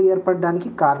ప్రవాహాలు ఏర్పడడానికి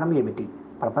కారణం ఏమిటి?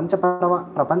 ప్రపంచ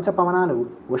పవనాలు,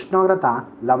 ఉష్ణోగ్రత,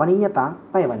 లవణీయత,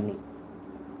 పైవన్నీ.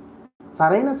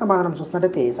 సరైన సమాధానం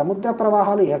చూసినట్టయితే సముద్ర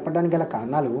ప్రవాహాలు ఏర్పడడానికి గల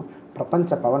కారణాలు ప్రపంచ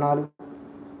పవనాలు,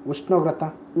 ఉష్ణోగ్రత,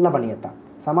 లవణీయత.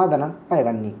 సమాధానం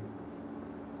పైవన్నీ.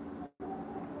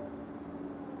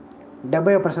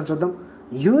 70వ ప్రశ్న చూద్దాం.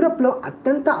 యూరప్లో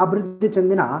అత్యంత అభివృద్ధి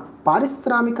చెందిన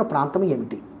పారిశ్రామిక ప్రాంతం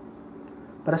ఏమిటి?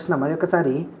 ప్రశ్న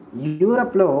మరొకసారి,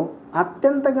 యూరప్లో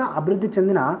అత్యంతగా అభివృద్ధి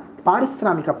చెందిన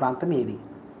పారిశ్రామిక ప్రాంతం ఏది?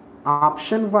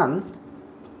 ఆప్షన్ 1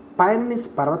 పైరనీస్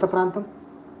పర్వత ప్రాంతం,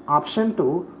 ఆప్షన్ 2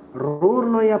 రూర్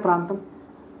లోయ ప్రాంతం,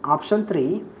 ఆప్షన్ 3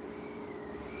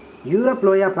 యూరప్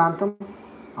లోయ ప్రాంతం,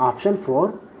 ఆప్షన్ 4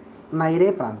 నైరే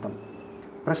ప్రాంతం.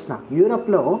 ప్రశ్న,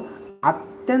 యూరప్లో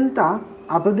అత్యంత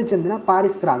అభివృద్ధి చెందిన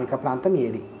పారిశ్రామిక ప్రాంతం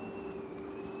ఏది?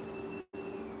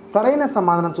 సరైన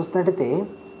సమాధానం చూసినట్టయితే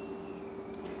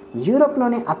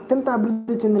యూరప్లోని అత్యంత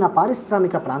అభివృద్ధి చెందిన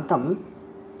పారిశ్రామిక ప్రాంతం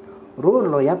రూర్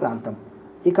లోయ ప్రాంతం.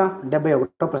 ఇక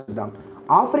 71వ ప్రశ్న,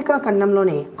 ఆఫ్రికా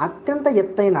ఖండంలోని అత్యంత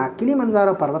ఎత్తైన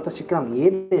కిలిమంజారో పర్వత శిఖరం ఏ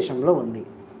దేశంలో ఉంది?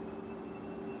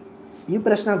 ఈ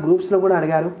ప్రశ్న గ్రూప్స్లో కూడా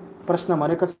అడిగారు. ప్రశ్న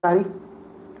మరొకసారి,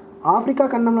 ఆఫ్రికా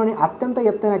ఖండంలోని అత్యంత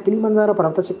ఎత్తైన కిలిమంజారో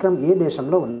పర్వత శిఖరం ఏ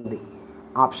దేశంలో ఉంది?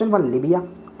 Option 1 Libya,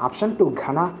 option 2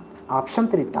 Ghana, option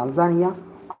 3 Tanzania,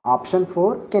 option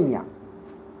 4 Kenya.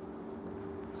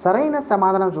 సరైన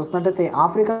సమాధానం చూసినట్టయితే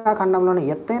ఆఫ్రికా ఖండంలోని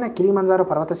ఎత్తైన కిలిమంజారో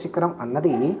పర్వత శిఖరం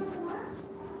అన్నది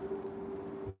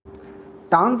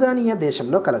టాంజానియా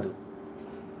దేశంలో కలదు.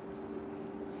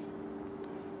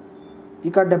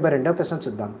 ఇక 72వ ప్రశ్న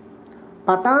చూద్దాం.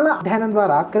 పటాల అధ్యయనం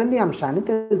ద్వారా క్రింది అంశాన్ని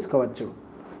తెలుసుకోవచ్చు.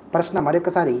 ప్రశ్న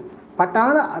మరొకసారి,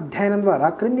 పటాల అధ్యయనం ద్వారా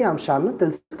క్రింది అంశాలను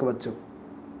తెలుసుకోవచ్చు.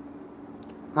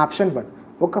 ఆప్షన్ 1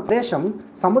 ఒక ప్రదేశం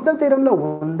సముద్ర తీరంలో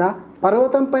ఉందా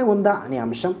పర్వతంపై ఉందా అనే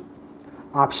అంశం.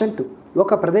 ఆప్షన్ 2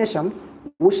 ఒక ప్రదేశం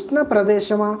ఉష్ణ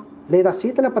ప్రదేశమా లేదా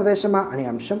శీతల ప్రదేశమా అనే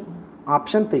అంశం.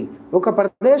 ఆప్షన్ 3 ఒక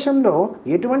ప్రదేశంలో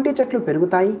ఎటువంటి చెట్లు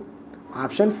పెరుగుతాయి.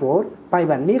 ఆప్షన్ 4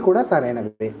 పైవన్నీ కూడా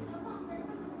సరైనవే.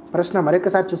 ప్రశ్న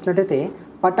మరొకసారి చూసినట్టయితే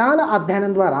పటాల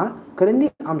అధ్యయనం ద్వారా క్రింది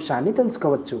అంశాన్ని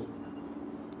తెలుసుకోవచ్చు.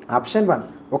 ఆప్షన్ 1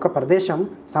 ఒక ప్రదేశం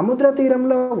సముద్ర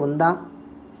తీరంలో ఉందా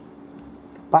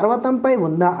పర్వతంపై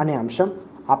ఉందా అనే అంశం.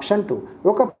 ఆప్షన్ 2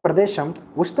 ఒక ప్రదేశం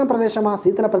ఉష్ణ ప్రదేశమా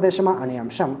శీతల ప్రదేశమా అనే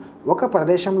అంశం. ఒక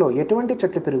ప్రదేశంలో ఎటువంటి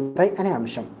చెట్లు పెరుగుతాయి అనే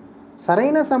అంశం.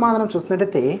 సరైన సమాధానం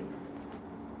చూసినట్టయితే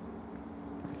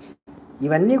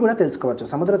ఇవన్నీ కూడా తెలుసుకోవచ్చు.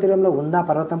 సముద్ర తీరంలో ఉందా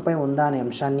పర్వతంపై ఉందా అనే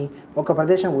అంశాన్ని, ఒక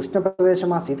ప్రదేశం ఉష్ణ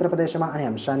ప్రదేశమా శీతల ప్రదేశమా అనే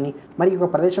అంశాన్ని, మరియు ఒక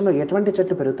ప్రదేశంలో ఎటువంటి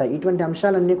చెట్లు పెరుగుతాయి, ఇటువంటి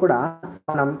అంశాలన్నీ కూడా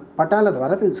మనం పటాల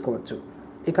ద్వారా తెలుసుకోవచ్చు.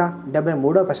 ఇక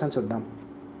 73వ ప్రశ్న చూద్దాం.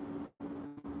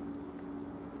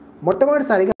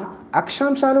 మొట్టమొదటిసారిగా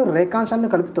అక్షాంశాలు రేఖాంశాలను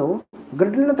కలుపుతూ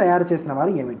గ్రిడ్లను తయారు చేసిన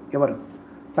వారు ఎవరు?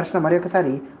 ప్రశ్న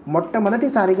మరొకసారి,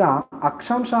 మొట్టమొదటిసారిగా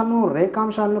అక్షాంశాలను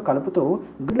రేఖాంశాలను కలుపుతూ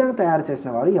గ్రిడ్లను తయారు చేసిన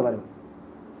వారు ఎవరు?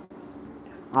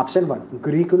 ఆప్షన్ 1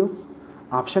 గ్రీకులు,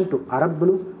 ఆప్షన్ 2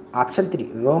 అరబ్బులు, ఆప్షన్ 3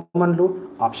 రోమన్లు,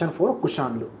 ఆప్షన్ 4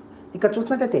 కుషాన్లు. ఇక్కడ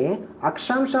చూసినట్టయితే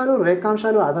అక్షాంశాలు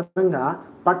రేఖాంశాలు ఆధారంగా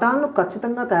పటాలను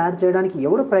ఖచ్చితంగా తయారు చేయడానికి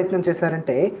ఎవరు ప్రయత్నం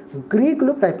చేశారంటే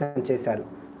గ్రీకులు ప్రయత్నం చేశారు.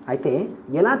 అయితే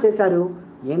ఎలా చేశారు,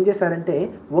 ఏం చేశారంటే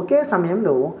ఒకే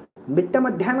సమయంలో మిట్ట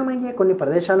మధ్యాహ్నం అయ్యే కొన్ని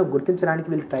ప్రదేశాలు గుర్తించడానికి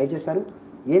వీళ్ళు ట్రై చేశారు.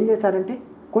 ఏం చేశారంటే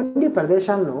కొన్ని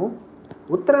ప్రదేశాలను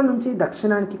ఉత్తరం నుంచి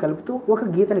దక్షిణానికి కలుపుతూ ఒక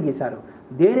గీతను గీశారు.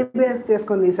 దేని బేస్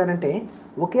చేసుకొని గీశారంటే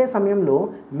ఒకే సమయంలో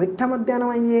మిట్ట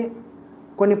మధ్యాహ్నం అయ్యే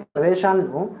కొన్ని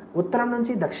ప్రదేశాలను ఉత్తరం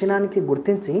నుంచి దక్షిణానికి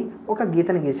గుర్తించి ఒక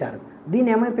గీతను గీశారు.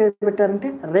 దీన్ని ఏమని పేరు పెట్టారంటే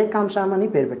రేఖాంశం అని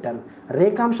పేరు పెట్టారు.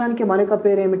 రేఖాంశానికి మరొక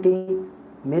పేరు ఏమిటి?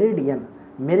 మెరిడియన్.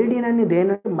 మెరిడియన్ అని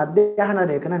దేని మధ్యాహ్న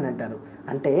రేఖను అని అంటారు.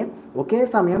 అంటే ఒకే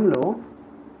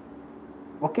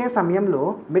సమయంలో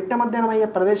మిట్ట మధ్యాహ్నం అయ్యే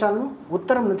ప్రదేశాలను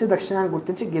ఉత్తరం నుంచి దక్షిణాన్ని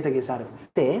గుర్తించి గీత గీశారు.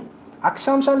 అయితే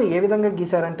అక్షాంశాలు ఏ విధంగా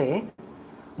గీశారంటే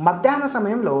మధ్యాహ్న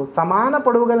సమయంలో సమాన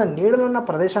పొడవు గల నీడలున్న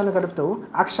ప్రదేశాలను కలుపుతూ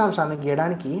అక్షాంశాలను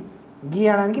గీయడానికి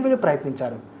వీళ్ళు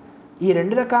ప్రయత్నించారు. ఈ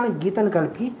రెండు రకాల గీతను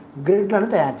కలిపి గ్రిడ్లను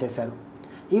తయారు చేశారు.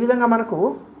 ఈ విధంగా మనకు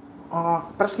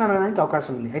ప్రశ్న అడగడానికి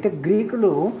అవకాశం ఉంది. అయితే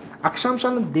గ్రీకులు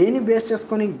అక్షాంశాలను దేని బేస్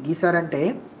చేసుకొని గీశారంటే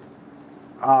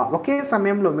ఒకే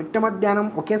సమయంలో మిట్ట మధ్యాహ్నం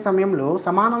ఒకే సమయంలో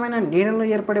సమానమైన నీడల్లో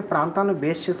ఏర్పడే ప్రాంతాలను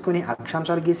బేస్ చేసుకొని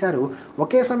అక్షాంశాలు గీశారు.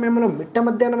 ఒకే సమయంలో మిట్ట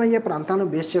మధ్యాహ్నం అయ్యే ప్రాంతాలను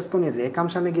బేస్ చేసుకొని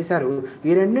రేఖాంశాలను గీశారు. ఈ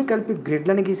రెండు కలిపి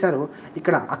గ్రిడ్లను గీశారు.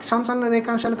 ఇక్కడ అక్షాంశాలను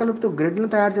రేఖాంశాలు కలుపుతూ గ్రిడ్లను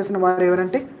తయారు చేసిన వారు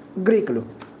ఎవరంటే గ్రీకులు.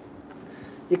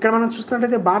 ఇక్కడ మనం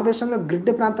చూసినట్లయితే భారతదేశంలో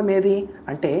గ్రిడ్ ప్రాంతం ఏది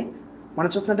అంటే మనం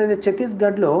చూసినట్లయితే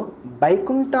ఛత్తీస్గఢ్లో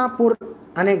బైకుంఠాపూర్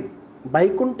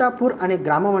అనే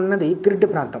గ్రామం అన్నది గ్రిడ్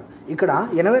ప్రాంతం. ఇక్కడ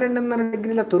 82.5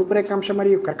 డిగ్రీల తూర్పు రేఖాంశం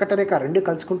మరియు కర్కట రేఖ రెండు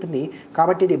కలుసుకుంటుంది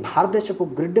కాబట్టి ఇది భారతదేశపు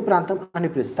గ్రిడ్ ప్రాంతం అని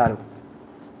పిలుస్తారు.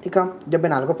 ఇక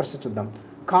 74వ ప్రశ్న చూద్దాం.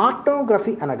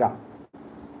 కార్టోగ్రఫీ అనగా.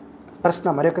 ప్రశ్న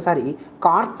మరొకసారి,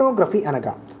 కార్టోగ్రఫీ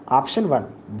అనగా ఆప్షన్ 1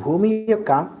 భూమి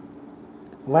యొక్క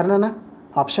వర్ణన,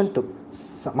 ఆప్షన్ 2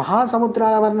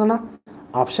 మహాసముద్రాల వర్ణన,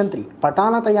 ఆప్షన్ 3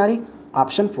 పటాల తయారీ,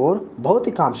 ఆప్షన్ 4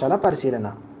 భౌతికాంశాల పరిశీలన.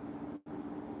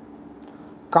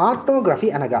 కార్టోగ్రఫీ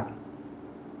అనగా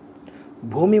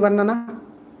భూమి వర్ణన,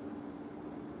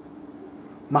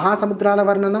 మహాసముద్రాల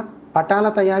వర్ణన, పటాల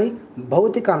తయారీ,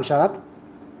 భౌతికాంశాల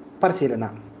పరిశీలన.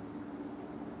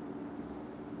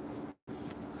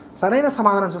 సరైన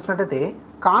సమాధానం చూసినట్టయితే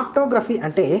కార్టోగ్రఫీ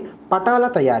అంటే పటాల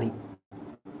తయారీ.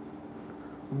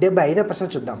 75వ ప్రశ్న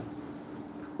చూద్దాం.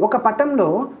 ఒక పటంలో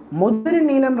ముదురు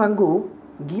నీలం రంగు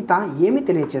గీత ఏమి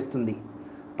తెలియచేస్తుంది?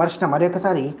 ప్రశ్న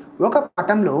మరొకసారి, ఒక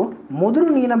పటంలో ముదురు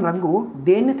నీలం రంగు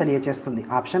దేన్ని తెలియచేస్తుంది?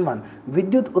 ఆప్షన్ 1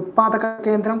 విద్యుత్ ఉత్పాదక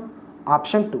కేంద్రం,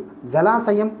 ఆప్షన్ 2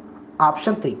 జలాశయం,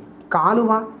 ఆప్షన్ 3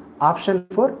 కాలువ, ఆప్షన్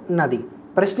 4 నది.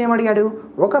 ప్రశ్న ఏమడిగాడు?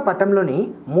 ఒక పటంలోని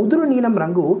ముదురు నీలం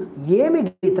రంగు ఏమి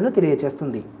గీతను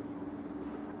తెలియచేస్తుంది?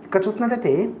 ఇక్కడ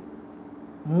చూసినట్టయితే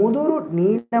ముదురు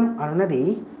నీలం అన్నది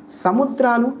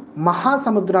సముద్రాలు,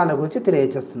 మహాసముద్రాల గురించి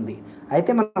తెలియజేస్తుంది.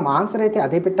 అయితే మనం ఆన్సర్ అయితే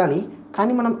అదే పెట్టాలి,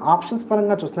 కానీ మనం ఆప్షన్స్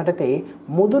పరంగా చూసినట్టయితే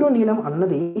ముదురు నీలం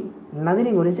అన్నది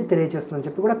నదిని గురించి తెలియజేస్తుందని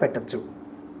చెప్పి కూడా పెట్టచ్చు.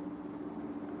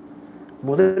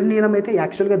 ముదురు నీలం అయితే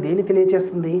యాక్చువల్గా దేన్ని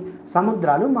తెలియజేస్తుంది?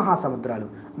 సముద్రాలు, మహాసముద్రాలు.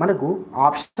 మనకు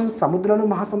ఆప్షన్స్ సముద్రాలు,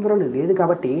 మహాసముద్రాలు లేదు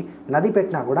కాబట్టి నది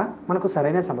పెట్టినా కూడా మనకు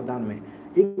సరైన సమాధానమే.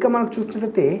 ఇంకా మనకు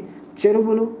చూసినట్టయితే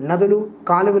చెరువులు, నదులు,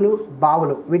 కాలువలు,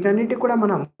 బావులు వీటన్నిటి కూడా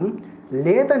మనం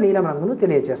లేత నీలం రంగును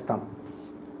తెలియజేస్తాం.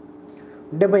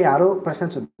 76వ ప్రశ్న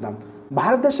చూద్దాం.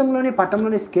 భారతదేశంలోని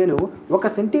పటంలోని స్కేలు 1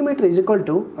 సెంటీమీటర్ =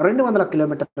 200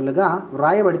 కిలోమీటర్లుగా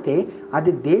వ్రాయబడితే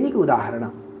అది దేనికి ఉదాహరణ?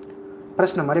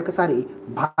 ప్రశ్న మరొకసారి,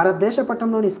 భారతదేశ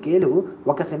పటంలోని స్కేలు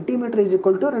 1 సెంటీమీటర్ =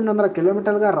 200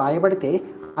 కిలోమీటర్లుగా రాయబడితే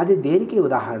అది దేనికి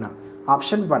ఉదాహరణ?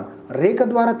 ఆప్షన్ 1 రేఖ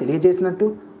ద్వారా తెలియజేసినట్టు,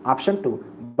 ఆప్షన్ 2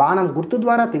 బాణం గుర్తు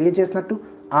ద్వారా తెలియజేసినట్టు,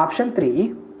 ఆప్షన్ 3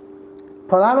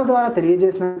 పదాల ద్వారా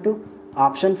తెలియజేసినట్టు,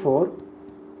 ఆప్షన్ 4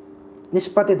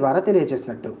 నిష్పత్తి ద్వారా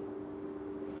తెలియజేసినట్టు.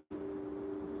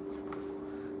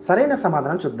 సరైన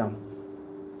సమాధానం చూద్దాం.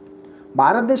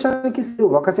 భారతదేశానికి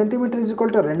 1 సెంటీమీటర్ =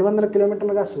 200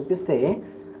 కిలోమీటర్లుగా చూపిస్తే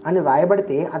అని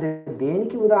రాయబడితే అది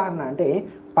దేనికి ఉదాహరణ అంటే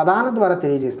పదాల ద్వారా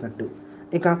తెలియజేసినట్టు.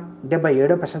 ఇక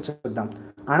 77వ ప్రశ్న చూద్దాం.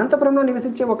 అనంతపురంలో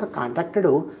నివసించే ఒక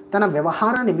కాంట్రాక్టరు తన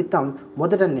వ్యవహార నిమిత్తం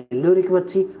మొదట నెల్లూరుకి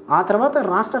వచ్చి ఆ తర్వాత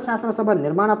రాష్ట్ర శాసనసభ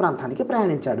నిర్మాణ ప్రాంతానికి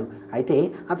ప్రయాణించాడు. అయితే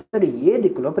అతడు ఏ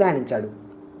దిక్కులో ప్రయాణించాడు?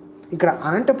 ఇక్కడ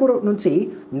అనంతపురం నుంచి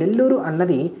నెల్లూరు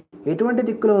అన్నది ఎటువంటి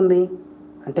దిక్కులో ఉంది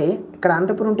అంటే ఇక్కడ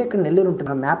అనంతపురం ఉంటే ఇక్కడ నెల్లూరు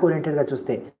ఉంటుంది మ్యాప్ ఓరియంటెడ్గా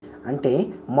చూస్తే. అంటే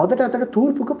మొదట అతడు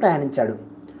తూర్పుకు ప్రయాణించాడు.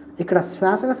 ఇక్కడ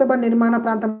శాసనసభ నిర్మాణ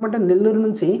ప్రాంతం అంటే నెల్లూరు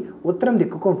నుంచి ఉత్తరం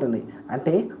దిక్కుకు ఉంటుంది.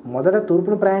 అంటే మొదట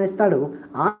తూర్పును ప్రయాణిస్తాడు,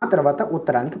 ఆ తర్వాత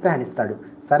ఉత్తరానికి ప్రయాణిస్తాడు.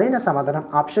 సరైన సమాధానం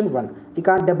ఆప్షన్ 1.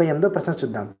 ఇక 78వ ప్రశ్న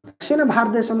చూద్దాం. దక్షిణ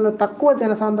భారతదేశంలో తక్కువ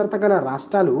జనసాంద్రత గల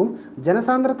రాష్ట్రాలు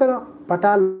జనసాంద్రత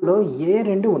పటాల్లో ఏ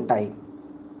 2 ఉంటాయి?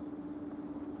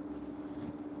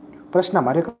 ప్రశ్న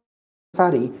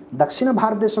మరొకసారి, దక్షిణ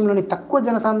భారతదేశంలోని తక్కువ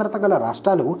జనసాంద్రత గల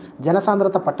రాష్ట్రాలు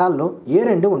జనసాంద్రత పటాల్లో ఏ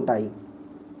 2 ఉంటాయి?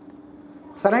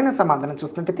 సరైన సమాధానం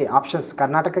చూసినట్టయితే ఆప్షన్స్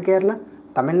కర్ణాటక కేరళ,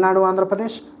 తమిళనాడు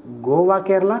ఆంధ్రప్రదేశ్, గోవా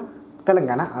కేరళ,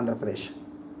 తెలంగాణ ఆంధ్రప్రదేశ్.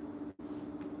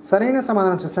 సరైన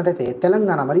సమాధానం చూసినట్టయితే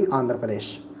తెలంగాణ మరియు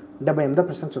ఆంధ్రప్రదేశ్. 78వ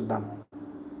ప్రశ్న చూద్దాం.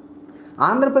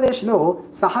 ఆంధ్రప్రదేశ్లో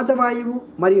సహజ వాయువు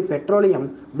మరియు పెట్రోలియం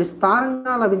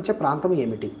విస్తారంగా లభించే ప్రాంతం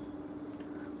ఏమిటి?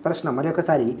 ప్రశ్న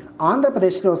మరొకసారి,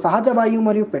 ఆంధ్రప్రదేశ్లో సహజ వాయువు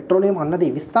మరియు పెట్రోలియం అన్నది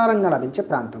విస్తారంగా లభించే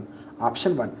ప్రాంతం.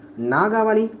 Option 1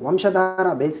 Nagavali Vamsadhara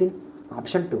basin,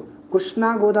 option 2 Krishna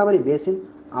Godavari basin,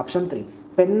 option 3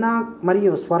 Penna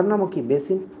మరియు స్వర్ణముఖి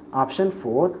బేసిన్, ఆప్షన్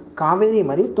 4 కావేరి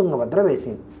మరియు తుంగభద్ర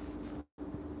బేసిన్.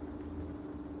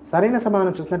 సరైన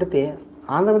సమాధానం చూసినట్టయితే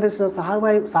ఆంధ్రప్రదేశ్లో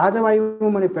సహజ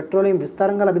వాయువు మరియు పెట్రోలియం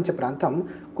విస్తారంగా లభించే ప్రాంతం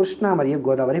కృష్ణా మరియు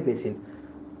గోదావరి బేసిన్.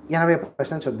 80వ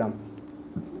ప్రశ్న చూద్దాం.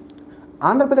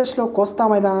 ఆంధ్రప్రదేశ్లో కోస్తా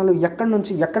మైదానాలు ఎక్కడి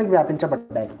నుంచి ఎక్కడికి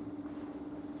వ్యాపించబడ్డాయి?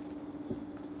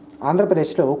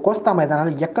 ఆంధ్రప్రదేశ్లో కోస్తా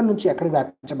మైదానాలు ఎక్కడి నుంచి ఎక్కడికి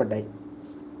వ్యాపించబడ్డాయి?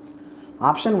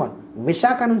 ఆప్షన్ 1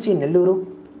 విశాఖ నుంచి నెల్లూరు,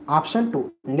 ఆప్షన్ 2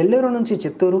 నెల్లూరు నుంచి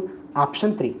చిత్తూరు,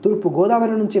 ఆప్షన్ 3 తూర్పు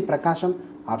గోదావరి నుంచి ప్రకాశం,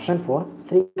 ఆప్షన్ 4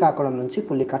 శ్రీకాకుళం నుంచి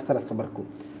పులికాట్ సరస్సు వరకు.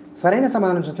 సరైన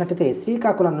సమాధానం చూసినట్టయితే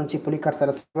శ్రీకాకుళం నుంచి పులికాట్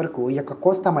సరస్సు వరకు ఈ యొక్క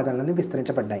కోస్తా మైదానాలు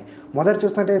విస్తరించబడ్డాయి. మొదట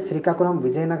చూసినట్టయితే శ్రీకాకుళం,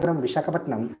 విజయనగరం,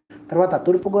 విశాఖపట్నం, తర్వాత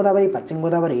తూర్పుగోదావరి, పశ్చిమ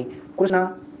గోదావరి, కృష్ణా,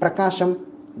 ప్రకాశం,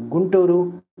 గుంటూరు,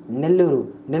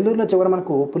 నెల్లూరులో చివరి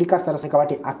మనకు పులికాట్ సరస్సు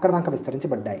కాబట్టి అక్కడ దాకా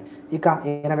విస్తరించబడ్డాయి. ఇక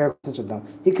 80వ చూద్దాం.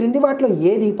 ఈ క్రింది వాటిలో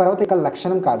ఏది పర్వతం యొక్క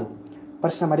లక్షణం కాదు?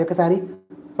 ప్రశ్న మరొకసారి,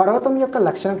 పర్వతం యొక్క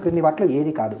లక్షణం క్రింది వాటిలో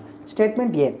ఏది కాదు?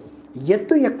 స్టేట్మెంట్ ఏ,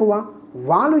 ఎత్తు ఎక్కువ,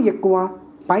 వాలు ఎక్కువ,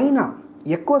 పైన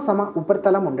ఎక్కువ సమ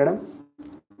ఉపరితలం ఉండడం.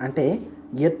 అంటే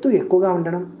ఎత్తు ఎక్కువగా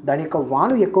ఉండడం, దాని యొక్క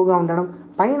వాలు ఎక్కువగా ఉండడం,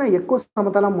 పైన ఎక్కువ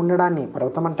సమతలం ఉండడాన్ని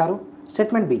పర్వతం అంటారు.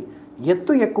 స్టేట్మెంట్ బి,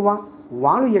 ఎత్తు ఎక్కువ,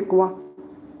 వాలు ఎక్కువ,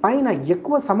 పైన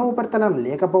ఎక్కువ సమ ఉపరితలం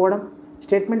లేకపోవడం.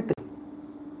 స్టేట్మెంట్ 3,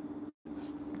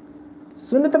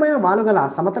 సున్నితమైన వాలుగల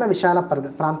సమతల విశాల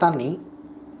ప్రాంతాన్ని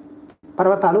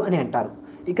పర్వతాలు అని అంటారు.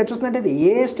 ఇక్కడ చూసినట్టయితే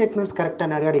ఏ స్టేట్మెంట్స్ కరెక్ట్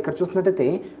అని అడిగాడు. ఇక్కడ చూసినట్టయితే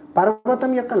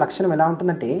పర్వతం యొక్క లక్షణం ఎలా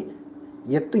ఉంటుందంటే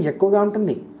ఎత్తు ఎక్కువగా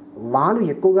ఉంటుంది, వాలు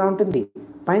ఎక్కువగా ఉంటుంది,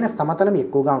 పైన సమతలం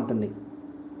ఎక్కువగా ఉంటుంది.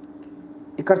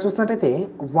 ఇక్కడ చూసినట్టయితే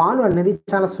వాలు అనేది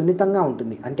చాలా సున్నితంగా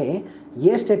ఉంటుంది. అంటే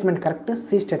ఏ statement correct,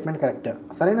 C statement correct.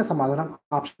 సరైన సమాధానం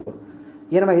ఆప్షన్ 4.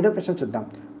 85వ ప్రశ్న చూద్దాం.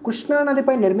 కృష్ణా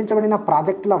నదిపై నిర్మించబడిన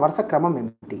ప్రాజెక్టుల వరుస క్రమం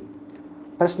ఏమిటి?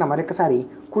 ప్రశ్న మరొకసారి,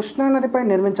 కృష్ణా నదిపై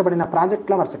నిర్మించబడిన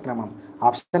ప్రాజెక్టుల వరుస క్రమం.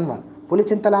 Option 1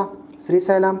 Pulichintala,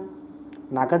 Srisailam,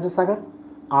 Nagarjunasagar.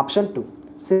 Option 2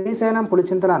 Srisailam,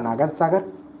 Pulichintala, Nagarjunasagar.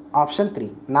 Option 3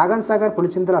 Nagarjunasagar,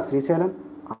 Pulichintala, Srisailam.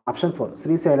 Option 4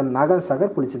 Srisailam,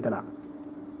 Nagarjunasagar, Pulichintala.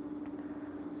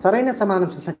 సరైన సమాధానం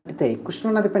చూసినట్లయితే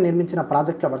కృష్ణా నదిపై నిర్మించిన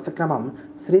ప్రాజెక్టుల వరుస క్రమం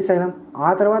శ్రీశైలం, ఆ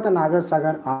తర్వాత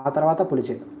నాగార్జునసాగర్, ఆ తర్వాత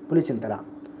పులిచింతల.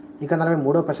 ఇక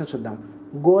 43వ ప్రశ్న చూద్దాం.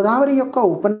 గోదావరి యొక్క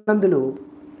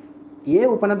ఏ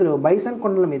ఉపనదులు బైసన్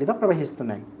కొండల మీదుగా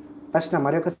ప్రవహిస్తున్నాయి? ప్రశ్న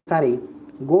మరొకసారి,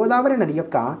 గోదావరి నది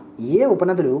యొక్క ఏ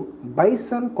ఉపనదులు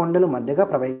బైసన్ కొండల మధ్యగా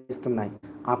ప్రవహిస్తున్నాయి?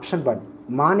 Option 1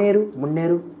 Maneru,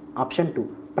 Munneru. Option 2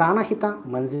 Pranahita,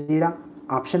 Manjira.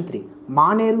 Option 3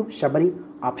 Maneru, Sabari.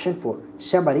 Option 4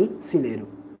 Sabari, Sileru.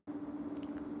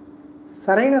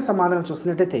 సరైన సమాధానం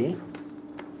చూసినట్టయితే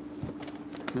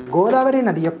గోదావరి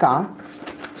నది యొక్క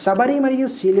శబరి మరియు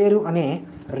సిలేరు అనే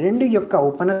రెండు యొక్క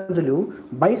ఉపనదులు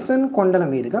బైసన్ కొండల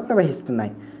మీదుగా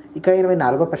ప్రవహిస్తున్నాయి. ఇక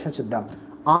 24వ ప్రశ్న చూద్దాం.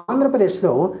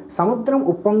 ఆంధ్రప్రదేశ్లో సముద్రం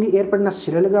ఉప్పొంగి ఏర్పడిన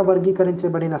శిలలుగా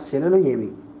వర్గీకరించబడిన శిలలు ఏవి?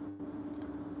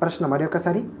 ప్రశ్న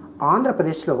మరొకసారి,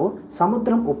 ఆంధ్రప్రదేశ్లో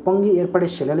సముద్రం ఉప్పొంగి ఏర్పడే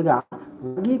శిలలుగా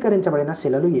వర్గీకరించబడిన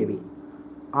శిలలు ఏవి?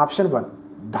 ఆప్షన్ 1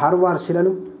 ధార్వార్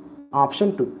శిలలు.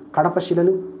 ఆప్షన్ 2 కడప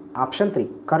శిలలు. ఆప్షన్ 3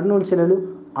 కర్నూలు శిలలు.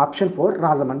 ఆప్షన్ 4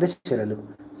 రాజమండ్రి శిలలు.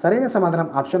 సరైన సమాధానం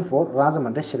ఆప్షన్ 4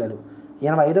 రాజమండ్రి శిలలు.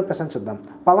 85వ ప్రశ్న చూద్దాం.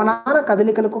 పవనాల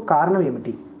కదలికలకు కారణం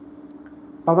ఏమిటి?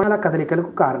 పవనాల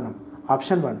కదలికలకు కారణం.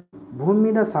 ఆప్షన్ 1 భూమి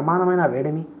మీద సమానమైన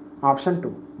వేడిమి. ఆప్షన్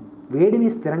 2 వేడిమి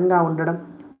స్థిరంగా ఉండడం.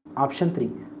 ఆప్షన్ 3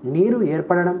 నీరు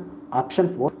ఏర్పడడం. ఆప్షన్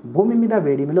 4 భూమి మీద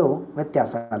వేడిమిలో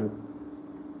వ్యత్యాసాలు.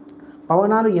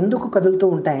 పవనాలు ఎందుకు కదులుతూ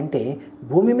ఉంటాయంటే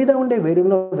భూమి మీద ఉండే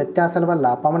వేడిమిలో వ్యత్యాసాల వల్ల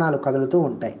పవనాలు కదులుతూ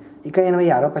ఉంటాయి. ఇక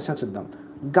 86వ ప్రశ్న చూద్దాం.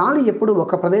 గాలి ఎప్పుడు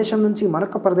ఒక ప్రదేశం నుంచి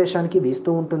మరొక ప్రదేశానికి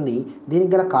వీస్తూ ఉంటుంది,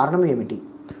 దీనికి గల కారణం ఏమిటి?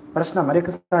 ప్రశ్న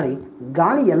మరొకసారి,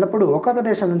 గాలి ఎల్లప్పుడూ ఒక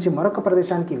ప్రదేశం నుంచి మరొక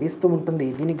ప్రదేశానికి వీస్తూ ఉంటుంది,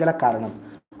 దీనికి గల కారణం.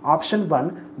 ఆప్షన్ 1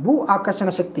 భూ ఆకర్షణ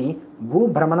శక్తి,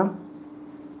 భూభ్రమణం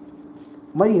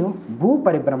మరియు భూ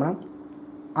పరిభ్రమణం.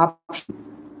 ఆప్షన్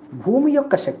భూమి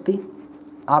యొక్క శక్తి.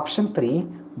 ఆప్షన్ 3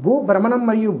 భూభ్రమణం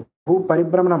మరియు భూ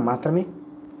పరిభ్రమణం మాత్రమే.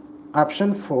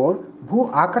 ఆప్షన్ 4 భూ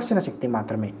ఆకర్షణ శక్తి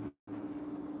మాత్రమే.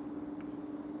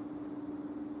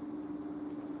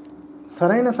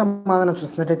 సరైన సమాధానం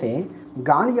చూసినట్టయితే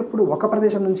గాలి ఎప్పుడు ఒక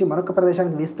ప్రదేశం నుంచి మరొక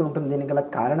ప్రదేశానికి వీస్తూ ఉంటుంది, దీనికి గల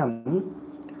కారణం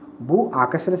భూ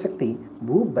ఆకర్షణ శక్తి,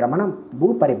 భూ భ్రమణం, భూ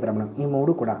పరిభ్రమణం. ఈ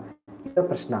మూడు కూడా.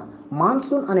 ప్రశ్న,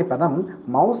 మాన్సూన్ అనే పదం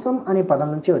మౌసం అనే పదం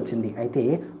నుంచి వచ్చింది. అయితే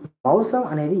మౌసం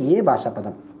అనేది ఏ భాషా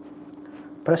పదం?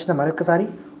 ప్రశ్న మరొకసారి,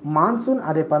 మాన్సూన్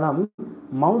అనే పదం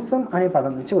మౌసం అనే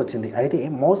పదం నుంచి వచ్చింది. అయితే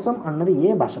మౌసం అన్నది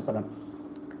ఏ భాషా పదం?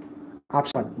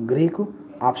 Option 1 Greek.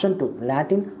 Option 2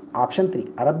 Latin. Option 3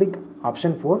 Arabic.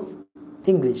 Option 4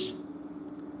 English.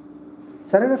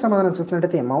 సరైన సమాధానం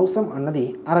చూసినట్టయితే మౌసం అన్నది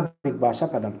అరబిక్ భాషా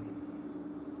పదం.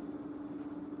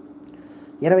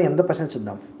 28వ ప్రశ్న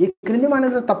చూద్దాం. ఈ క్రింది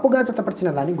వాటిలో తప్పుగా జతపరిచిన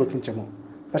దాన్ని గుర్తించము.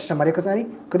 ప్రశ్న మరొకసారి,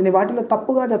 క్రింది వాటిలో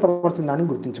తప్పుగా జతపరిచిన దాన్ని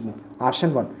గుర్తించము.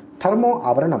 ఆప్షన్ 1 థర్మో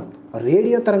ఆవరణం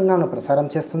రేడియో తరంగాలను ప్రసారం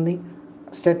చేస్తుంది.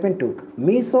 స్టేట్మెంట్ 2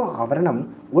 మీసో ఆవరణం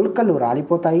ఉల్కలు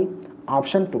రాలిపోతాయి.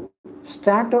 ఆప్షన్ 2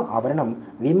 స్ట్రాటో ఆవరణం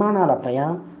విమానాల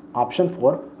ప్రయాణం. ఆప్షన్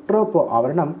 4 ట్రోపో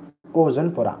ఆవరణం ఓజోన్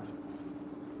పొర.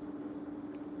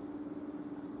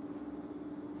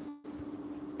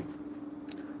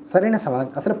 సరైన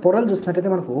సమాధానం, అసలు పొరలు చూసినట్టయితే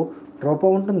మనకు ట్రోపో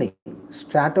ఉంటుంది,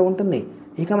 స్ట్రాటో ఉంటుంది.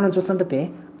 ఇక మనం చూసినట్టయితే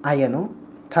అయను,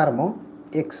 థర్మో,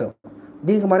 ఎక్సో.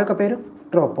 దీనికి మరొక పేరు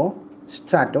ట్రోపో,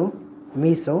 స్ట్రాటో,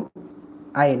 మీసో,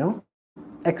 అయనో,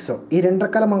 ఎక్సో. ఈ రెండు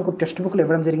రకాల మనకు టెక్స్ట్ బుక్లు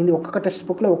ఇవ్వడం జరిగింది. ఒక్కొక్క టెక్స్ట్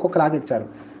బుక్లో ఒక్కొక్కలాగా ఇచ్చారు.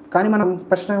 కానీ మనం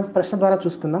ప్రశ్న ద్వారా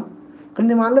చూసుకుందాం.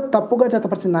 క్రింది వాటిలో తప్పుగా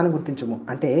జతపరిచిన దాన్ని గుర్తించము.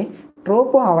 అంటే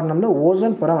ట్రోపో ఆవరణంలో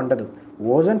ఓజోన్ పొర ఉండదు.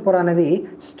 ఓజోన్ పొర అనేది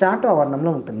స్ట్రాటో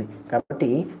ఆవరణంలో ఉంటుంది. కాబట్టి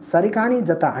సరికాని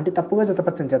జత అంటే తప్పుగా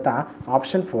జతపరిచిన జత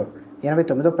ఆప్షన్ 4.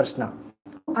 29వ ప్రశ్న,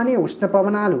 అనే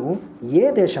ఉష్ణపవనాలు ఏ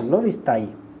దేశంలో వీస్తాయి?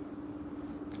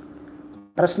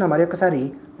 ప్రశ్న మరొకసారి,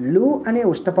 లూ అనే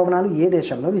ఉష్ణపవనాలు ఏ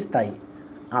దేశంలో వీస్తాయి?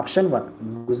 ఆప్షన్ 1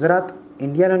 గుజరాత్,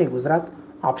 ఇండియాలోని గుజరాత్.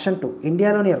 ఆప్షన్ 2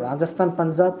 ఇండియాలోని Rajasthan,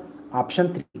 Punjab.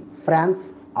 Option 3 France.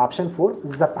 Option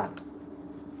 4 Japan.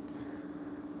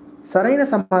 సరైన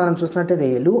సమాధానం చూసినట్టయితే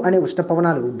లూ అనే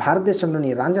ఉష్ణపవనాలు భారతదేశంలోని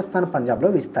రాజస్థాన్, పంజాబ్లో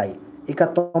వీస్తాయి. ఇక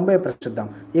 90 ప్రశ్న చూద్దాం.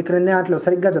 ఈ క్రింది వాటిలో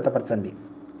సరిగ్గా జతపరచండి.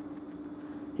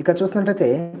 ఇక చూసినట్లయితే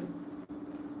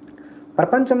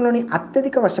ప్రపంచంలోని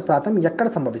అత్యధిక వర్షపాతం ఎక్కడ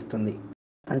సంభవిస్తుంది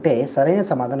అంటే సరైన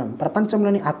సమాధానం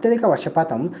ప్రపంచంలోని అత్యధిక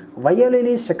వర్షపాతం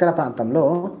వయోలిని శిఖర ప్రాంతంలో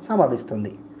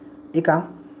సంభవిస్తుంది. ఇక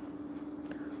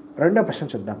రెండవ ప్రశ్న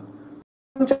చూద్దాం.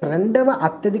 రెండవ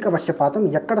అత్యధిక వర్షపాతం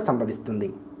ఎక్కడ సంభవిస్తుంది?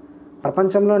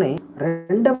 ప్రపంచంలోనే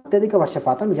రెండవ అత్యధిక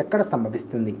వర్షపాతం ఎక్కడ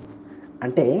సంభవిస్తుంది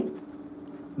అంటే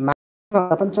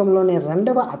ప్రపంచంలోనే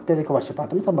రెండవ అత్యధిక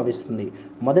వర్షపాతం సంభవిస్తుంది.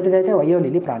 మొదటిదైతే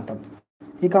వయోలిని ప్రాంతం.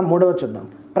 ఇక మూడవ చూద్దాం.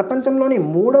 ప్రపంచంలోని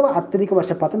మూడవ అత్యధిక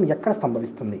వర్షపాతం ఎక్కడ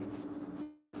సంభవిస్తుంది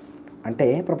అంటే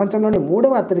ప్రపంచంలోని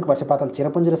మూడవ అత్యధిక వర్షపాతం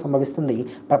చిరపుంజిలో సంభవిస్తుంది.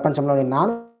 ప్రపంచంలోని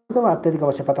నాలుగవ అత్యధిక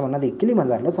వర్షపాతం అన్నది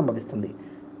కిలిమంజారోలో సంభవిస్తుంది.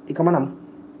 ఇక మనం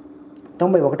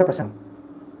 91 ప్రశ్న.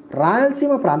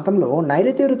 రాయలసీమ ప్రాంతంలో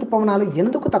నైరుతి ఋతుపవనాలు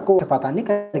ఎందుకు తక్కువ వర్షపాతాన్ని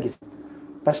కలిగిస్తాయి?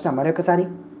 ప్రశ్న మరొకసారి.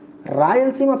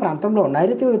 రాయలసీమ ప్రాంతంలో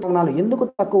నైరుతి ఋతుపవనాలు ఎందుకు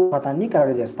తక్కువ వర్షపాతాన్ని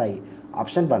కలుగజేస్తాయి?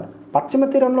 ఆప్షన్ 1 పశ్చిమ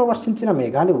తీరంలో వర్షించిన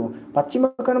మేఘాలు పశ్చిమ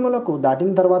కనుమలకు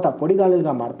దాటిన తర్వాత పొడి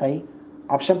గాలులుగా మారతాయి.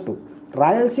 ఆప్షన్ 2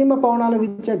 రాయలసీమ పవనాలు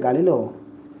వీచే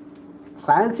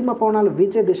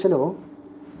దిశలో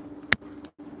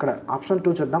ఇక్కడ ఆప్షన్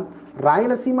 2 చూద్దాం.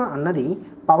 రాయలసీమ అన్నది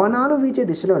పవనాలు వీచే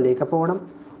దిశలో లేకపోవడం.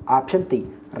 ఆప్షన్ 3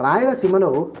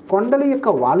 రాయలసీమలో కొండల యొక్క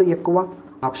వాలు ఎక్కువ.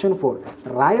 ఆప్షన్ 4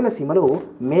 రాయలసీమలో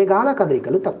మేఘాల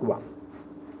కదలికలు తక్కువ.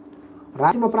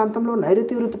 రాయలసీమ ప్రాంతంలో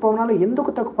నైరుతి ఋతుపవనాలు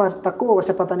ఎందుకు తక్కువ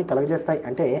వర్షపాతాన్ని కలుగజేస్తాయి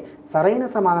అంటే సరైన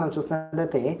సమాధానం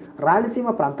చూసినట్లయితే రాయలసీమ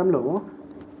ప్రాంతంలో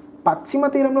పశ్చిమ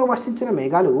తీరంలో వర్షించిన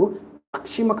మేఘాలు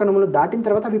పశ్చిమ కనుమలు దాటిన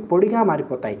తర్వాత అవి పొడిగా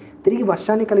మారిపోతాయి. తిరిగి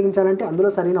వర్షాన్ని కలిగించాలంటే అందులో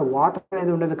సరైన వాటర్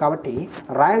అనేది ఉండదు. కాబట్టి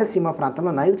రాయలసీమ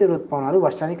ప్రాంతంలో నైరుతి ఋతుపవనాలు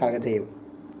వర్షాన్ని కలగజేయవు.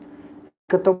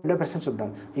 ఇక 9వ ప్రశ్న చూద్దాం.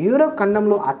 యూరోప్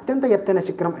ఖండంలో అత్యంత ఎత్తైన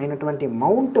శిఖరం అయినటువంటి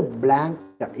మౌంట్ బ్లాంక్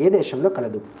ఏ దేశంలో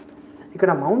కలదు?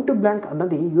 ఇక్కడ మౌంట్ బ్లాంక్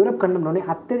అన్నది యూరోప్ ఖండంలోని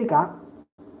అత్యధిక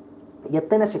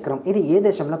ఎత్తైన శిఖరం. ఇది ఏ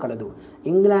దేశంలో కలదు?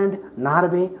 England,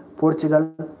 Norway, Portugal,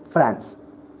 France.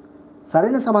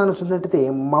 సరైన సమాధానం చూసినట్టయితే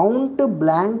మౌంట్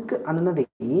బ్లాంక్ అన్నది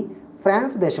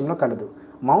ఫ్రాన్స్ దేశంలో కలదు.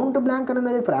 మౌంట్ బ్లాంక్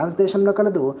అన్నది ఫ్రాన్స్ దేశంలో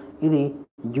కలదు. ఇది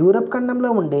యూరప్ ఖండంలో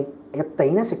ఉండే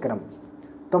ఎత్తైన శిఖరం.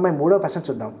 93వ ప్రశ్న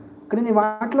చూద్దాం. క్రింది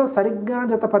వాటిలో సరిగ్గా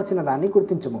జతపరిచిన దాన్ని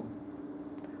గుర్తించము.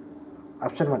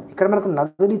 ఆప్షన్ 1 ఇక్కడ మనకు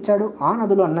నదులు ఇచ్చాడు. ఆ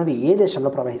నదులు అన్నవి ఏ దేశంలో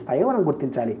ప్రవహిస్తాయో మనం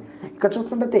గుర్తించాలి. ఇక్కడ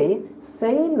చూస్తున్నట్టయితే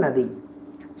సెయిన్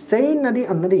నది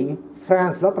అన్నది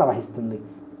ఫ్రాన్స్లో ప్రవహిస్తుంది.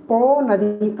 పో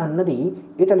నది అన్నది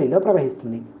ఇటలీలో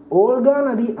ప్రవహిస్తుంది. ఓల్గా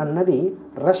నది అన్నది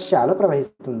రష్యాలో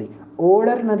ప్రవహిస్తుంది.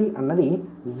 ఓడర్ నది అన్నది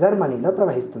జర్మనీలో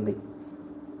ప్రవహిస్తుంది.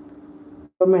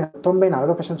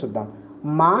 94వ ప్రశ్న చూద్దాం.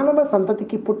 మానవ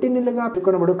సంతతికి పుట్టినిల్లుగా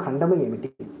పేర్కొనబడు ఖండము ఏమిటి?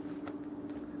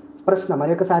 ప్రశ్న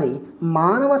మరొకసారి.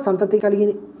 మానవ సంతతి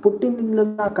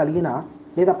పుట్టినిల్లుగా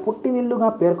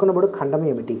పేర్కొనబడు ఖండం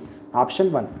ఏమిటి? ఆప్షన్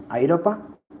 1 ఐరోపా.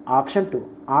 Option 2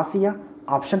 Asia.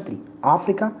 Option 3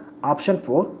 Africa. Option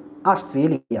 4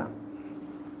 Australia.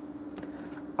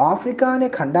 Africa అనే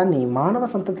ఖండాన్ని మానవ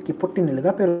సంతతికి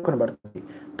పుట్టినిల్లుగా పేర్కొనబడుతుంది.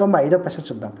 95వ ప్రశ్న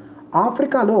చూద్దాం.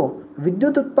 ఆఫ్రికాలో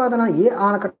విద్యుత్ ఉత్పాదన ఏ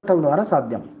ఆనకట్టల ద్వారా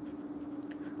సాధ్యం?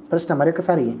 ప్రశ్న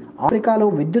మరొకసారి. ఆఫ్రికాలో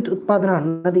విద్యుత్ ఉత్పాదన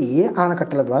అన్నది ఏ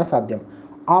ఆనకట్టల ద్వారా సాధ్యం?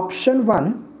 Option 1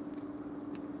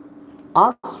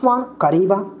 ఆస్వాన్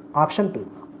Kariba. Option 2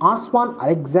 ఆస్వాన్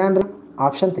Alexandria.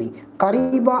 Option 3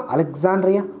 Kariba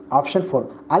Alexandria. Option 4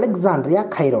 Alexandria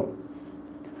Cairo.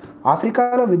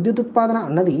 ఆఫ్రికాలో విద్యుత్ ఉత్పాదన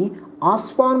అన్నది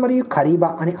ఆస్వాన్ మరియు కరీబా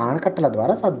అనే ఆనకట్టల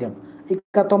ద్వారా సాధ్యం.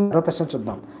 ఇక 90వ ప్రశ్న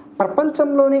చూద్దాం.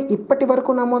 ప్రపంచంలోనే ఇప్పటి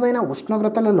వరకు నమోదైన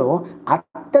ఉష్ణోగ్రతలలో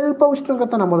అత్యల్ప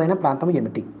ఉష్ణోగ్రత నమోదైన ప్రాంతం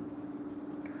ఏమిటి?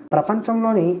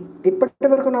 ప్రపంచంలోని ఇప్పటి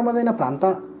వరకు నమోదైన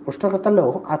ఉష్ణోగ్రతల్లో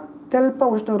అత్యల్ప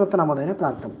ఉష్ణోగ్రత నమోదైన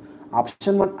ప్రాంతం.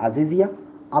 Option 1 Aziziya.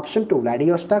 Option 2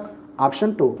 Vladivostok.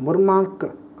 Option 2 Murmansk.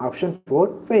 Option 4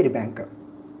 ఫెయిర్బ్యాంక్.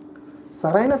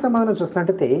 సరైన సమాధానం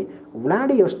చూసినట్టయితే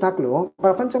వ్లాడివోస్టాక్లో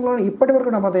ప్రపంచంలోని ఇప్పటి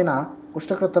వరకు నమోదైన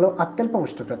ఉష్ణోగ్రతలో అత్యల్ప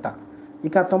ఉష్ణోగ్రత.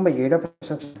 ఇక 97వ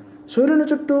ప్రశ్న. సూర్యుని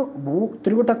చుట్టూ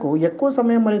తిరుగుటకు ఎక్కువ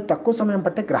సమయం మరియు తక్కువ సమయం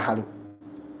పట్టే గ్రహాలు.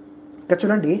 ఇక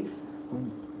చూడండి,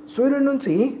 సూర్యుడి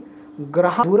నుంచి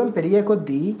గ్రహ దూరం పెరిగే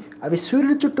కొద్దీ అవి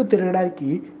సూర్యుడి చుట్టూ తిరగడానికి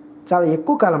చాలా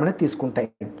ఎక్కువ కాలం అనేది తీసుకుంటాయి.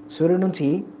 సూర్యుడి నుంచి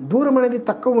దూరం అనేది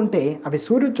తక్కువ ఉంటే అవి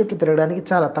సూర్యుడి చుట్టూ తిరగడానికి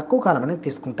చాలా తక్కువ కాలం అనేది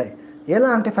తీసుకుంటాయి. ఎలా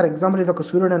అంటే ఫర్ ఎగ్జాంపుల్ ఇది ఒక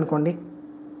సూర్యుడు అనుకోండి.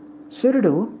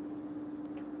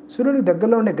 సూర్యుడికి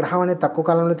దగ్గరలో ఉండే గ్రహం అనేది తక్కువ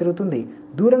కాలంలో తిరుగుతుంది,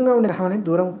 దూరంగా ఉండే గ్రహం అనేది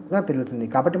దూరంగా తిరుగుతుంది.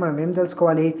 కాబట్టి మనం ఏం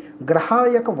తెలుసుకోవాలి? గ్రహాల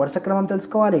యొక్క వరుస క్రమం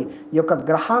తెలుసుకోవాలి. ఈ యొక్క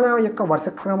గ్రహాల యొక్క వరుస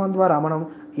క్రమం ద్వారా మనం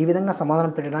ఈ విధంగా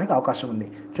సమాధానం పెట్టడానికి అవకాశం ఉంది.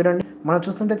 చూడండి, మనం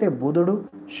చూస్తుంటే బుధుడు,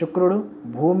 శుక్రుడు,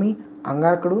 భూమి,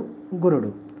 అంగారకుడు,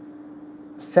 గురుడు,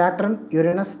 సాటర్న్,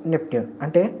 యురేనస్, నెప్ట్యూన్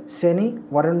అంటే శని,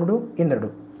 వరుణుడు,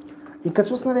 ఇంద్రుడు. ఇక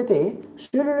చూసినట్లయితే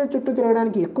సూర్యుడి చుట్టూ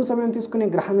తిరగడానికి ఎక్కువ సమయం తీసుకునే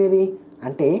గ్రహం ఏది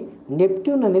అంటే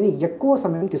నెప్ట్యూన్ అనేది ఎక్కువ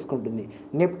సమయం తీసుకుంటుంది.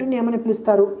 నెప్ట్యూన్ ఏమని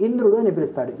పిలుస్తారు? ఇంద్రుడు అని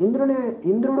పిలుస్తాడు.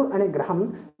 ఇంద్రుడు అనే గ్రహం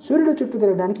సూర్యుడి చుట్టూ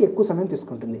తిరగడానికి ఎక్కువ సమయం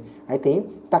తీసుకుంటుంది. అయితే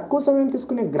తక్కువ సమయం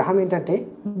తీసుకునే గ్రహం ఏంటంటే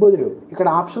బుధుడు. ఇక్కడ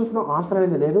ఆప్షన్స్లో ఆన్సర్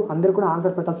అనేది లేదు, అందరూ కూడా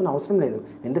ఆన్సర్ పెట్టాల్సిన అవసరం లేదు.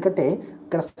 ఎందుకంటే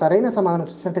ఇక్కడ సరైన సమాధానం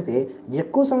చూసినట్టయితే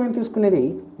ఎక్కువ సమయం తీసుకునేది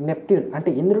నెప్ట్యూన్,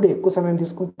 అంటే ఇంద్రుడు ఎక్కువ సమయం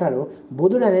తీసుకుంటాడు,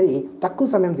 బుధుడు అనేది తక్కువ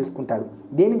సమయం తీసుకుంటాడు.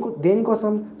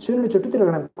 దేనికోసం? సూర్యుడి చుట్టూ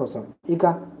తిరగడం కోసం. ఇక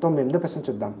 9వ ప్రశ్న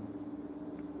చూద్దాం.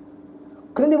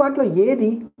 క్రింది వాటిలో ఏది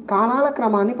కాలాల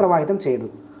క్రమాన్ని ప్రభావితం చేయదు?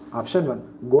 ఆప్షన్ 1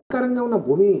 గోళాకారంగా ఉన్న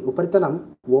భూమి ఉపరితలం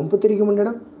వంపు తిరిగి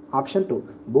ఉండడం. ఆప్షన్ 2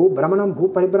 భూభ్రమణం భూ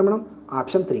పరిభ్రమణం.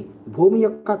 ఆప్షన్ 3 భూమి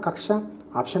యొక్క కక్ష.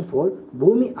 ఆప్షన్ 4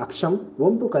 భూమి అక్షం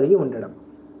వంపు కలిగి ఉండడం.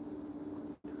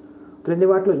 క్రింది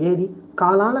వాటిలో ఏది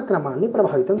కాలాల క్రమాన్ని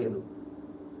ప్రభావితం చేయదు?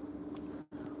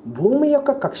 భూమి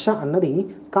యొక్క కక్ష అన్నది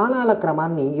కాలాల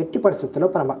క్రమాన్ని ఎట్టి పరిస్థితుల్లో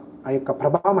ఆ యొక్క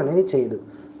ప్రభావం అనేది చేయదు.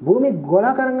 భూమి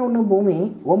గోళాకారంగా ఉన్న భూమి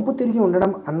వంపు తిరిగి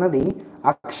ఉండడం అన్నది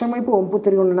అక్షం వైపు వంపు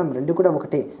తిరిగి ఉండడం రెండు కూడా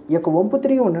ఒకటే. ఈ యొక్క వంపు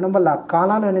తిరిగి ఉండడం వల్ల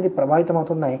కాలాలు అనేది ప్రభావితం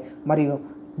అవుతున్నాయి. మరియు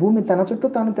భూమి తన చుట్టూ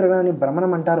తాను తిరగడాన్ని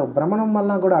భ్రమణం అంటారు. భ్రమణం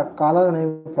వల్ల కూడా కాలాలు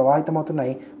అనేవి ప్రభావితం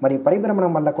అవుతున్నాయి. మరియు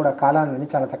పరిభ్రమణం వల్ల కూడా కాలాలు అనేవి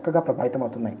చాలా చక్కగా ప్రభావితం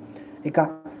అవుతున్నాయి. ఇక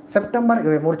సెప్టెంబర్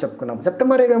 23 చెప్పుకున్నాం.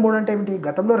 సెప్టెంబర్ 23 అంటే ఏమిటి?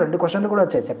 గతంలో 2 క్వశ్చన్లు కూడా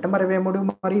వచ్చాయి. సెప్టెంబర్ 23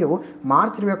 మరియు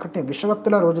మార్చి 21ని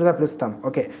విశ్వవత్తుల రోజులుగా పిలుస్తాం.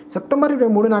 ఓకే, సెప్టెంబర్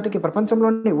 23 నాటికి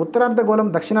ప్రపంచంలోని ఉత్తరార్ధగోళం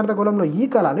దక్షిణార్ధగోళంలో ఈ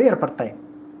కాలాలు ఏర్పడతాయి.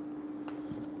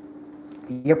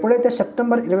 ఎప్పుడైతే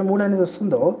సెప్టెంబర్ 23 అనేది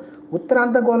వస్తుందో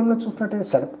ఉత్తరార్ధగోళంలో చూసినట్టయితే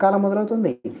శరత్కాలం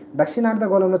మొదలవుతుంది,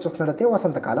 దక్షిణార్ధగోళంలో చూసినట్టయితే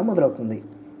వసంతకాలం మొదలవుతుంది.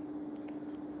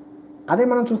 అదే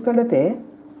మనం చూసినట్లయితే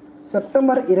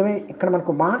సెప్టెంబర్ 20 ఇక్కడ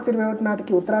మనకు మార్చి 21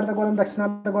 నాటికి ఉత్తరార్ధగోళం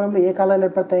దక్షిణార్ధగోళంలో ఏ కాలాలు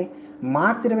ఏర్పడతాయి?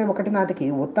 మార్చి 21 నాటికి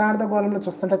ఉత్తరార్ధగోళంలో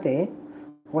చూసినట్టయితే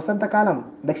వసంతకాలం,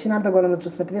 దక్షిణార్ధగోళంలో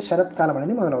చూసినట్టయితే శరత్కాలం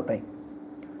అనేది మొదలవుతాయి.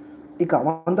 ఇక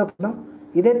 100వ ప్రశ్న,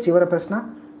 ఇదే చివరి ప్రశ్న.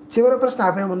 చివరి ప్రశ్న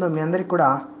ఆపే ముందు మీ అందరికీ కూడా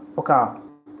ఒక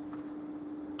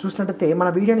చూసినట్టయితే మన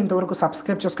వీడియోని ఇంతవరకు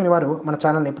సబ్స్క్రైబ్ చేసుకునే వారు మన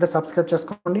ఛానల్ని ఇప్పుడే సబ్స్క్రైబ్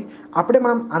చేసుకోండి. అప్పుడే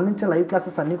మనం అందించే లైవ్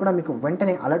క్లాసెస్ అన్నీ కూడా మీకు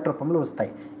వెంటనే అలర్ట్ రూపంలో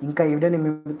వస్తాయి. ఇంకా ఈ వీడియోని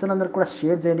మీ మిత్రులందరూ కూడా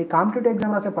షేర్ చేయండి. కాంపిటేటివ్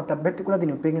ఎగ్జామ్ రాసే ప్రతి అభ్యర్థి కూడా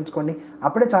దీన్ని ఉపయోగించుకోండి.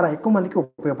 అప్పుడే చాలా ఎక్కువ మందికి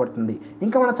ఉపయోగపడుతుంది.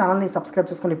 ఇంకా మన ఛానల్ని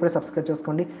సబ్స్క్రైబ్ చేసుకోండి, ఇప్పుడే సబ్స్క్రైబ్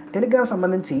చేసుకోండి. టెలిగ్రామ్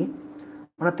సంబంధించి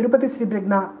మన తిరుపతి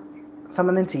శ్రీప్రజ్ఞ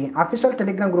సంబంధించి అఫీషియల్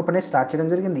టెలిగ్రామ్ గ్రూప్ అనేది స్టార్ట్ చేయడం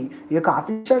జరిగింది. ఈ యొక్క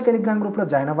అఫీషియల్ టెలిగ్రామ్ గ్రూప్లో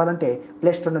జాయిన్ అవ్వాలంటే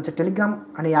ప్లేస్టోర్ నుంచి టెలిగ్రామ్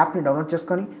అనే యాప్ని డౌన్లోడ్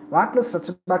చేసుకొని వాటిలో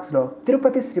సెర్చ్ బాక్స్లో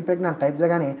తిరుపతి శ్రీప్రజ్ఞ టైప్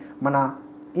చేయగానే మన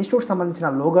ఇన్స్టిట్యూట్ సంబంధించిన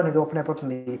లోగో అనేది ఓపెన్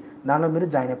అయిపోతుంది. దానిలో మీరు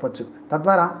జాయిన్ అయిపోవచ్చు.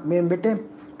 తద్వారా మేము పెట్టే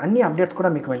అన్ని అప్డేట్స్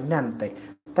కూడా మీకు వెంటనే అందుతాయి.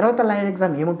 తర్వాత లైవ్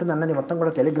ఎగ్జామ్ ఏముంటుంది అన్నది మొత్తం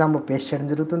కూడా టెలిగ్రామ్లో పేస్ట్ చేయడం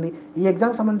జరుగుతుంది. ఈ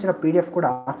ఎగ్జామ్ సంబంధించిన పీడిఎఫ్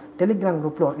కూడా టెలిగ్రామ్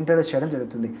గ్రూప్లో ఇంట్రడ్యూస్ చేయడం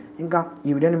జరుగుతుంది. ఇంకా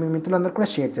ఈ వీడియోని మీ మిత్రులందరూ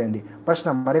కూడా షేర్ చేయండి.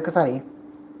 ప్రశ్న మరొకసారి,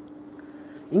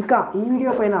 ఇంకా ఈ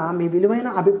వీడియో పైన మీ విలువైన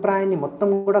అభిప్రాయాన్ని మొత్తం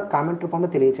కూడా కామెంట్ రూపంలో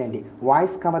తెలియచేయండి.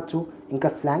 వాయిస్ కావచ్చు, ఇంకా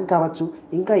స్లాంగ్ కావచ్చు,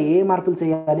 ఇంకా ఏ మార్పులు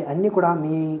చేయాలి అన్నీ కూడా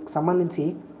మీకు సంబంధించి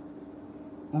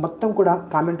మొత్తం కూడా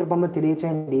కామెంట్ రూపంలో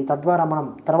తెలియచేయండి. తద్వారా మనం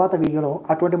తర్వాత వీడియోలో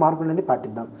అటువంటి మార్పులు అనేది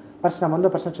పాటిద్దాం.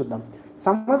 ముందు ప్రశ్న చూద్దాం.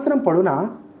 సంవత్సరం పొడవునా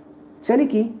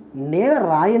చలికి నేల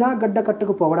రాయిలా గడ్డ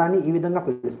కట్టుకుపోవడాన్ని ఈ విధంగా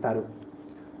పిలుస్తారు.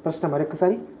 ప్రశ్న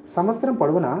మరొకసారి, సంవత్సరం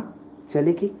పొడవునా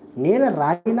చలికి నేల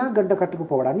రాయిలా గడ్డ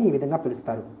కట్టుకుపోవడాన్ని ఈ విధంగా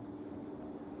పిలుస్తారు.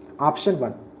 Option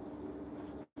 1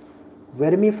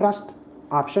 వెర్మీఫ్రాస్ట్.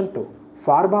 Option 2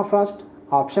 ఫార్మాఫ్రాస్ట్.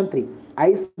 Option 3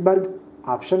 iceberg.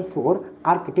 Option 4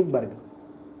 Arctic బర్గ్.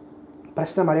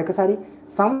 ప్రశ్న మరొకసారి,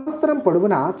 సంవత్సరం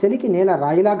పొడవునా చలికి నేల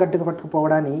రాయిలా గడ్డ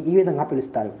కట్టుకుపోవడాన్ని ఈ విధంగా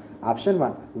పిలుస్తారు. Option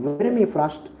 1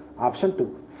 వెర్మీఫ్రాస్ట్. Option 2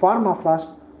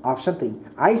 ఫార్మాఫ్రాస్ట్. Option 3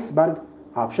 iceberg.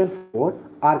 Option 4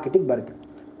 Arctic బర్గ్.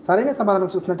 సరైన సమాధానం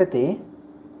చూసినట్టయితే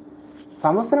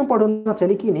సంవత్సరం పొడవునా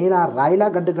చలికి నేల రాయిలా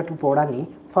గడ్డ కట్టుకుపోవడాన్ని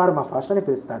ఫార్మాఫ్రాస్ట్ అని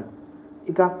పిలుస్తారు.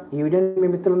 ఇక ఈ వీడియోని మీ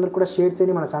మిత్రులందరూ కూడా షేర్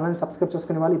చేయండి. మన ఛానల్ని సబ్స్క్రైబ్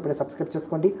చేసుకునే వాళ్ళు ఇప్పుడే సబ్స్క్రైబ్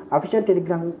చేసుకోండి. అఫీషియల్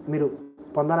టెలిగ్రామ్ మీరు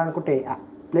పొందాలనుకుంటే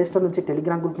ప్లేస్టోర్ నుంచి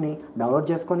టెలిగ్రామ్ గ్రూప్ని డౌన్లోడ్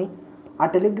చేసుకొని ఆ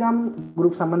టెలిగ్రామ్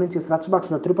గ్రూప్ సంబంధించి సెర్చ్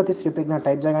బాక్స్లో తిరుపతి శ్రీప్రజ్ఞ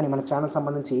టైప్ చేయగానే మన ఛానల్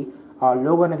సంబంధించి ఆ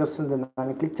లోగో అనేది వస్తుంది.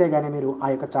 దాన్ని క్లిక్ చేయగానే మీరు ఆ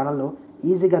యొక్క ఛానల్లో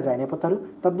ఈజీగా జాయిన్ అయిపోతారు.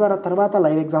 తద్వారా తర్వాత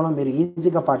లైవ్ ఎగ్జామ్లో మీరు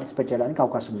ఈజీగా పార్టిసిపేట్ చేయడానికి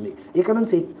అవకాశం ఉంది. ఇక్కడ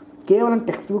నుంచి కేవలం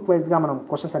టెక్స్ట్ బుక్ వైజ్గా మనం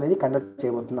క్వశ్చన్స్ అనేది కండక్ట్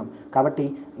చేయబోతున్నాం. కాబట్టి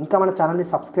ఇంకా మన ఛానల్ని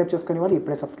సబ్స్క్రైబ్ చేసుకునే వాళ్ళు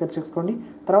ఇప్పుడే సబ్స్క్రైబ్ చేసుకోండి.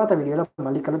 తర్వాత వీడియోలో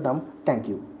మళ్ళీ కలుద్దాం. Thank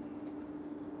you.